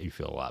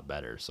feel a lot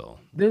better. So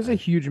there's a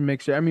huge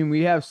mixture. I mean,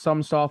 we have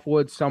some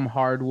softwoods, some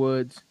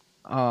hardwoods.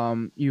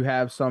 You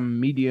have some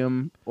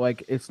medium,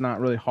 like it's not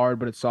really hard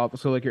but it's soft,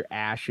 so like your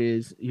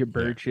ashes, your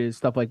birches,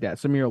 stuff like that.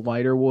 Some of your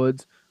lighter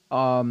woods.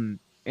 And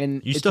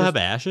you still have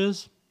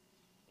ashes?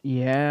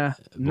 Yeah,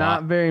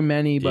 not very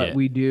many, but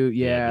we do.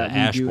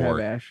 Yeah, we do have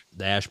ash.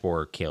 The ash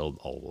borer killed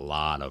a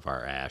lot of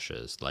our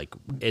ashes. Like,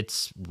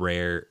 it's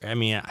rare. I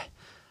mean,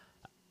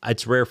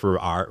 it's rare for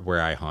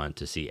where I hunt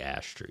to see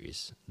ash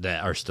trees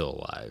that are still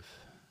alive.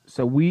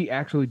 So we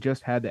actually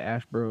just had the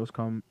ash burrows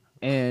come,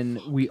 and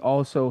we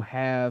also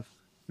have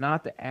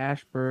not the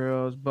ash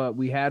burrows, but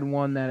we had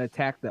one that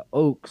attacked the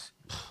oaks,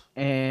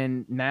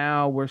 and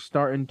now we're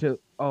starting to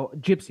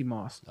gypsy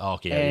moss.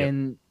 Okay,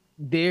 and.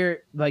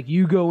 They're like,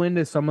 you go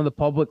into some of the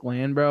public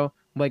land, bro,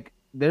 like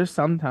there's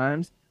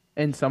sometimes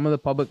in some of the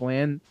public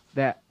land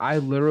that I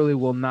literally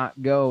will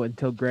not go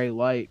until gray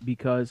light,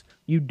 because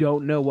you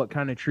don't know what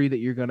kind of tree that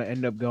you're going to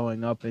end up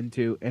going up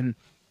into. And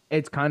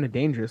it's kind of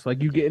dangerous.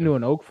 Like, you get into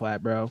an oak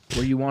flat, bro,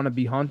 where you want to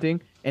be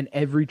hunting and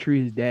every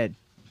tree is dead.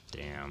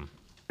 Damn.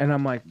 And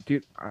I'm like,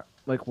 dude,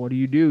 like, what do?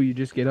 You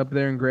just get up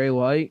there in gray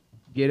light,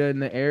 get in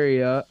the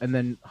area, and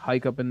then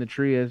hike up in the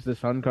tree as the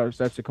sun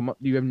starts to come up.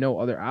 You have no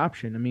other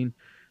option. I mean,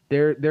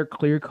 they're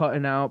clear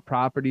cutting out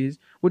properties,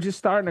 which is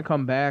starting to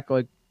come back.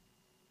 Like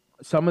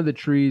some of the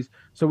trees.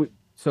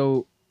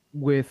 So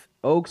with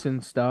oaks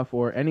and stuff,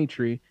 or any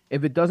tree,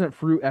 if it doesn't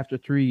fruit after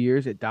 3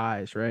 years, it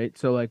dies, right?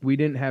 So like we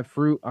didn't have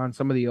fruit on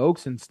some of the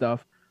oaks and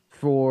stuff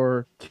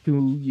for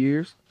 2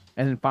 years,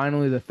 and then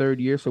finally the third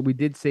year. So we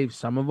did save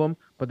some of them,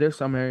 but there's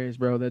some areas,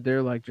 bro, that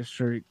they're like just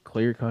straight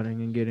clear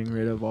cutting and getting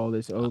rid of all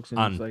this oaks. And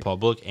on it's like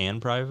public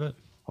and private.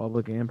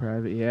 Public and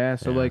private, yeah.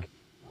 So like.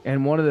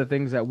 And one of the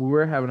things that we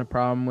were having a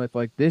problem with,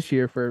 like this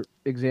year, for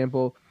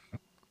example,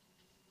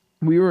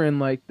 we were in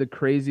like the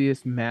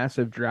craziest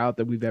massive drought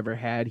that we've ever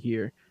had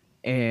here.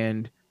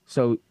 And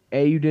so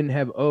you didn't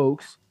have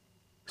oaks,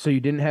 so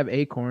you didn't have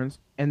acorns,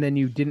 and then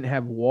you didn't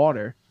have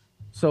water.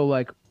 So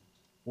like,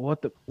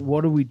 what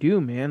do we do,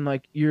 man?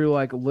 Like, you're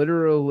like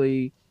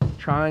literally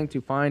trying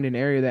to find an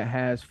area that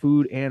has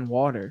food and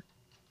water,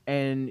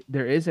 and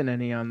there isn't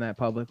any on that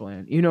public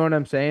land. You know what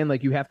I'm saying?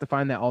 Like, you have to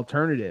find that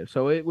alternative.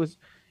 So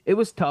it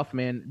was tough,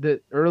 man.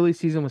 The early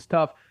season was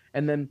tough,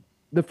 and then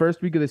the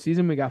first week of the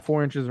season we got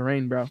 4 inches of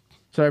rain, bro.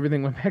 So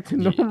everything went back to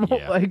normal.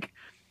 Yeah. Like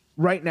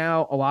right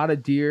now, a lot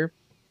of deer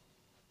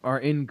are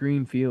in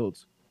green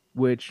fields,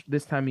 which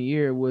this time of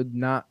year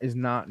is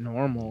not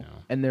normal. No.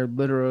 And they're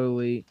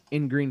literally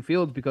in green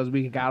fields because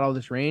we got all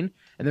this rain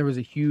and there was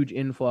a huge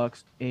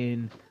influx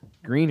in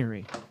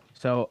greenery.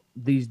 So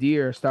these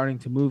deer are starting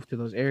to move to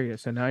those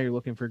areas. So now you're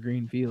looking for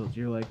green fields.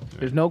 You're like,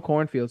 there's no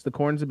cornfields. The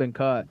corns have been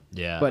cut.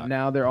 Yeah. But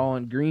now they're all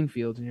in green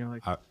fields, and you're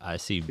like, I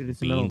see dude,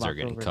 it's the middle beans of are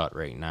getting October. cut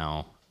right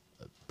now.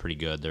 Pretty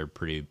good.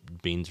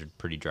 Beans are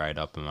pretty dried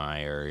up in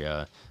my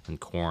area, and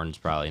corn's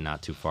probably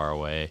not too far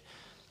away.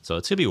 So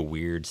it's gonna be a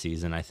weird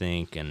season, I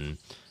think, and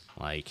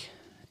like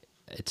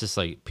it's just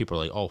like people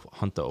are like, oh,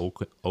 hunt the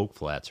oak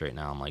flats right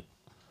now. I'm like,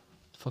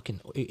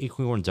 fucking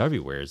acorns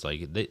everywhere. It's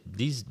like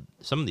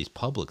some of these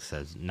publics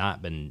has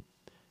not been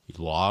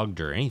logged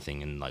or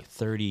anything in like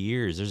 30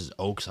 years. There's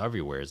oaks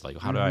everywhere. It's like,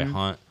 how do I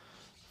hunt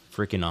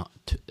freaking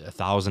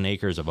 1,000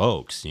 acres of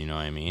oaks? You know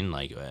what I mean?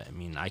 Like, I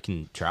mean, I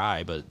can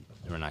try, but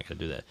we're not gonna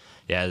do that.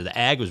 Yeah, the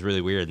ag was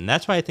really weird, and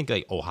that's why I think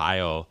like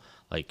Ohio,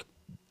 like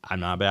I'm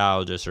not a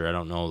biologist or I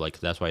don't know, like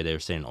that's why they were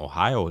saying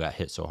Ohio got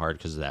hit so hard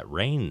because of that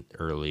rain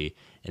early,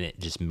 and it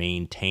just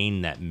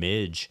maintained that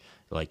midge,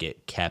 like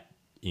it kept,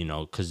 you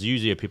know, because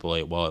usually people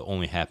are like, well, it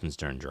only happens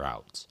during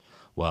droughts.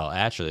 Well,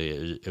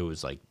 actually, it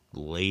was like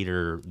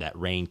later that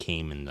rain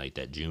came in like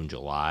that June,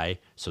 July,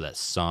 so that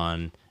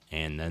sun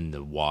and then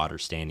the water,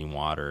 standing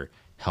water,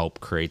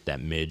 helped create that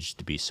midge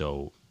to be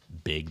so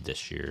big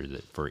this year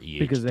that for EHD.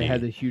 because they had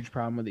the huge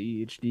problem with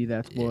the EHD.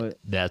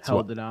 That's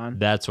held it on.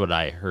 That's what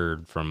I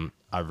heard from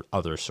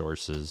other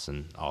sources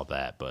and all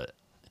that. But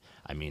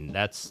I mean,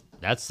 that's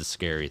the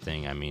scary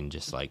thing. I mean,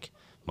 just like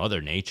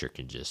Mother Nature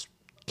can just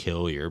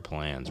kill your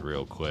plans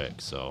real quick.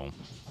 So,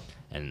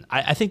 and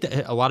I think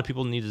that a lot of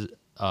people need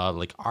to,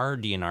 like our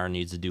DNR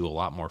needs to do a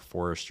lot more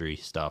forestry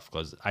stuff,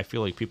 because I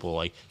feel like people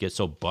like get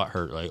so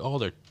butthurt, like, oh,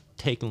 they're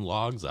taking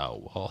logs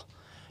out. Well,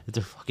 if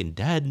they're fucking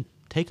dead,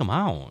 take them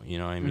out. You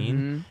know what I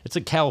mean? It's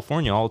like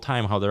California all the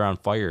time, how they're on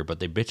fire, but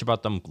they bitch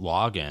about them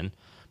logging,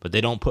 but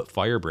they don't put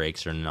fire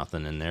breaks or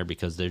nothing in there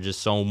because they're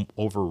just so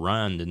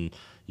overrun. And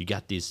you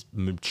got these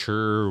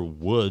mature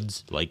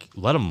woods, like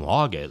let them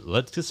log it.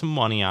 Let's get some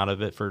money out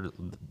of it for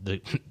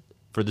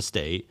the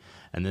state,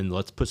 and then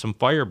let's put some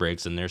fire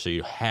breaks in there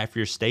so half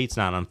your state's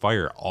not on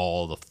fire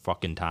all the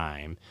fucking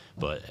time.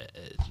 But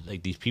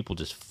like these people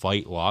just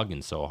fight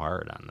logging so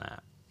hard on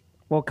that.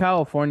 Well,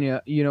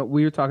 California, you know,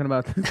 we were talking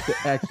about this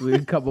actually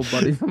a couple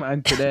buddies of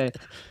mine today.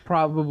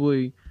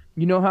 Probably,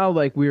 you know how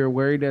like we were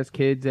worried as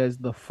kids as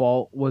the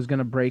fault was going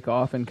to break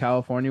off and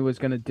California was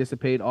going to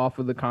dissipate off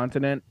of the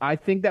continent. I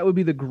think that would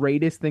be the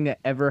greatest thing that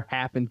ever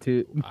happened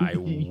to I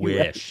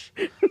wish.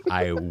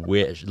 I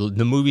wish.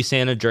 The movie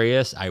San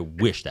Andreas, I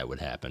wish that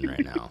would happen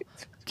right now.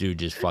 Dude,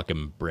 just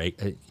fucking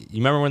break. You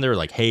remember when they were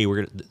like, hey,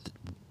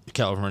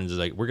 California's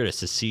like, we're going to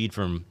secede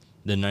from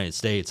the United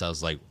States? I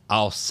was like,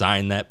 I'll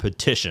sign that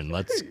petition.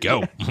 Let's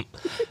go.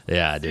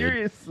 Yeah, dude.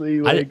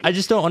 Seriously, like I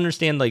just don't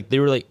understand. Like they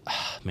were like,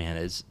 oh,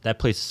 man, that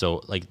place is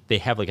so like they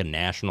have like a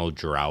national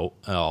drought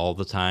all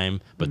the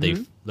time, but they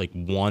like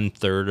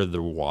 1/3 of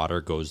the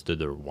water goes to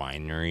their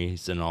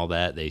wineries and all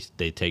that.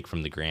 They take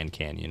from the Grand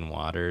Canyon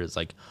water. It's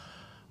like,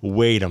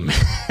 wait a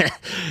minute,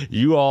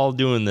 you all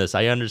doing this?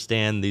 I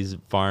understand these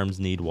farms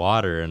need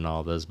water and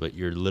all this, but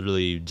you're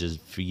literally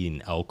just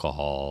feeding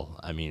alcohol.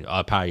 I mean,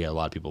 I'll probably get a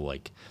lot of people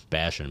like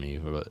bashing me,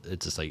 but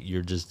it's just like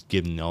you're just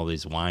giving all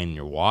these wine in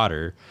your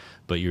water,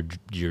 but you're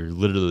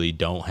literally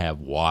don't have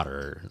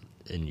water,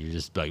 and you're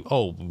just like,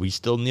 oh, we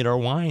still need our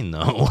wine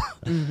though.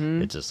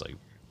 It's just like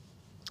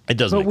it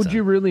doesn't. But make would sense.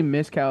 you really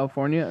miss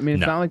California? I mean,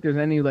 it's No. not like there's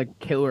any like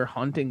killer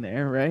hunting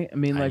there, right? I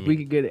mean, like we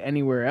could get it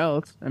anywhere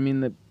else. I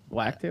mean, the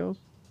blacktails.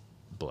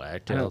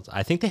 Blacktails.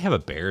 I think they have a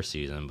bear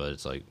season, but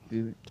it's like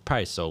Dude. it's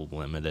probably so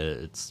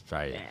limited. It's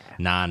probably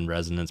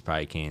non-residents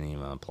probably can't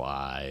even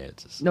apply.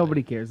 It's just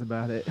Nobody cares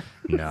about it.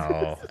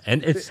 no,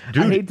 and it's I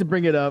dude. hate to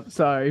bring it up.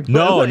 Sorry. but,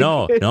 No, like,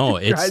 no.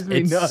 it drives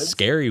me It's nuts.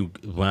 scary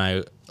when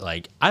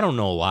I don't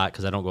know a lot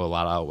because I don't go a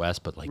lot out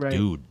west, but like, Right.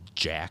 dude,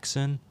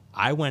 Jackson.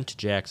 I went to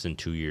Jackson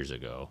 2 years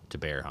ago to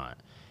bear hunt.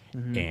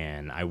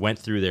 And I went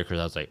through there because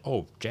I was like,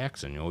 oh,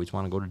 Jackson, you always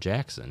want to go to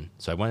Jackson.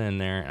 So I went in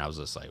there and I was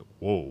just like,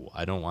 whoa,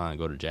 I don't want to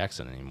go to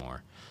Jackson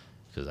anymore.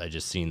 Because I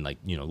just seen like,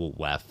 you know,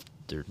 the left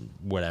or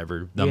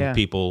whatever, them Yeah.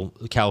 people,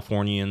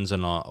 Californians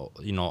and all,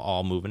 you know,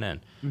 all moving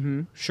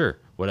in. Sure,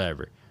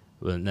 whatever.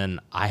 And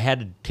then I had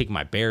to take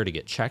my bear to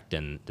get checked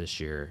in this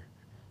year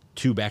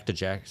back to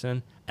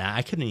Jackson. And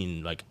I couldn't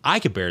even, like, I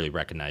could barely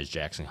recognize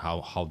Jackson,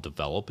 how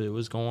developed it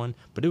was going.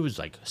 But it was,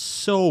 like,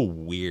 so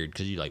weird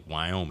because you're like,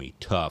 Wyoming,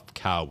 tough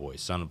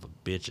cowboys, son of a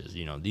bitches.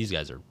 You know, these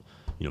guys are,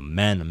 you know,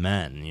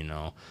 men, you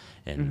know.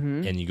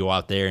 And you go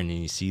out there and then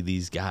you see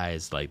these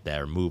guys, like, that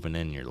are moving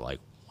in. And you're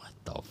like, what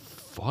the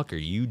fuck are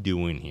you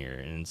doing here?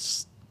 And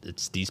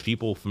it's these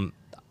people from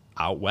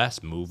out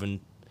west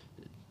moving,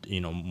 you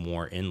know,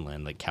 more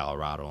inland, like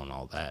Colorado and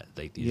all that.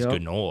 Like, these Yep.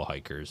 canola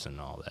hikers and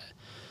all that.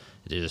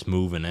 they're just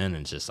moving in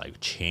and just like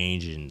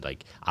changing.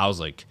 Like I was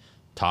like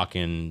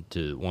talking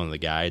to one of the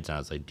guides, and I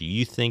was like, "Do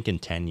you think in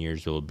 10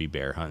 years we'll be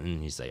bear hunting?"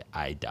 And he's like,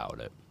 "I doubt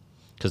it."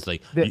 Because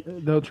like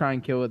they'll try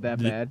and kill it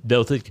that bad.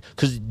 they'll think,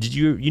 because did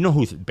you know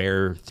who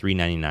Bear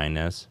 399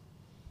 is?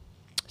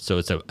 So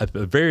it's a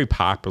very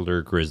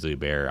popular grizzly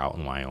bear out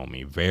in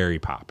Wyoming. Very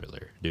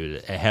popular, dude.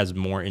 It has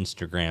more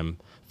Instagram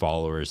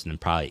followers than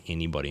probably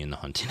anybody in the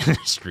hunting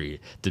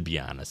industry, to be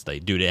honest.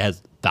 Like, dude, it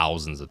has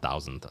thousands of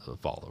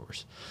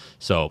followers.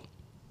 So,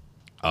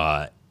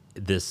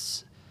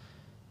 it's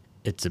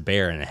a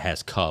bear and it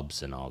has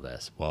cubs and all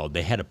this. Well,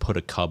 they had to put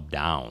a cub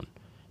down,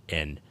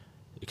 and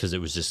because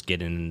it was just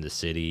getting in the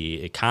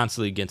city, it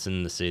constantly gets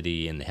in the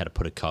city, and they had to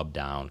put a cub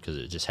down because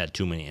it just had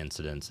too many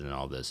incidents and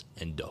all this.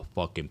 And the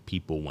fucking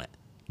people went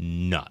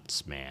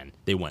nuts, man.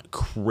 They went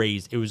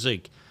crazy. It was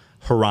like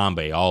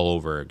Harambe all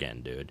over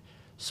again, dude.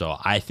 So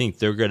I think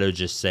they're gonna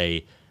just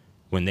say,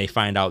 when they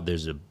find out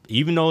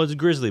even though it's a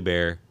grizzly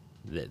bear,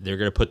 they're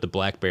gonna put the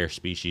black bear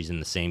species in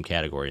the same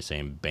category,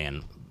 same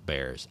ban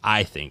bears.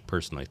 I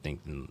personally think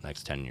in the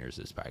next 10 years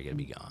it's probably gonna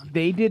be gone.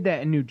 They did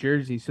that in New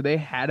Jersey. So they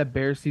had a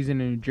bear season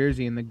in New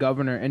Jersey, and the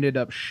governor ended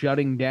up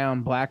shutting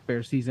down black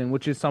bear season,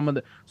 which is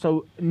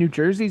so New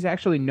Jersey's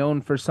actually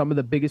known for some of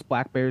the biggest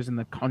black bears in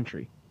the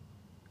country.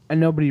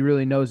 And nobody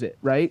really knows it,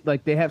 right?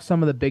 Like they have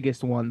some of the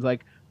biggest ones,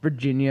 like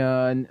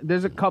Virginia, and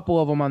there's a couple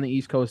of them on the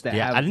East Coast that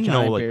have I didn't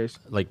giant know bears.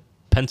 Like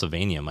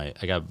Pennsylvania. I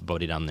got a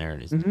buddy down there,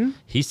 and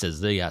he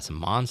says they got some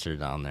monsters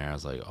down there. I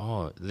was like,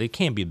 oh, they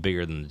can't be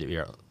bigger than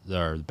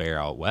the bear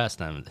out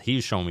west. And he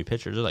was showing me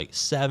pictures. They're like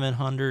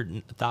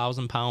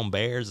 700,000-pound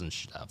bears and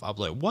stuff. I was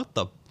like, what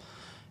the?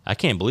 I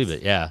can't believe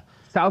it. Yeah.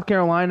 South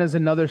Carolina is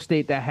another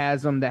state that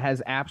has them, that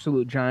has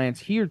absolute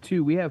giants. Here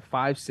too, we have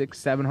 500, 600,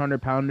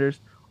 700 pounders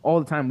all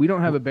the time. We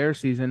don't have a bear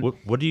season.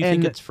 What do you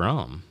think it's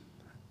from?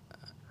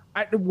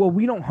 Well,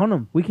 we don't hunt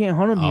them. We can't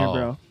hunt them here,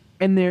 bro.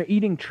 And they're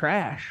eating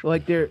trash.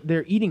 Like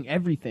they're eating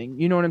everything.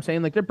 You know what I'm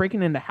saying? Like they're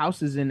breaking into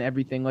houses and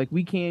everything. Like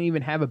we can't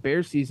even have a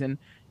bear season.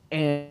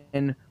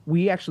 And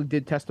we actually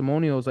did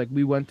testimonials. Like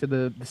we went to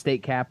the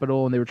state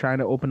capitol, and they were trying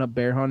to open up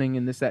bear hunting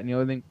and this, that, and the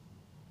other thing.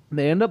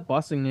 They end up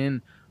busing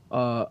in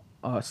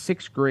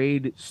 6th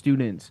grade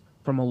students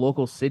from a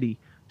local city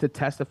to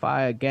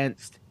testify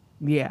against.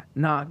 Yeah,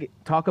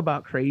 talk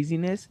about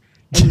craziness,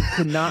 and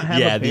to not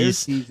have a bear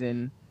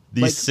season.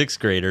 These 6th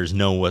graders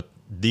know what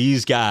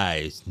these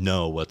guys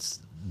know. What's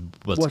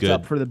good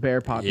up for the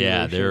bear population.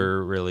 Yeah,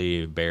 they're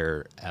really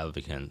bear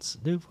advocates,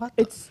 dude.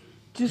 It's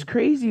just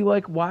crazy.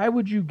 Like, why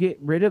would you get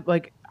rid of?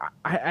 Like,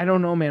 I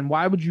don't know, man.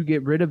 Why would you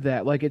get rid of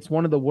that? Like, it's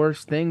one of the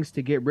worst things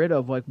to get rid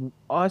of. Like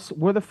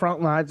we're the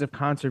front lines of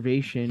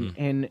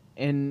conservation,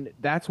 and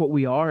that's what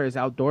we are as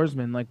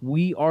outdoorsmen. Like,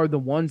 we are the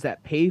ones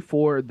that pay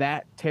for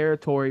that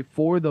territory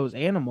for those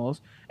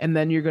animals, and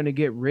then you're going to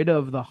get rid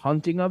of the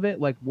hunting of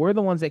it. Like, we're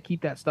the ones that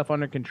keep that stuff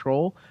under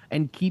control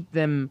and keep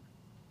them,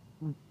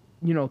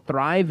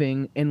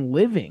 thriving and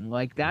living.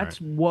 Like, that's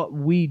what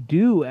we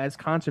do as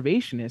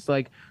conservationists.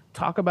 Like,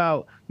 talk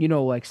about,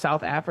 like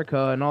South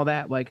Africa and all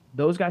that. Like,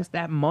 those guys,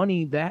 that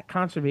money, that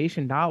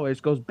conservation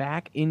dollars goes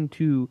back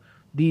into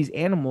these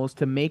animals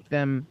to make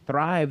them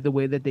thrive the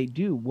way that they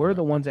do. We're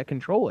the ones that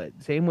control it.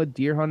 Same with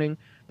deer hunting.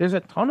 There's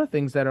a ton of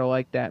things that are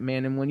like that,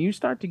 man. And when you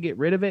start to get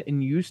rid of it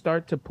and you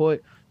start to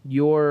put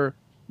your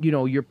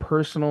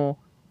personal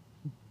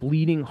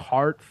bleeding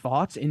heart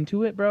thoughts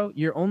into it, bro,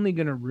 you're only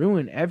going to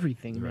ruin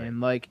everything, man.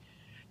 Like,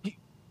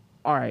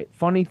 all right,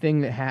 funny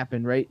thing that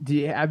happened, right?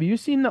 Have you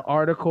seen the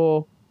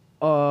article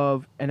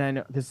of, and I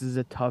know this is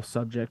a tough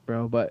subject,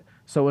 bro, but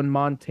so in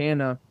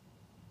Montana,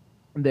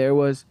 there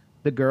was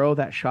the girl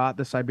that shot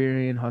the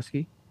Siberian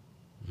Husky.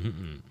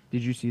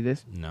 Did you see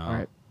this? No. All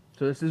right.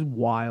 So this is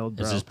wild,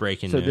 bro. Is this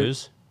breaking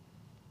news?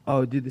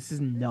 Oh, dude, this is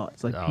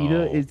nuts. Like,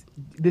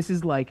 this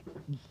is like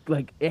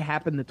it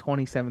happened the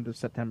 27th of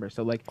September.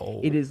 So like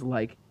it is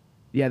like,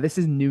 yeah, this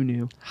is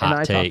new. Hot and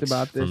I takes talked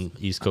about this from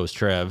East Coast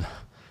Trev.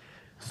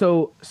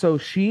 So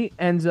she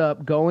ends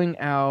up going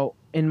out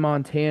in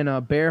Montana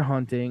bear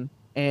hunting,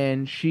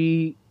 and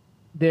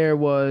there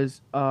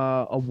was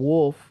a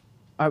wolf.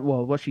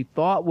 What she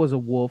thought was a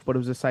wolf, but it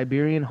was a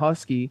Siberian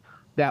Husky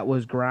that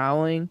was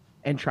growling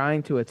and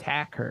trying to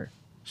attack her.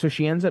 So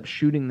she ends up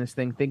shooting this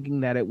thing,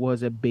 thinking that it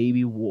was a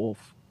baby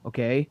wolf.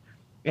 Okay,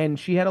 and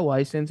she had a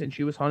license and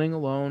she was hunting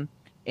alone.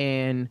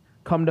 And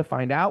come to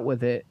find out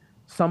with it,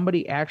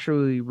 somebody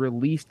actually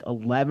released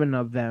 11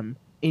 of them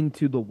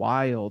into the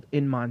wild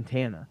in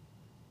Montana.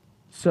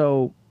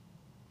 So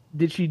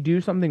did she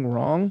do something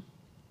wrong?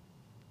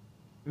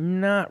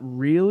 Not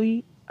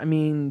really. I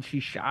mean, she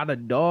shot a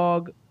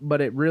dog,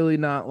 but it really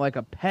not like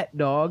a pet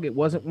dog. It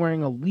wasn't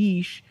wearing a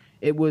leash.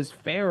 It was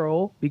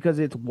feral because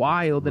it's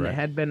wild, and it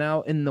had been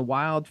out in the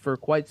wild for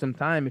quite some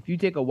time. If you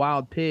take a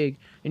wild pig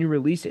and you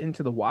release it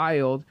into the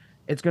wild,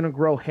 it's going to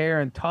grow hair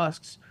and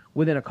tusks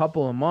within a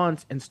couple of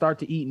months and start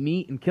to eat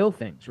meat and kill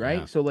things,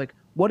 right? Yeah. So like,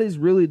 what is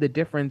really the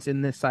difference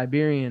in this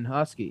Siberian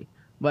Husky?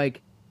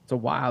 Like, it's a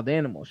wild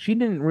animal. She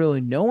didn't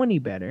really know any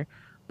better,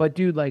 but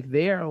dude, like,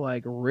 they are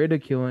like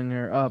ridiculing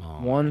her up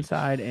one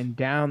side and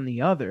down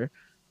the other.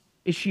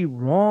 Is she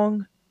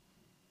wrong?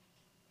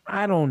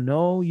 I don't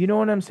know. You know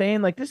what I'm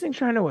saying? Like, this thing's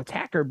trying to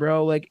attack her,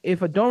 bro. Like,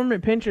 if a Doberman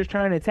Pinscher is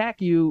trying to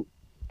attack you,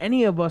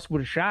 any of us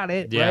would have shot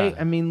it, right? Yeah.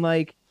 I mean,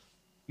 like,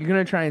 you're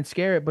gonna try and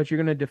scare it, but you're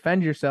gonna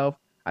defend yourself.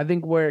 I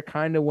think where it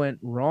kind of went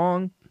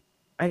wrong,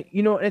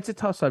 it's a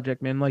tough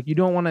subject, man. Like, you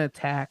don't want to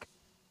attack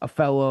a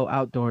fellow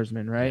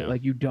outdoorsman, right? Yeah.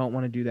 Like, you don't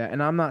want to do that.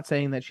 And I'm not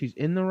saying that she's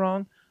in the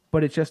wrong,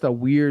 but it's just a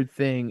weird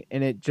thing,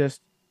 and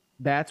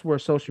that's where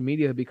social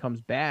media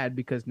becomes bad,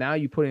 because now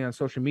you put it on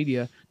social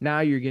media, now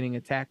you're getting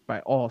attacked by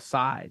all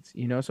sides,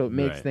 so it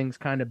makes Right. things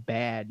kind of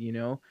bad.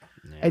 Yeah.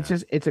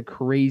 It's a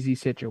crazy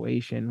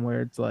situation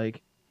where it's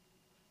like,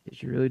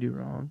 did you really do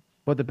wrong?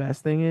 But the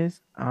best thing is,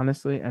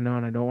 honestly, I know,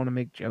 and I don't want to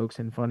make jokes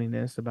and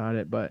funniness about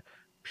it, but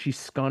she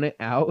spun it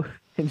out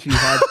and she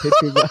had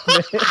pictures of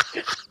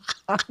it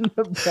on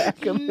the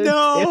back of the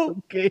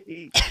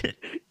tailgate.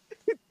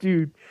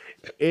 Dude,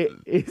 it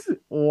is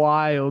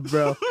wild,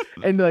 bro.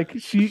 And like,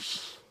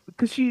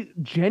 because she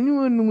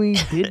genuinely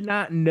did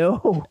not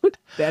know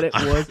that it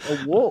was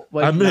a wolf.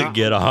 Like, I'm gonna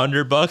get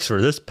 $100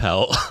 for this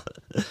pelt.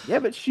 Yeah,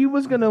 but she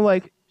was gonna,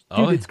 like, dude,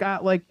 Oh. it's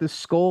got like the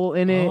skull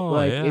in it. Oh,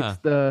 Like, yeah. it's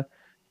the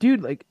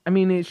dude. Like, I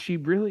mean, is she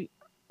really?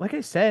 Like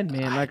I said,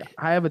 man, like,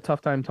 I have a tough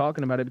time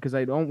talking about it because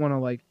I don't want to,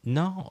 like,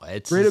 No,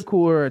 it's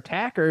ridicule or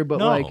attack her, but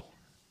no. like,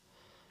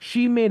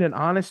 she made an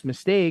honest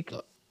mistake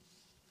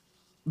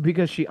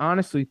because she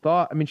honestly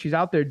thought. I mean, she's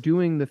out there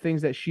doing the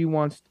things that she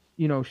wants.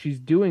 She's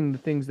doing the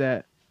things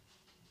that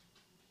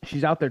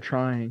she's out there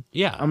trying.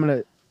 Yeah.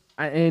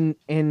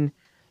 And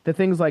the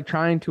things like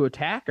trying to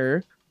attack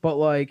her, but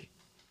like,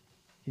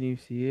 can you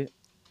see it?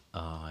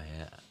 Oh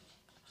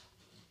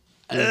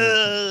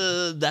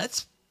yeah.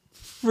 That's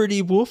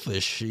pretty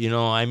wolfish.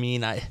 I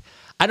mean, I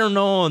don't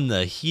know, in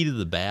the heat of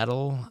the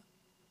battle.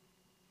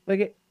 Like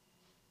it.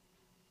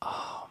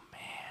 Oh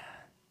man.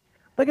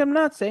 Like, I'm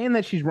not saying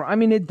that she's wrong. I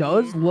mean, it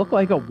does look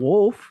like a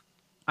wolf.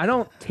 I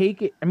don't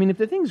take it. I mean, if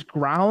the thing's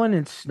growling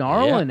and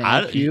snarling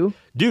at you,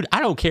 dude, I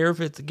don't care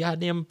if it's a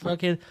goddamn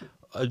fucking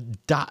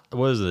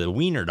what is it, a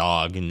wiener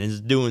dog, and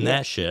is doing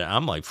that shit.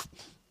 I'm like,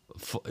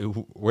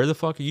 where the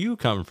fuck are you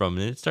coming from?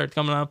 And it starts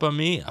coming up on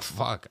me.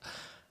 Fuck,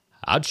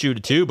 I'd shoot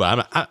it too,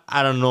 but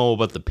I don't know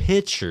about the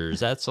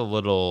pictures. it's a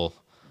little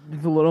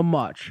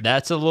much.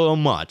 That's a little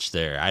much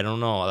there. I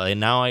don't know. Like,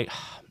 now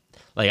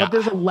But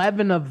there's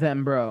 11 of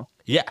them, bro.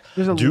 Yeah,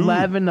 There's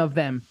 11 of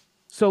them.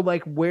 So,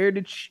 like, where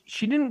did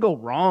she didn't go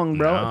wrong,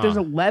 bro? No. If there's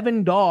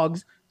 11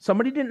 dogs,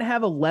 somebody didn't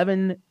have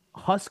 11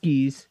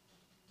 huskies.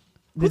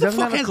 Who the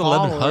fuck has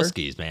 11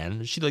 huskies,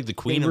 man? Is she like the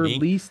queen They of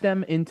released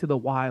them into the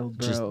wild,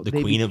 bro. Just the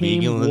They queen of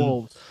became England?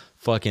 wolves.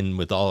 Fucking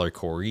with all her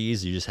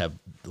corgis, you just have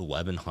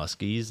 11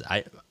 huskies.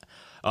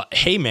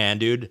 Hey man,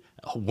 dude,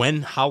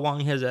 how long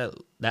has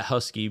that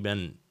husky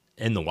been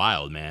in the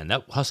wild, man?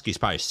 That husky's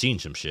probably seen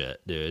some shit,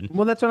 dude.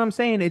 Well, that's what I'm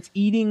saying. It's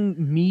eating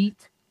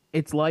meat.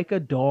 It's like a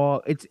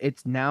dog.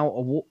 It's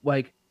now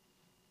like,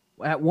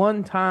 at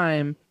one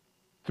time,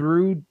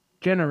 through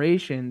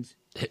generations,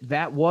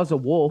 that was a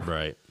wolf.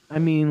 Right. I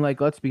mean,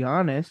 like, let's be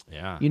honest.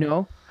 Yeah. You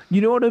know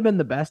what would have been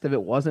the best if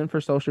it wasn't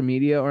for social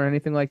media or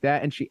anything like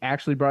that, and she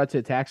actually brought it to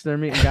a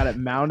taxidermy and got it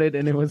mounted,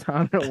 and it was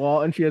on her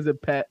wall, and she has a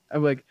pet.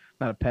 I'm like,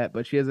 not a pet,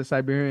 but she has a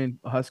Siberian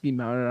husky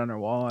mounted on her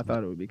wall. I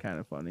thought it would be kind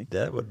of funny.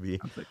 That would be,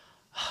 like,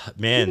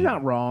 man. She's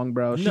not wrong,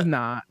 bro. She's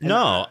not.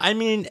 No, I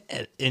mean,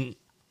 and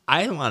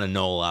I want to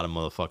know a lot of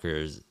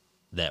motherfuckers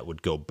that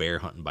would go bear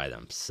hunting by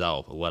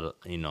themselves.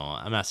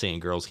 I'm not saying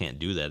girls can't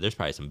do that. There's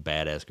probably some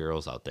badass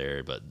girls out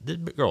there, but this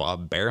girl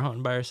out bear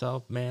hunting by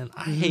herself, man,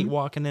 I hate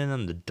walking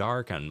in the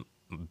dark on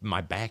my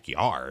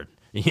backyard.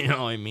 You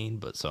know what I mean?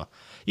 But so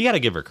you got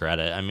to give her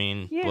credit. I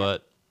mean, Yeah.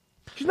 but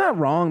She's not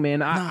wrong,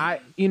 man. I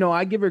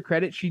give her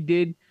credit. She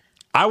did.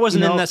 I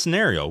wasn't in that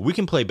scenario. We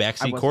can play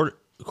backseat wasn't.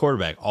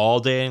 quarterback all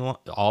day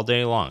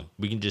long.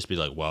 We can just be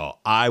like,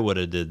 well, I would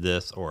have did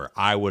this, or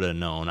I would have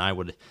known.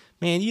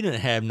 Man, you didn't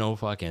have no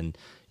fucking.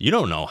 You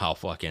don't know how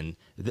fucking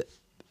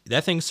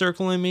that thing's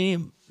circling me.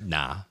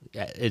 Nah,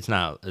 it's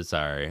not. It's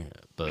sorry.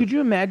 But Could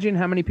you imagine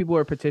how many people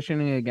are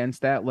petitioning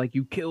against that? Like,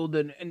 you killed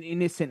an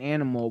innocent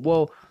animal.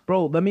 Well,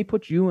 bro, let me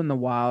put you in the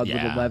wild with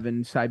Yeah.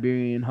 11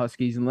 Siberian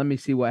huskies, and let me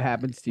see what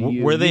happens to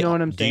you. were they? You know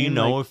what I'm do saying? you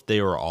know Like, if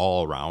they were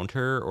all around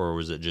her, or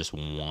was it just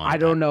one? I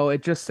don't know.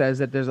 It just says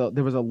that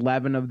there was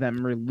 11 of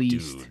them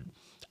released Dude.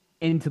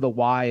 into the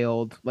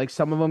wild. Like,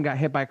 some of them got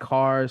hit by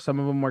cars, some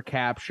of them were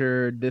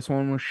captured. This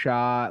one was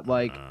shot.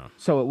 Like,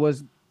 so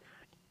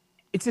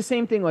it's the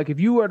same thing. Like, if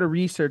you were to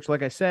research,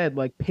 like I said,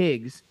 like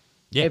pigs,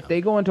 Yeah. if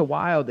they go into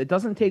wild, it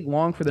doesn't take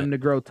long for them to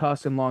grow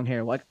tusks and long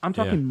hair. Like, I'm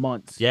talking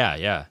months.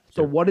 Yeah.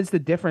 So what is the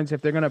difference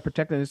if they're going to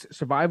protect the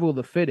survival of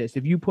the fittest?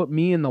 If you put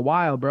me in the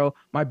wild, bro,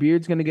 my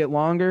beard's going to get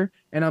longer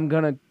and I'm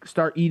going to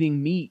start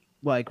eating meat,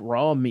 like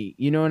raw meat.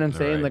 You know what I'm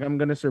saying? Right. Like, I'm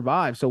going to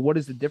survive. So what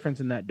is the difference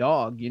in that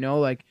dog?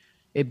 Like,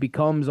 it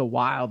becomes a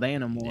wild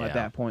animal at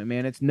that point,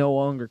 man. It's no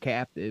longer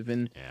captive.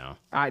 And Yeah.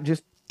 I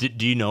just,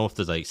 Do you know if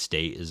the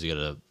state is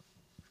gonna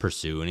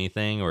pursue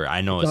anything, or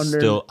I know it's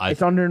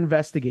it's under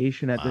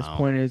investigation at this Wow.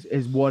 point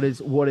is what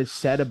is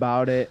said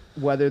about it,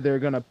 whether they're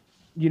going to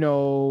you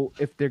know,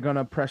 if they're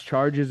gonna press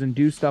charges and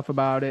do stuff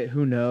about it,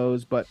 who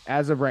knows? But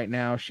as of right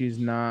now, she's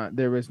not.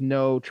 There was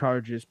no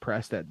charges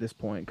pressed at this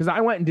point. Because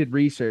I went and did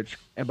research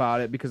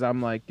about it because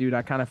I'm like, dude,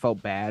 I kind of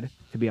felt bad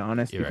to be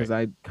honest You're because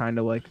right. I kind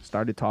of like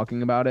started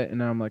talking about it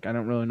and I'm like, I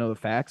don't really know the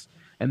facts.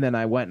 And then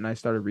I went and I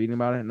started reading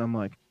about it and I'm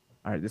like,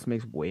 all right, this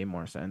makes way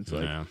more sense.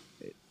 Like, Yeah.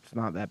 it's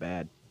not that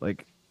bad.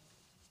 Like,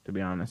 to be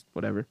honest,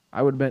 whatever.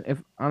 I would have been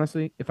if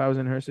honestly, if I was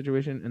in her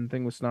situation and the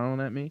thing was snarling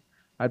at me,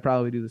 I'd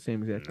probably do the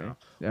same exact thing.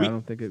 Yeah, I We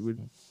don't think it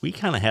would. we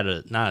kind of had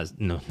a not as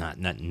no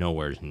not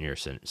nowhere near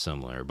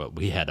similar, but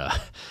we had a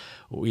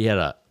we had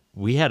a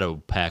we had a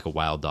pack of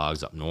wild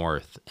dogs up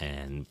north,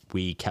 and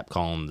we kept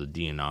calling the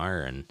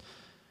DNR, and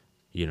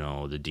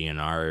the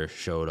DNR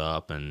showed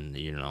up, and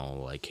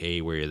like,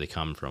 hey, where are they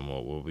coming from?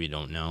 Well, we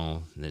don't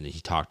know. And then he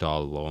talked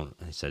all alone.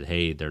 He said,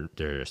 hey, they're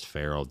just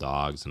feral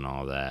dogs and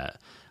all that.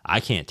 I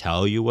can't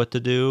tell you what to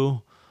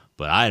do,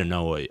 but I don't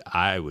know what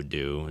I would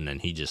do. And then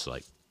he just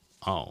like,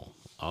 oh,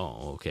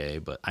 okay.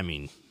 But I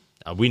mean,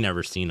 we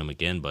never seen them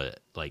again. But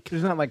like,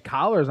 There's not like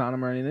collars on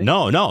them or anything.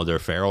 no, they're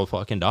feral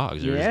fucking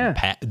dogs. There's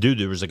Yeah. dude,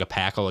 there was like a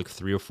pack of like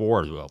 3 or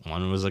 4.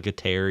 One was like a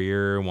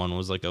terrier. One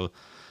was like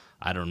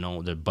I don't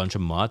know, the bunch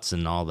of mutts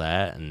and all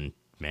that. And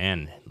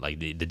man, like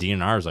the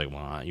DNR is like,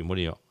 well, what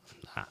do you?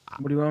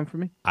 What do you want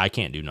from me? I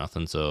can't do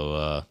nothing.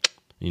 So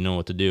you know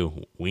what to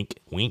do. Wink,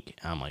 wink.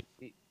 I'm like,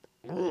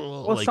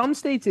 Well, like, some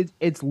states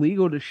it's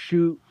legal to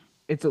shoot.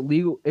 It's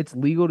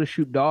legal to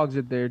shoot dogs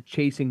if they're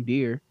chasing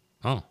deer.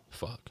 oh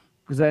fuck.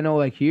 Because I know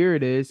like here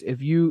it is.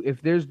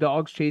 If there's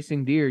dogs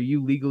chasing deer,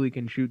 you legally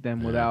can shoot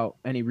them without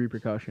any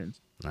repercussions.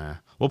 Nah,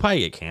 we'll probably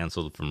get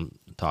canceled from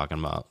talking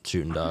about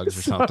shooting dogs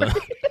or Sorry.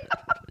 something.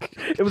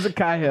 It was a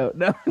coyote.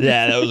 No.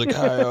 Yeah, that was a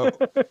coyote.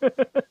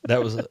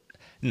 That was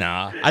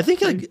nah. I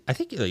think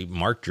like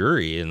Mark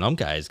Jury and them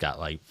guys got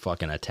like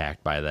fucking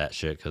attacked by that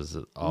shit because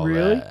all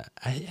Really? that.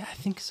 I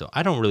think so.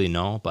 I don't really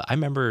know, but I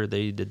remember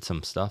they did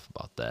some stuff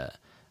about that.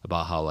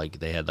 About how like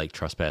they had like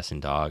trespassing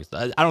dogs.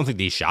 I don't think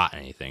they shot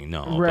anything,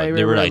 no. Right, but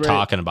they right, were right, like right.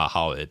 talking about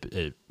how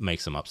it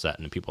makes them upset,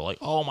 and people are like,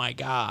 oh my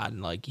god,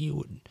 and like you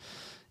would,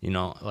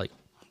 like,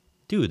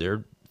 dude,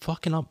 they're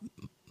fucking up.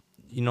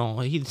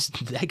 He's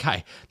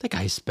that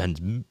guy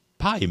spends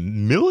probably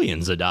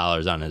millions of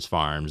dollars on his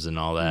farms and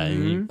all that.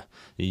 Mm-hmm. And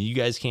you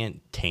guys can't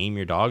tame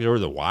your dogs or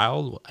the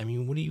wild. I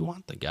mean, what do you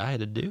want the guy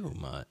to do?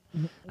 But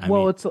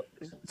It's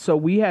so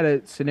we had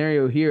a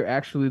scenario here.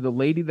 Actually, the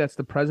lady that's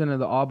the president of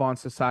the Audubon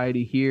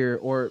Society here,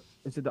 or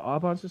is it the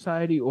Audubon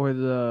Society or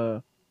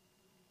the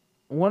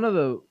one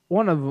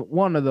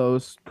of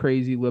those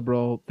crazy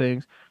liberal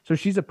things? So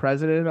she's a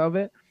president of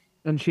it,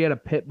 and she had a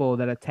pit bull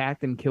that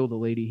attacked and killed a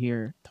lady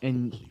here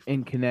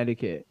in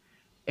Connecticut,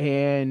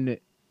 and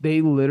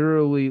they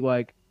literally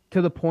like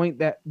to the point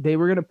that they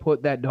were gonna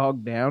put that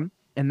dog down,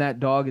 and that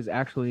dog is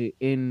actually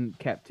in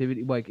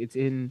captivity, like it's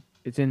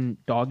in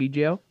doggy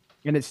jail,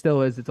 and it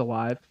still is. It's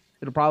alive.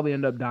 It'll probably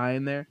end up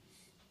dying there.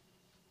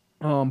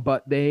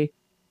 But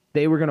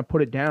they were gonna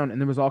put it down, and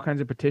there was all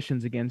kinds of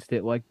petitions against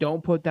it, like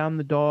don't put down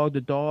the dog.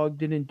 The dog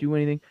didn't do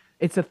anything.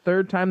 It's the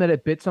third time that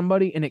it bit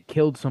somebody and it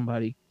killed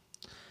somebody,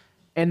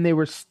 and they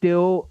were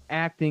still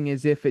acting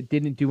as if it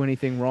didn't do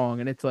anything wrong.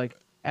 And it's like,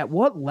 at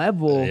what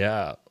level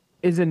yeah,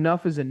 is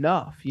enough?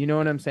 You know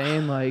what I'm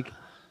saying? Like,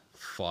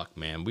 fuck,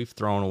 man, we've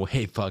thrown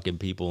away fucking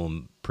people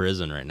in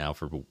prison right now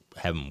for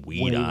having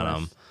weed Way on less.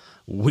 them.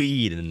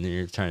 Weed, and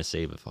they're trying to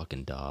save a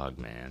fucking dog,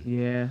 man.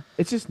 yeah,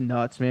 it's just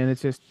nuts, man.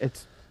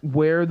 It's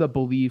where the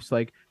beliefs,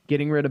 like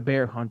getting rid of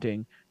bear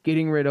hunting,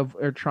 getting rid of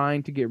or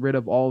trying to get rid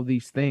of all of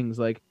these things,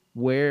 like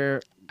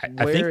where I think-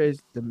 where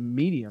is the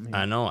medium here?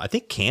 I know. I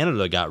think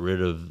Canada got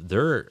rid of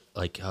their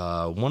like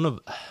one of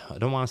I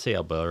don't want to say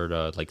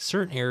Alberta, like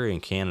certain area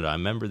in Canada. I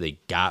remember they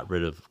got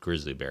rid of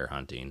grizzly bear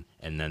hunting,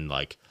 and then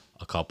like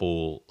a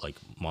couple like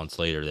months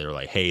later, they were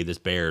like, "Hey, this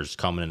bear's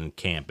coming in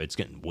camp. It's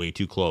getting way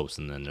too close."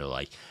 And then they're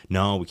like,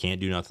 "No, we can't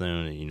do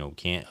nothing. We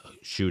can't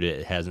shoot it.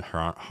 It hasn't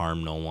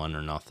harmed no one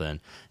or nothing."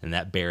 And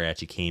that bear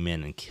actually came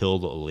in and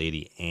killed a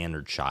lady and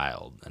her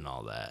child and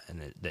all that.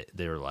 And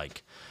they were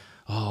like,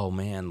 oh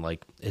man,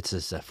 like it's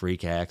just a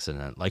freak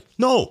accident. Like,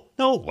 no,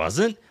 it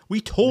wasn't.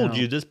 We told No.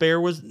 you this bear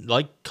was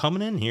like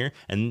coming in here,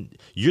 and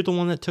you're the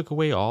one that took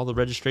away all the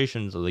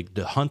registrations, like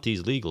the hunt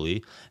these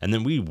legally, and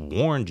then we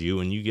warned you,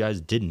 and you guys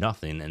did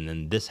nothing, and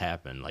then this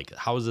happened. Like,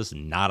 how is this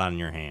not on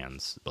your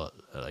hands? But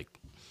like,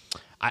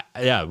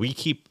 we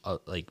keep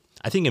like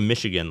I think in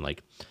Michigan,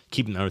 like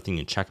keeping everything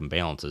in check and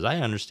balances. I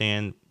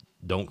understand,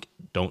 don't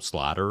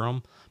slaughter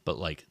them, but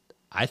like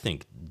I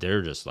think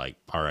they're just like,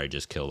 all right,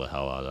 just kill the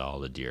hell out of all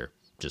the deer.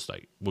 Just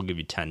like, we'll give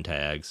you 10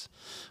 tags,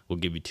 we'll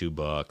give you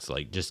 $2,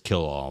 like just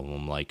kill all of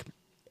them. Like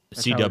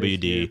That's how it is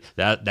here.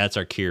 CWD, that's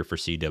our cure for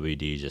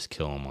CWD. Just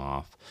kill them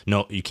off.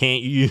 No, you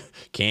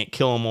can't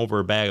kill them over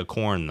a bag of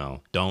corn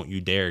though. Don't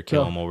you dare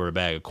kill them over a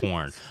bag of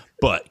corn.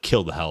 But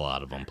kill the hell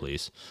out of them,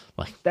 please.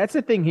 Like, That's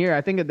the thing here.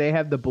 I think that they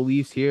have the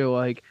beliefs here,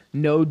 like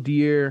no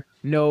deer,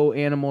 no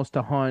animals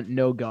to hunt,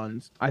 no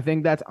guns. I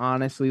think that's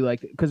honestly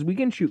like, because we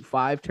can shoot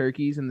 5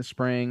 turkeys in the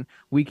spring.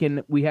 We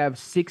have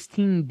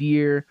 16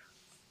 deer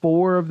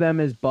 4 of them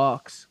as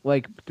bucks.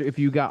 Like if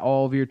you got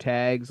all of your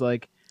tags,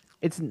 like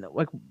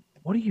like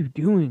what are you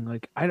doing?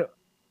 Like I don't.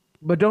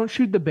 But don't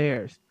shoot the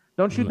bears.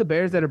 Don't shoot the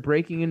bears that are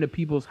breaking into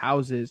people's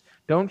houses.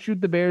 Don't shoot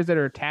the bears that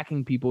are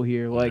attacking people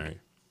here. Like Right.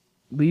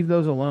 leave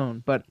those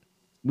alone. But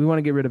we want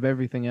to get rid of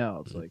everything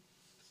else. Like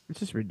it's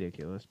just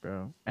ridiculous,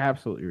 bro.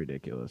 Absolutely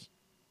ridiculous.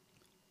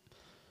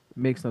 It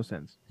makes no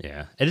sense.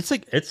 Yeah, and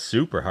it's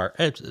super hard.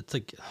 It's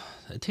like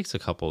it takes a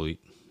couple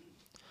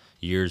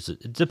years.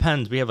 It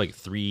depends. We have like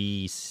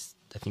 3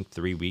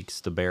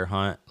 weeks to bear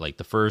hunt. Like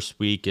the first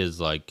week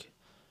is like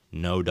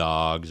no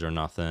dogs or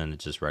nothing.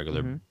 It's just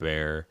regular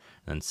bear.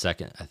 And then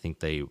second, I think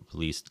they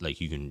released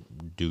like you can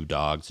do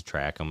dogs to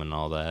track them and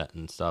all that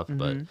and stuff.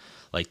 But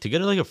like to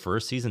get like a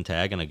first season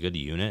tag and a good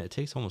unit, it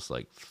takes almost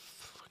like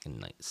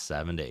fucking like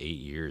 7 to 8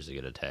 years to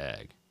get a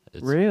tag.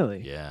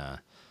 Really? Yeah.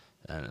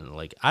 And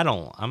like I'm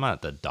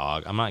not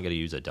gonna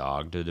use a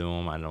dog to do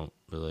them. I don't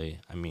really.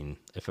 I mean,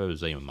 if it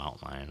was a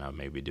mountain lion, I'd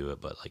maybe do it.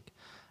 But like,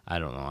 I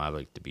don't know. I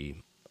like to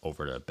be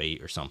over to a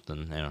bait or something.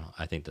 You know,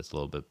 I think that's a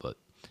little bit. But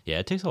yeah,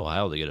 it takes a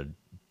while to get a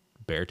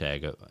bear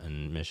tag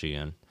in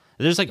Michigan.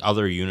 There's like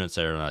other units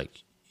that are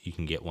like you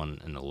can get one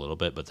in a little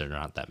bit, but they're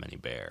not that many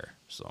bear.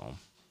 So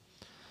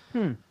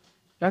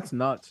That's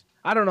nuts.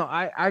 I don't know.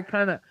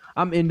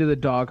 I'm into the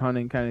dog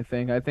hunting kind of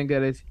thing. I think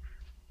that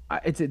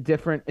it's a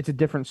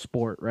different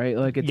sport, right?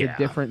 Like it's a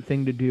different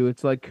thing to do.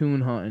 It's like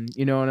coon hunting.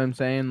 You know what I'm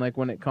saying? Like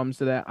when it comes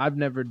to that, I've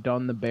never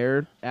done the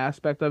bear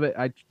aspect of it.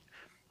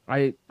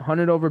 I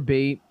hunted over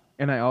bait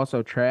and I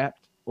also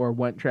trapped or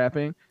went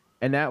trapping.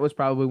 And that was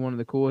probably one of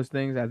the coolest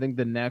things. I think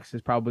the next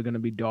is probably going to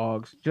be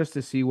dogs just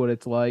to see what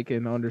it's like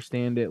and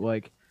understand it.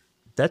 Like,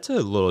 that's a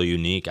little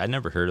unique. I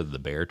never heard of the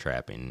bear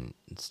trapping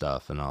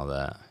stuff and all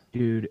that.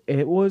 dude,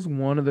 it was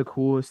one of the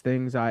coolest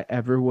things I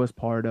ever was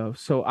part of.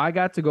 So I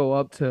got to go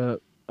up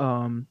to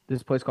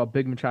this place called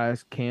Big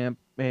Machias Camp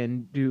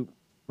and do,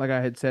 like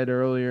I had said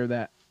earlier,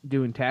 that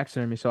doing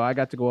taxidermy. So I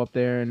got to go up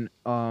there and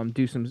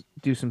do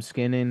some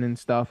skinning and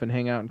stuff and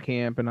hang out in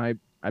camp. And I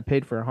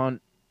paid for a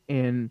hunt,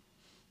 and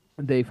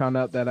they found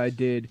out that I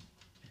did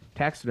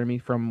taxidermy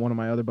from one of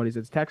my other buddies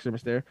that's a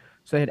taxidermist there.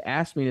 So they had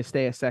asked me to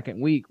stay a second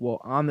week. Well,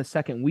 on the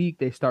second week,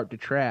 they start to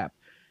trap.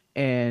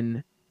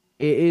 And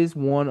it is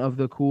one of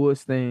the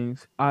coolest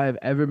things I've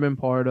ever been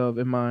part of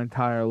in my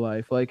entire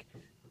life. Like,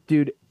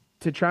 dude,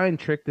 to try and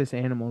trick this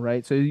animal,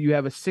 right? So you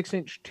have a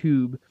 6-inch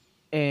tube,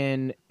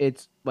 and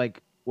it's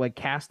like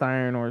cast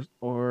iron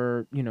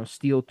or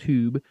steel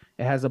tube.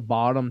 It has a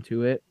bottom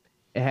to it.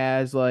 It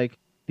has like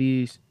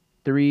these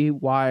 3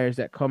 wires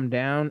that come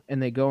down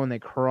and they go and they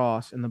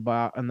cross in the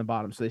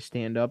bottom, so they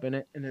stand up in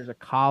it. And there's a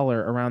collar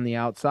around the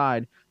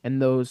outside,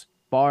 and those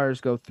bars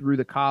go through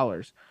the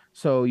collars.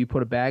 So you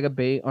put a bag of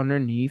bait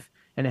underneath,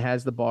 and it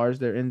has the bars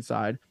there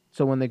inside.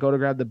 So when they go to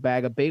grab the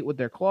bag of bait with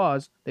their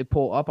claws, they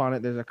pull up on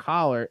it. There's a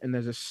collar and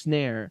there's a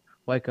snare,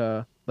 like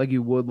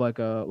you would like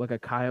a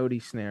coyote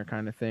snare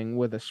kind of thing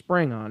with a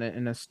spring on it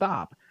and a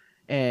stop.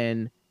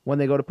 And when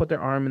they go to put their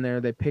arm in there,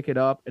 they pick it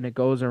up and it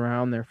goes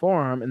around their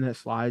forearm and then it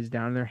slides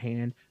down their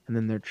hand, and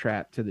then they're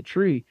trapped to the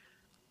tree.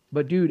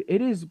 But dude,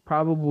 it is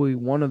probably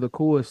one of the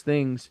coolest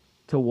things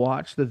to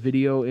watch the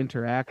video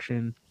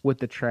interaction with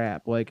the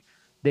trap. Like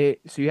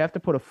so you have to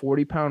put a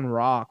 40-pound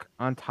rock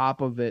on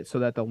top of it so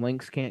that the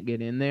lynx can't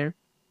get in there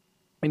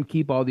and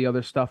keep all the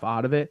other stuff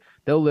out of it.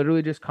 They'll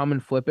literally just come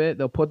and flip it.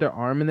 They'll put their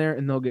arm in there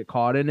and they'll get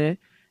caught in it.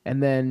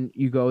 And then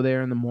you go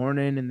there in the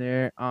morning and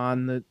they're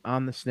on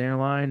the snare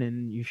line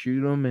and you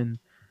shoot them and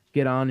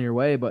get on your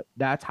way. But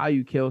that's how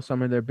you kill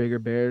some of their bigger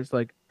bears.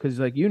 Like, cause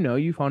like,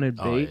 you've hunted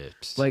bait.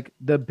 Like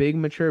the big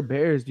mature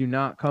bears do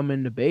not come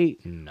into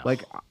bait. No.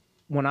 Like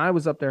when I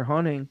was up there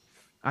hunting,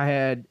 I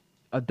had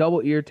a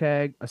double ear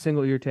tag, a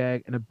single ear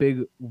tag, and a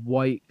big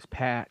white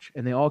patch.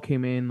 And they all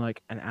came in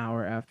like an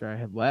hour after I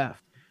had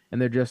left.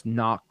 And they're just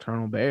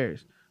nocturnal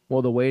bears.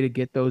 Well, the way to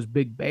get those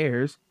big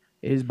bears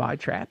is by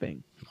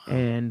trapping.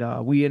 And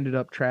we ended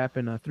up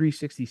trapping a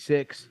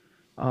 366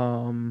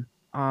 on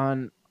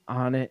it.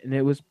 And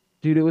it was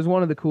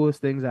one of the coolest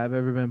things I've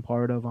ever been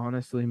part of,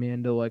 honestly,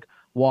 man, to like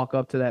walk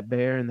up to that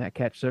bear in that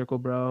catch circle,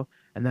 bro.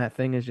 And that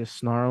thing is just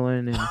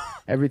snarling and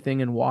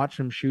everything, and watch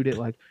him shoot it.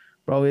 Like,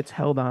 bro, it's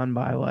held on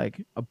by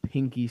like a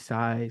pinky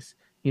size,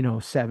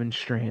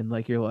 7-strand.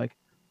 Like, you're like,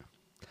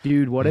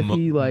 dude, what if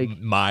he like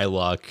my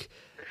luck,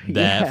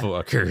 that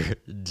fucker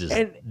just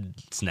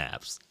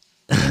snaps.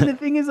 And the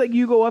thing is, like,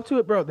 you go up to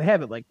it, bro, they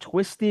have it like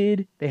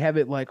twisted, they have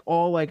it like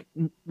all like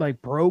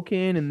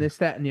broken and this,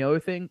 that, and the other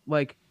thing.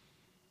 Like,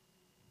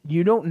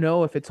 you don't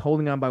know if it's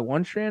holding on by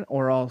 1 strand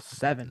or all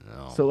 7.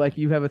 No. So like,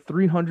 you have a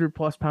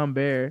 300+ pound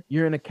bear,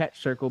 you're in a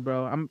catch circle,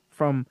 bro. I'm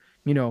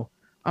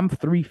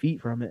 3 feet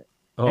from it.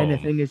 Oh. And the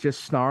thing is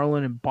just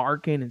snarling and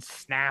barking and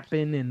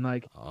snapping and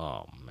like,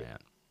 oh man,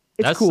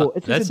 it's cool.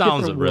 It's that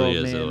sounds really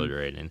world,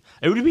 exhilarating.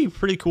 It would be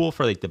pretty cool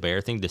for like the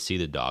bear thing to see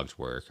the dogs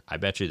work. I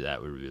bet you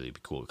that would really be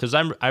cool, because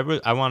I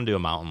want to do a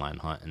mountain lion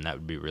hunt, and that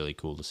would be really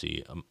cool to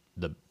see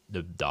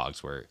the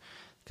dogs work.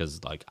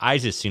 Because like I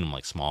just seen them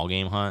like small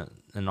game hunt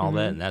and all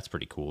that, and that's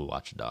pretty cool to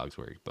watch the dogs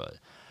work. But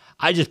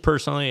I just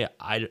personally,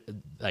 I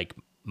like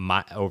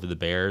my over the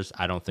bears,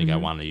 I don't think I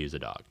want to use a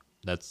dog.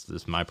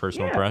 That's my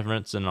personal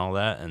preference and all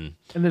that. And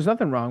there's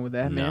nothing wrong with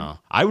that, man. no,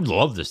 I would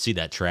love to see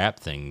that trap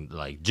thing,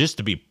 like just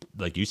to be,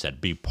 like you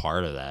said, be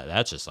part of that.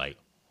 That's just like,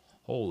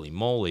 holy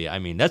moly. I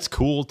mean, that's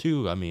cool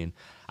too. I mean,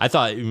 I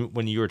thought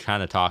when you were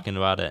kind of talking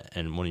about it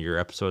and one of your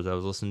episodes I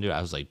was listening to,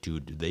 I was like,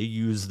 dude, did they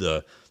use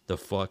the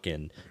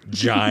fucking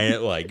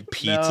giant like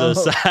pizza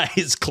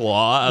size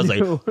claw? I was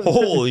like,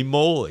 holy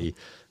moly.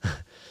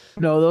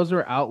 No, those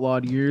were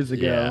outlawed years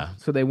ago. Yeah.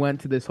 So they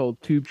went to this whole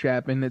tube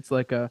trap, and it's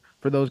like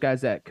for those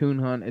guys that coon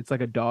hunt, it's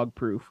like a dog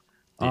proof.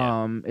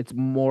 Yeah. It's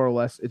more or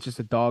less, it's just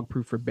a dog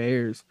proof for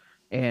bears,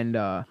 and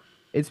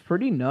it's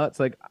pretty nuts.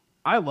 Like,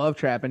 I love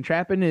trapping.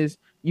 Trapping is,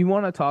 you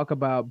want to talk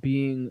about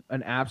being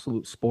an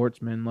absolute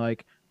sportsman.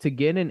 Like, to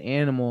get an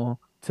animal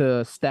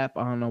to step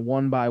on a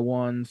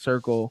 1x1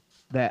 circle,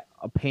 that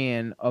a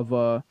pan of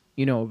a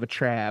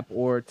trap,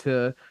 or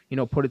to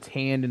put its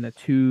hand in a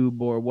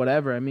tube or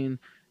whatever. I mean,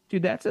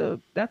 dude, that's a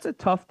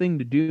tough thing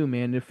to do,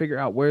 man, to figure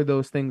out where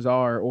those things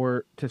are,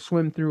 or to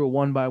swim through a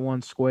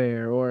 1x1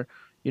 square, or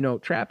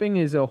trapping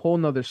is a whole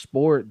nother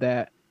sport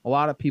that a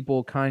lot of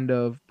people kind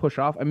of push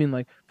off. I mean,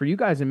 like, for you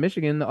guys in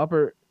Michigan, the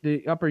upper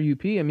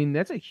UP, I mean,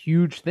 that's a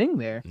huge thing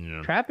there.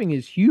 Yeah. Trapping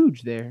is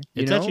huge there.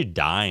 It's actually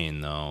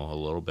dying though a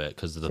little bit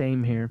because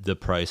Same here. The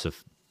price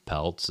of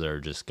pelts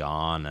are just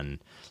gone.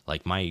 And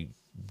like my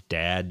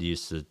dad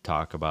used to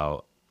talk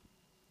about,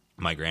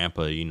 my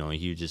grandpa,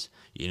 he just,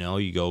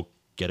 you go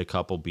get a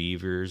couple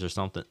beavers or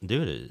something,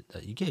 dude,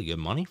 you get good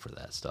money for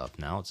that stuff.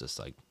 Now it's just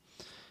like,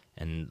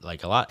 and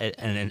like a lot,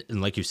 and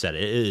like you said,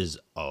 it is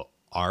a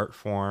art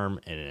form,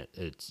 and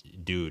it's,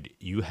 dude,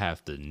 you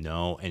have to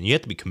know, and you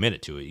have to be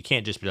committed to it. You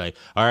can't just be like,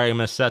 all right, I'm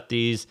gonna set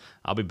these,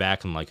 I'll be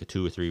back in like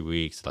 2 or 3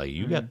 weeks. Like,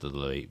 you got to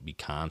like be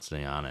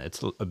constantly on it.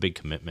 It's a big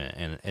commitment,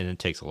 and it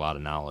takes a lot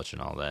of knowledge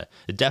and all that.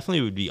 It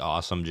definitely would be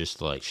awesome just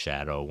to like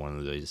shadow one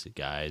of these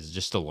guys,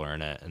 just to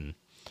learn it. And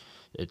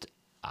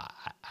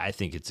I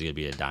think it's gonna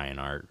be a dying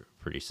art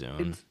pretty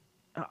soon.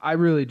 I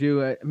really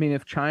do. I mean,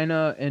 if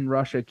China and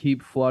Russia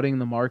keep flooding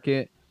the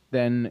market,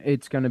 then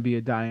it's going to be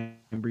a dying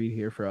breed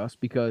here for us,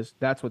 because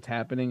that's what's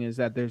happening, is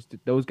that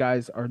those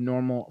guys are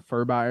normal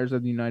fur buyers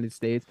of the United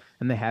States,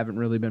 and they haven't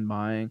really been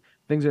buying.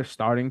 Things are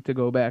starting to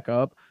go back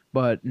up,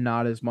 but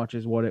not as much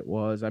as what it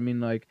was. I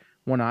mean, like,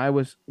 when I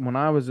was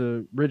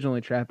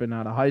originally trapping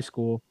out of high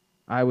school,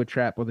 I would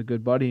trap with a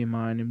good buddy of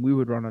mine, and we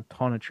would run a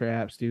ton of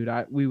traps, dude.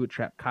 We would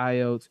trap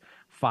coyotes,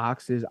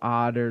 foxes,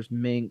 otters,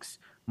 minks,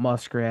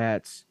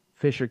 muskrats,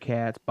 fisher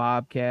cats,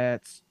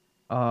 bobcats,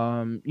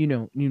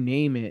 you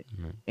name it.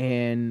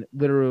 And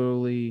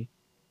literally,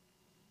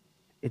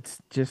 it's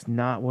just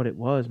not what it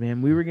was,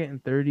 man. We were getting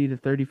 $30 to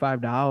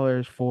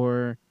 $35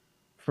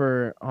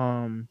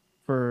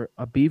 for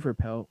a beaver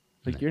pelt.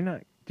 Like, you're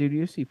not, dude,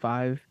 you see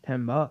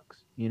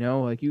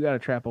 $5-10, like, you got to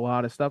trap a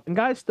lot of stuff, and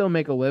guys still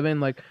make a living.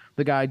 Like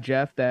the guy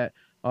Jeff that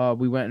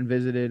we went and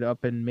visited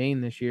up in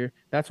Maine this year,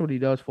 that's what he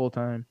does full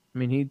time. I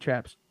mean, he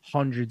traps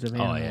hundreds of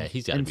animals. Oh yeah,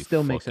 he's got to be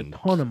still makes a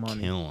ton of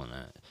money. Killing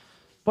it.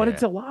 But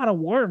it's a lot of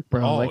work,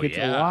 bro. Oh, like, it's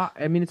a lot.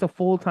 I mean, it's a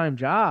full-time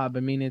job.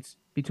 I mean, it's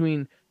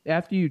between,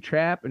 after you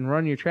trap and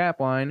run your trap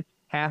line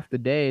half the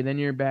day, then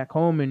you're back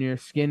home and you're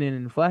skinning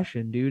and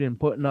fleshing, dude, and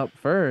putting up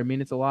fur. I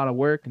mean, it's a lot of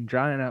work, and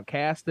drying out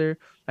castor.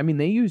 I mean,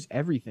 they use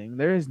everything.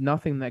 There is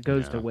nothing that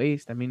goes to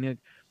waste. I mean,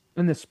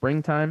 in the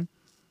springtime,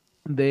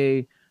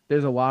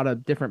 there's a lot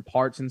of different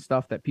parts and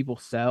stuff that people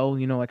sell.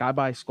 Like, I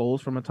buy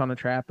skulls from a ton of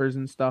trappers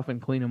and stuff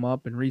and clean them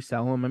up and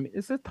resell them. I mean,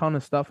 it's a ton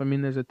of stuff. I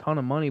mean, there's a ton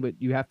of money, but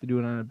you have to do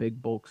it on a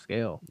big bulk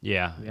scale.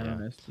 Yeah. To be yeah.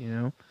 honest,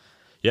 Yeah.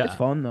 it's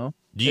fun though.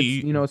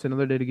 It's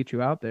another day to get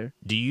you out there.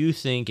 Do you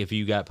think if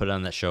you got put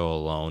on that show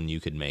alone, you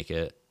could make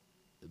it?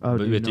 Oh,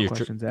 dude, with no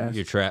questions asked.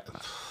 Your trap,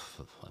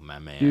 my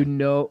man. Dude,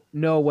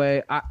 no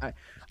way.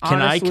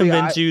 Can I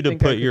convince you to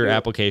put your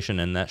application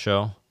in that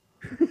show?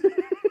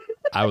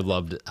 I would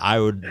love to. I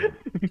would.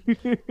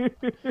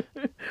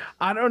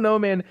 I don't know,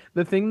 man.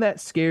 The thing that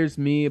scares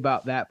me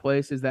about that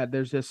place is that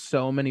there's just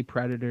so many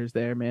predators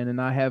there, man. And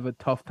I have a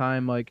tough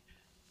time, like,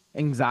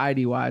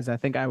 anxiety wise. I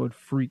think I would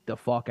freak the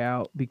fuck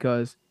out,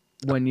 because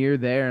when you're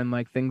there and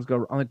like things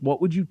go, like,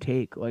 what would you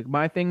take? Like,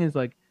 my thing is,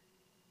 like,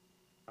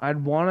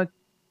 I'd want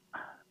to,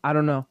 I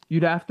don't know.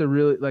 You'd have to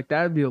really, like,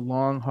 that would be a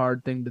long,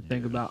 hard thing to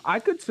think about. I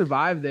could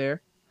survive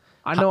there.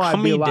 I know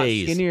I'd be a lot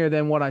skinnier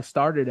than what I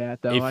started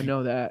at, though. I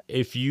know that.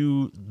 If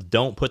you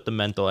don't put the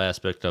mental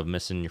aspect of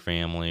missing your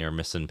family or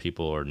missing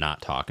people or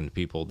not talking to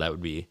people, that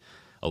would be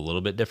a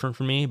little bit different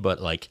for me.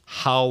 But, like,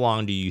 how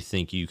long do you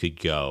think you could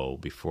go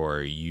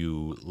before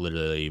you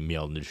literally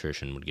meal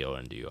nutrition would go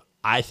into you?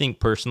 I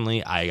think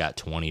personally, I got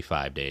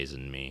 25 days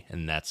in me,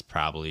 and that's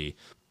probably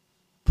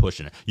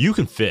pushing it. You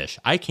can fish.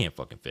 I can't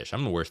fucking fish.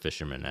 I'm the worst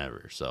fisherman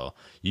ever. So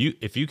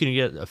if you can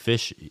get a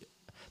fish,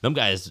 them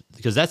guys,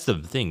 because that's the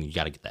thing, you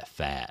got to get that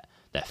fat.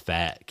 That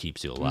fat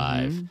keeps you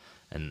alive,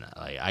 and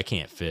like, I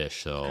can't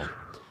fish, so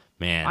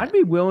man, I'd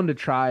be willing to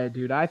try it,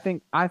 dude. I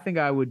think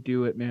I would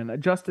do it, man,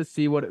 just to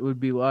see what it would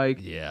be like.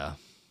 Yeah.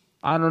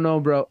 I don't know,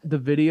 bro.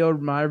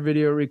 My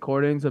video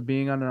recordings of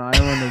being on an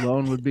island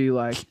alone would be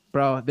like,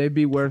 bro, they'd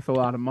be worth a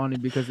lot of money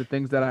because the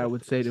things that I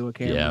would say to a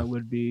Yeah, camera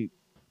would be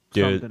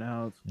dude. something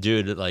else.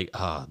 Dude, like,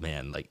 oh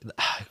man, like,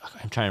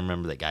 I'm trying to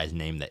remember that guy's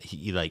name that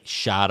he like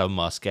shot a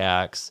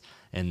muskax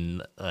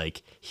and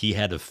like he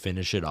had to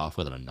finish it off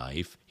with a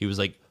knife. He was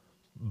like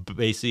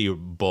basically a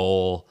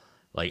bull,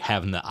 like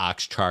having the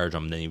ox charge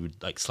him, then he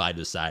would like slide to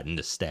the side and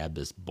just stab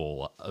this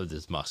bull of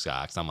this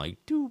muskox. I'm like,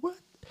 dude, what?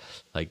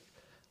 Like,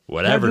 Now,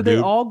 whatever, do they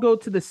dude. all go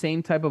to the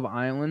same type of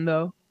island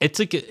though? It's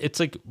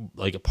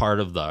like a part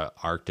of the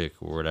Arctic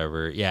or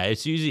whatever. Yeah,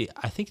 it's usually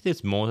I think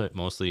it's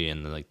mostly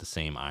in like the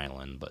same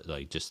island, but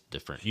like just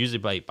different.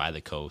 Usually by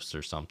the coast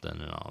or something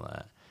and all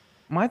that.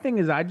 My thing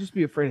is, I'd just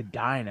be afraid of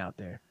dying out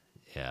there.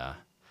 Yeah,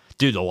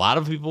 dude. A lot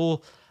of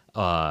people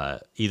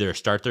either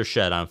start their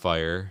shed on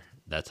fire.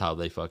 That's how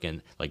they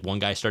fucking like. One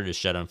guy started his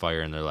shed on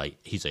fire, and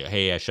he's like,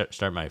 "Hey, I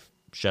start my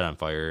shed on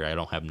fire. I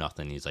don't have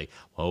nothing." He's like,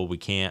 "Well, we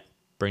can't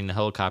bring the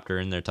helicopter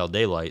in there till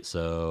daylight,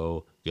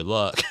 so good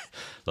luck."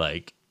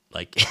 like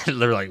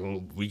they're like,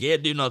 well, we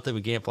can't do nothing.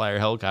 We can't fly our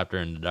helicopter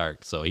in the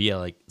dark. So he had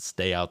like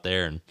stay out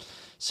there and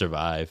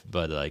survive.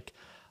 But like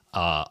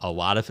a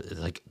lot of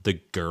like the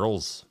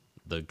girls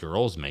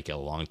make it a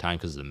long time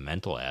because the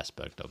mental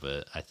aspect of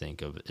it, I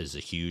think, of is a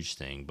huge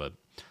thing. But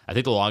I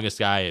think the longest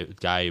guy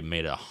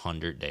made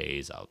 100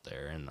 days out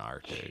there in the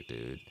Arctic,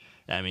 dude.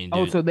 I mean,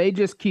 Oh, dude, so they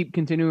just keep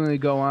continually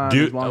go on as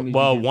dude. long as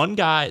Well, you can. one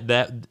guy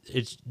that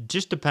it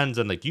just depends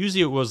on like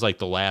usually it was like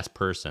the last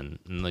person,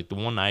 and like the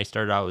one I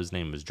started out, his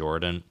name was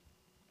Jordan.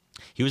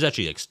 He was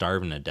actually like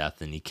starving to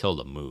death, and he killed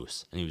a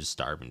moose, and he was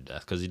starving to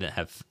death because he didn't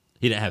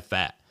have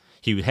fat.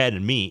 He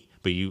had meat,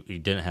 but he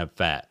didn't have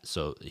fat,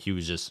 so he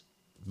was just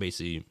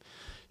basically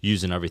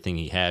using everything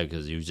he had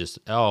because he was just,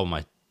 oh,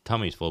 my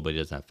tummy's full, but he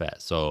doesn't have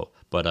fat. So,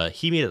 but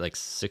he made it like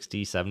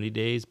 60, 70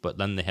 days. But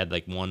then they had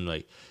like one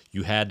like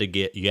you had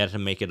to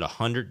make it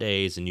 100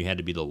 days, and you had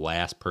to be the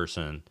last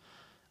person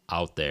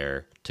out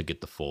there to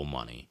get the full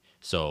money.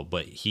 So,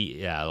 but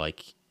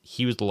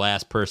he was the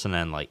last person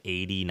on like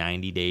 80,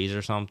 90 days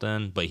or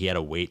something, but he had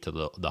to wait to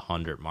the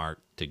 100 mark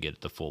to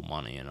get the full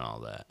money and all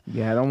that.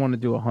 Yeah, I don't want to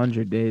do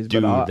 100 days, but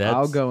Dude, I'll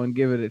that's go and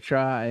give it a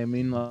try. I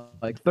mean,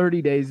 like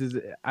 30 days is,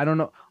 I don't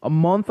know, a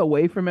month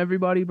away from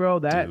everybody, bro.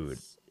 dude.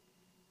 That's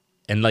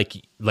And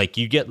like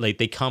you get like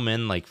they come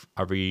in like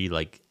every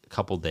like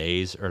couple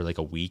days or like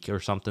a week or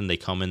something. They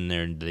come in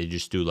there and they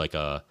just do like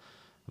a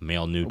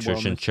male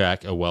nutrition wellness.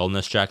 check, a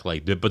wellness check,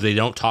 like but they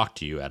don't talk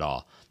to you at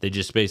all. They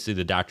just basically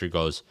the doctor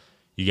goes,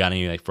 "You got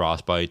any like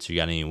frostbites? You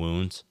got any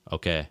wounds?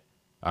 Okay,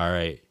 all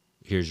right.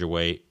 Here's your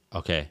weight.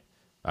 Okay,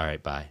 all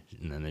right, bye."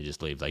 And then they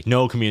just leave, like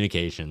no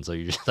communication. So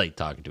you're just like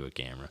talking to a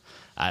camera.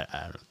 I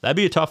don't know. That'd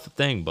be a tough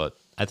thing, but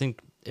I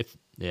think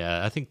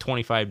I think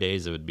 25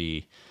 days it would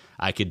be.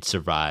 I could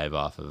survive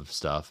off of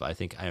stuff. I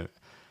think I'm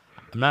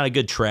not a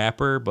good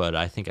trapper, but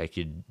I think I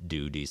could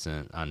do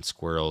decent on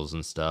squirrels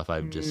and stuff.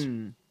 I've just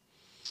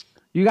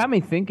you got me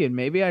thinking.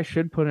 Maybe I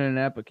should put in an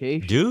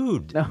application.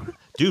 dude, No.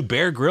 dude.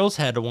 Bear Grylls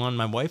had one.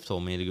 My wife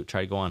told me to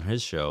try to go on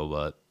his show,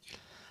 but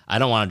I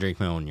don't want to drink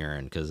my own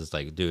urine because it's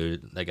like,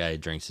 dude, that guy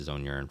drinks his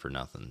own urine for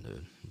nothing,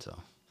 dude. So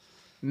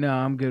No,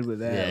 I'm good with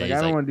that. Yeah, Like he's I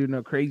don't like- want to do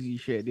no crazy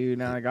shit, dude.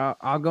 Now, like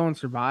I'll go and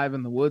survive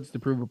in the woods to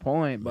prove a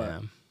point, but yeah,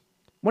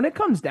 when it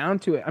comes down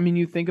to it, I mean,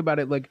 you think about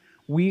it, like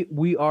we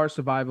are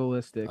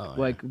survivalistic. Oh, yeah.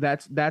 Like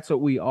that's what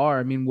we are.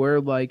 I mean,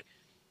 we're like,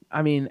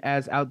 I mean,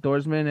 as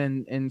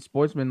outdoorsmen and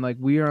sportsmen, like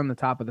we are on the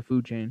top of the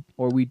food chain,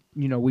 or we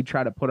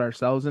try to put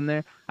ourselves in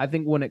there. I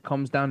think when it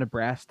comes down to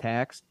brass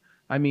tacks,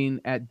 I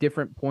mean, at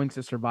different points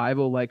of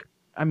survival, like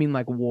I mean,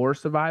 like war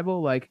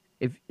survival, like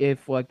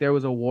if like there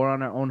was a war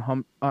on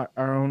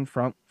our own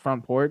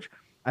front porch,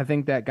 I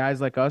think that guys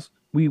like us,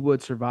 we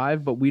would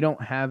survive, but we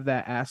don't have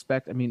that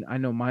aspect. I mean, I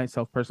know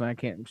myself personally, I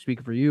can't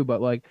speak for you,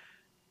 but like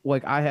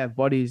I have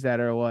buddies that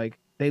are like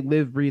they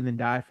live, breathe, and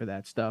die for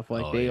that stuff.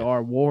 Like Oh, they yeah.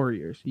 are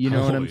warriors. You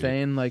know what Oh, I'm yeah.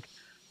 saying? Like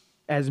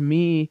as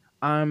me,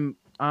 I'm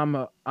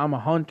a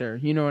hunter.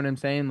 You know what I'm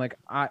saying? Like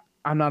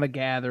I'm not a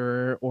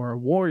gatherer or a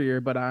warrior,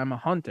 but I'm a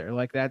hunter.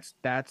 Like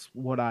that's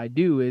what I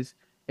do is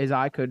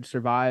I could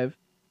survive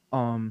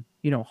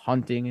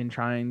hunting and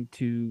trying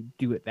to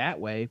do it that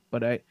way.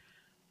 But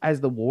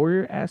as the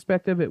warrior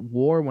aspect of it,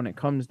 war when it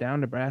comes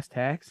down to brass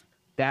tacks,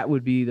 that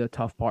would be the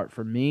tough part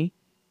for me.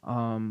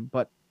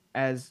 But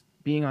as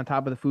being on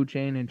top of the food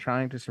chain and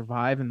trying to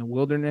survive in the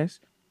wilderness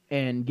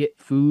and get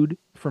food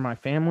for my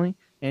family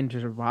and to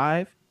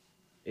survive,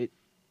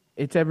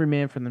 it's every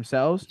man for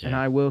themselves, and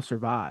Yeah. I will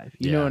survive.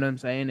 You know Yeah. what I'm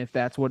saying? If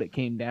that's what it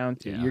came down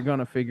to, Yeah. you're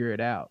gonna figure it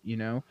out.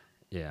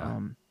 yeah.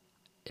 Um,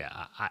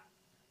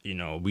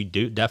 Yeah, we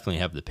do definitely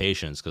have the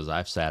patience because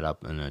I've sat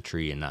up in a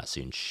tree and not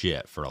seen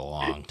shit for a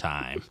long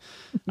time.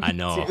 I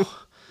know too.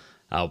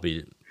 I'll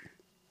be,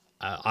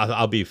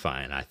 I'll be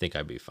fine. I think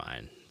I'd be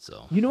fine.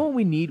 So You know what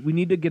we need? We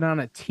need to get on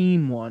a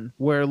team one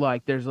where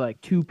like there's like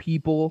two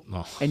people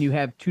Oh. and you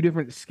have two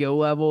different skill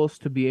levels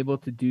to be able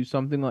to do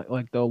something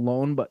like the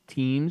alone but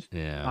teams.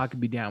 Yeah. I could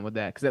be down with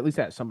that because at least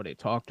I have somebody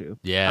to talk to.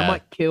 Yeah. I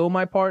might kill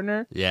my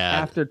partner Yeah.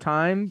 after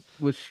time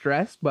with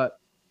stress, but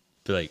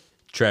Be like,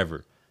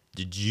 Trevor,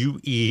 did you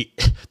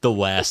eat the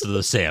last of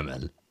the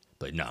salmon?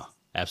 But no,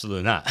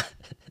 absolutely not.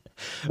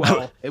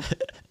 Well,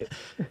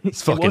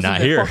 It's fucking not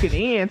here.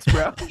 Fucking ants,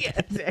 bro. Yeah,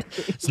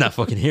 exactly. It's not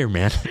fucking here,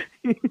 man.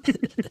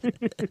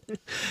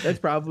 That's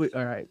probably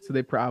all right. So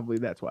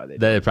that's why they.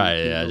 They don't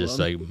probably keep just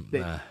them.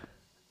 like,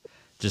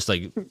 just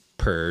like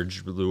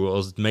purge the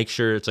rules. Make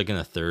sure it's like in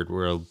a third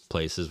world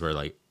places where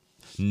like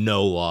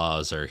no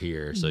laws are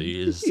here. So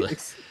you just like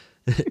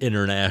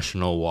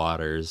international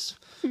waters,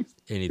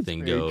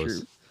 anything Very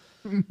goes.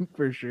 true.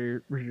 For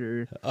sure.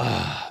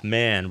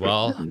 Man,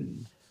 well,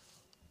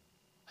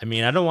 I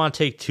mean, I don't want to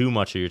take too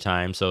much of your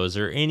time. So is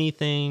there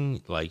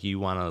anything like you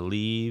want to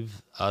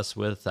leave us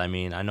with? I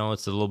mean, I know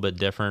it's a little bit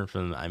different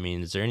from, I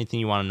mean, is there anything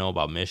you want to know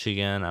about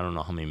Michigan? I don't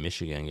know how many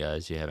Michigan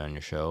guys you have on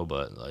your show,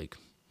 but like,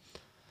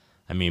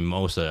 I mean,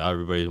 most of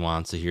everybody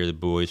wants to hear the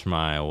boys from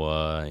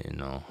Iowa, you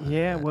know.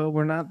 Yeah, well,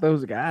 we're not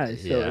those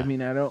guys. So, Yeah. I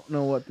mean, I don't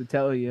know what to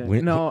tell you.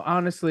 We- No,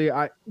 honestly,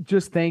 I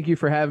just thank you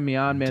for having me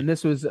on, man.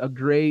 This was a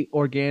great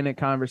organic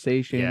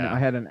conversation. Yeah. I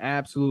had an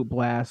absolute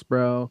blast,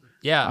 bro.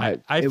 Yeah,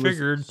 I It was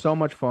figured, so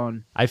much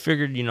fun.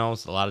 you know,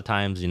 a lot of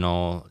times, you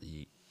know,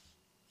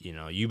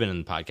 you've been in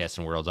the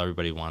podcasting world.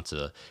 Everybody wants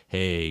to,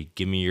 hey,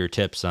 give me your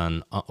tips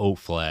on oat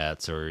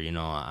flats, or you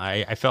know,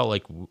 I felt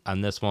like on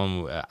this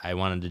one, I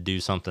wanted to do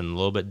something a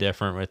little bit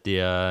different with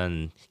you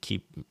and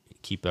keep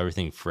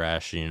everything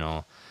fresh. You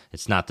know,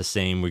 it's not the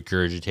same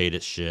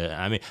regurgitated shit.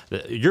 I mean,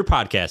 your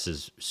podcast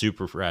is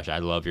super fresh. I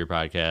love your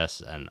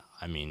podcast, and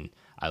I mean,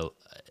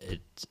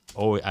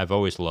 I've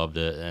always loved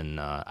it, and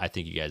I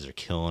think you guys are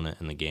killing it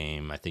in the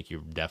game. I think you're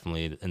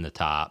definitely in the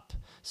top.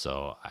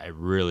 So I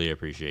really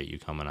appreciate you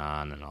coming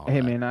on and all Hey,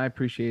 that. man, I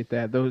appreciate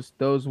that.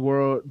 Those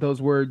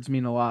words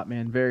mean a lot,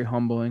 man. Very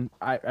humbling.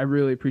 I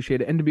really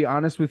appreciate it. And to be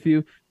honest with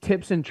you,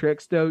 tips and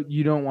tricks, though,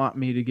 you don't want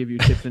me to give you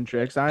tips and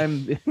tricks.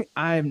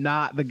 I'm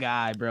not the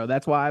guy, bro.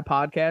 That's why I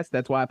podcast.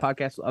 That's why I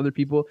podcast with other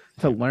people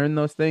to learn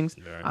those things.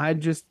 Right.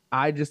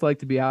 I just like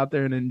to be out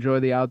there and enjoy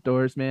the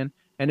outdoors, man.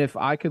 And if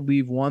I could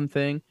leave one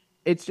thing,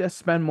 it's just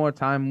spend more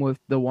time with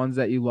the ones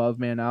that you love,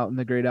 man, out in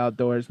the great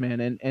outdoors, man,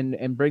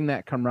 and bring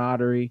that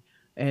camaraderie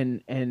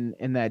and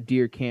that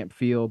deer camp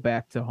feel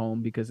back to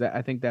home, because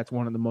I think that's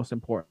one of the most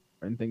important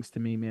things to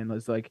me, man,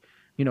 is like,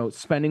 you know,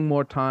 spending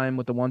more time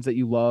with the ones that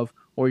you love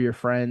or your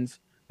friends.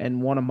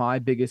 And one of my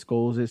biggest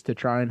goals is to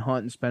try and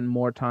hunt and spend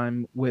more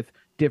time with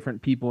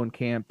different people in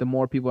camp. The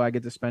more people I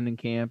get to spend in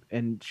camp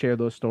and share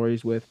those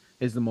stories with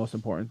is the most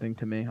important thing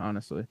to me,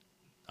 honestly.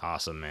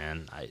 Awesome,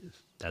 man.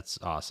 That's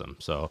awesome.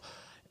 So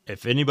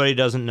if anybody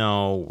doesn't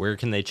know, where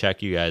can they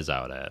check you guys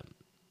out at?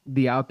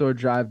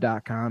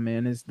 theoutdoordrive.com,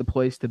 man, is the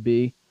place to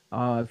be.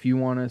 If you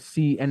want to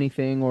see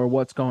anything or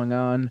what's going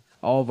on,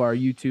 all of our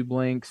YouTube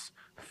links,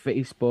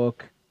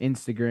 Facebook,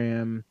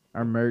 Instagram,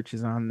 our merch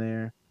is on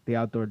there.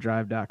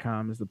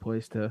 Theoutdoordrive.com is the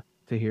place to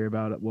hear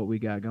about it, what we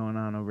got going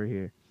on over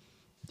here.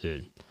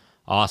 Dude,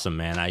 awesome,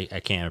 man. I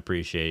can't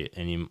appreciate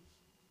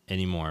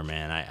any more,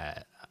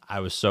 man. I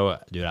was so,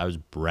 dude, I was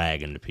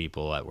bragging to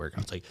people at work.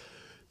 I was like,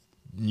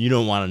 you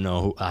don't want to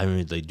know. I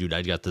mean, like, dude,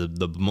 I got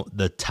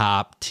the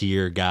top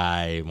tier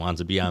guy wants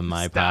to be on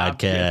my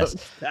podcast.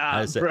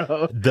 Stop, said,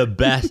 bro. The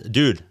best,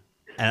 dude.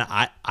 And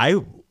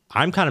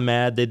I'm kind of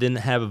mad they didn't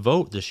have a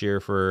vote this year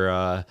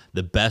for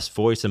the best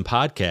voice in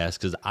podcast,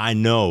 because I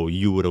know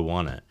you would have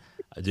won it,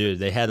 dude.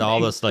 They had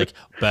all this like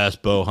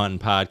best bow hunting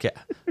podcast.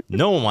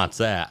 No one wants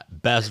that.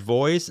 Best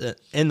voice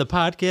in the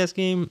podcast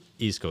game,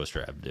 East Coast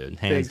Rep, dude.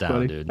 Hands Thanks, down,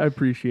 buddy. dude. I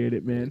appreciate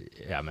it, man.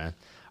 Yeah, man.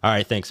 All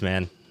right, thanks,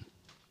 man.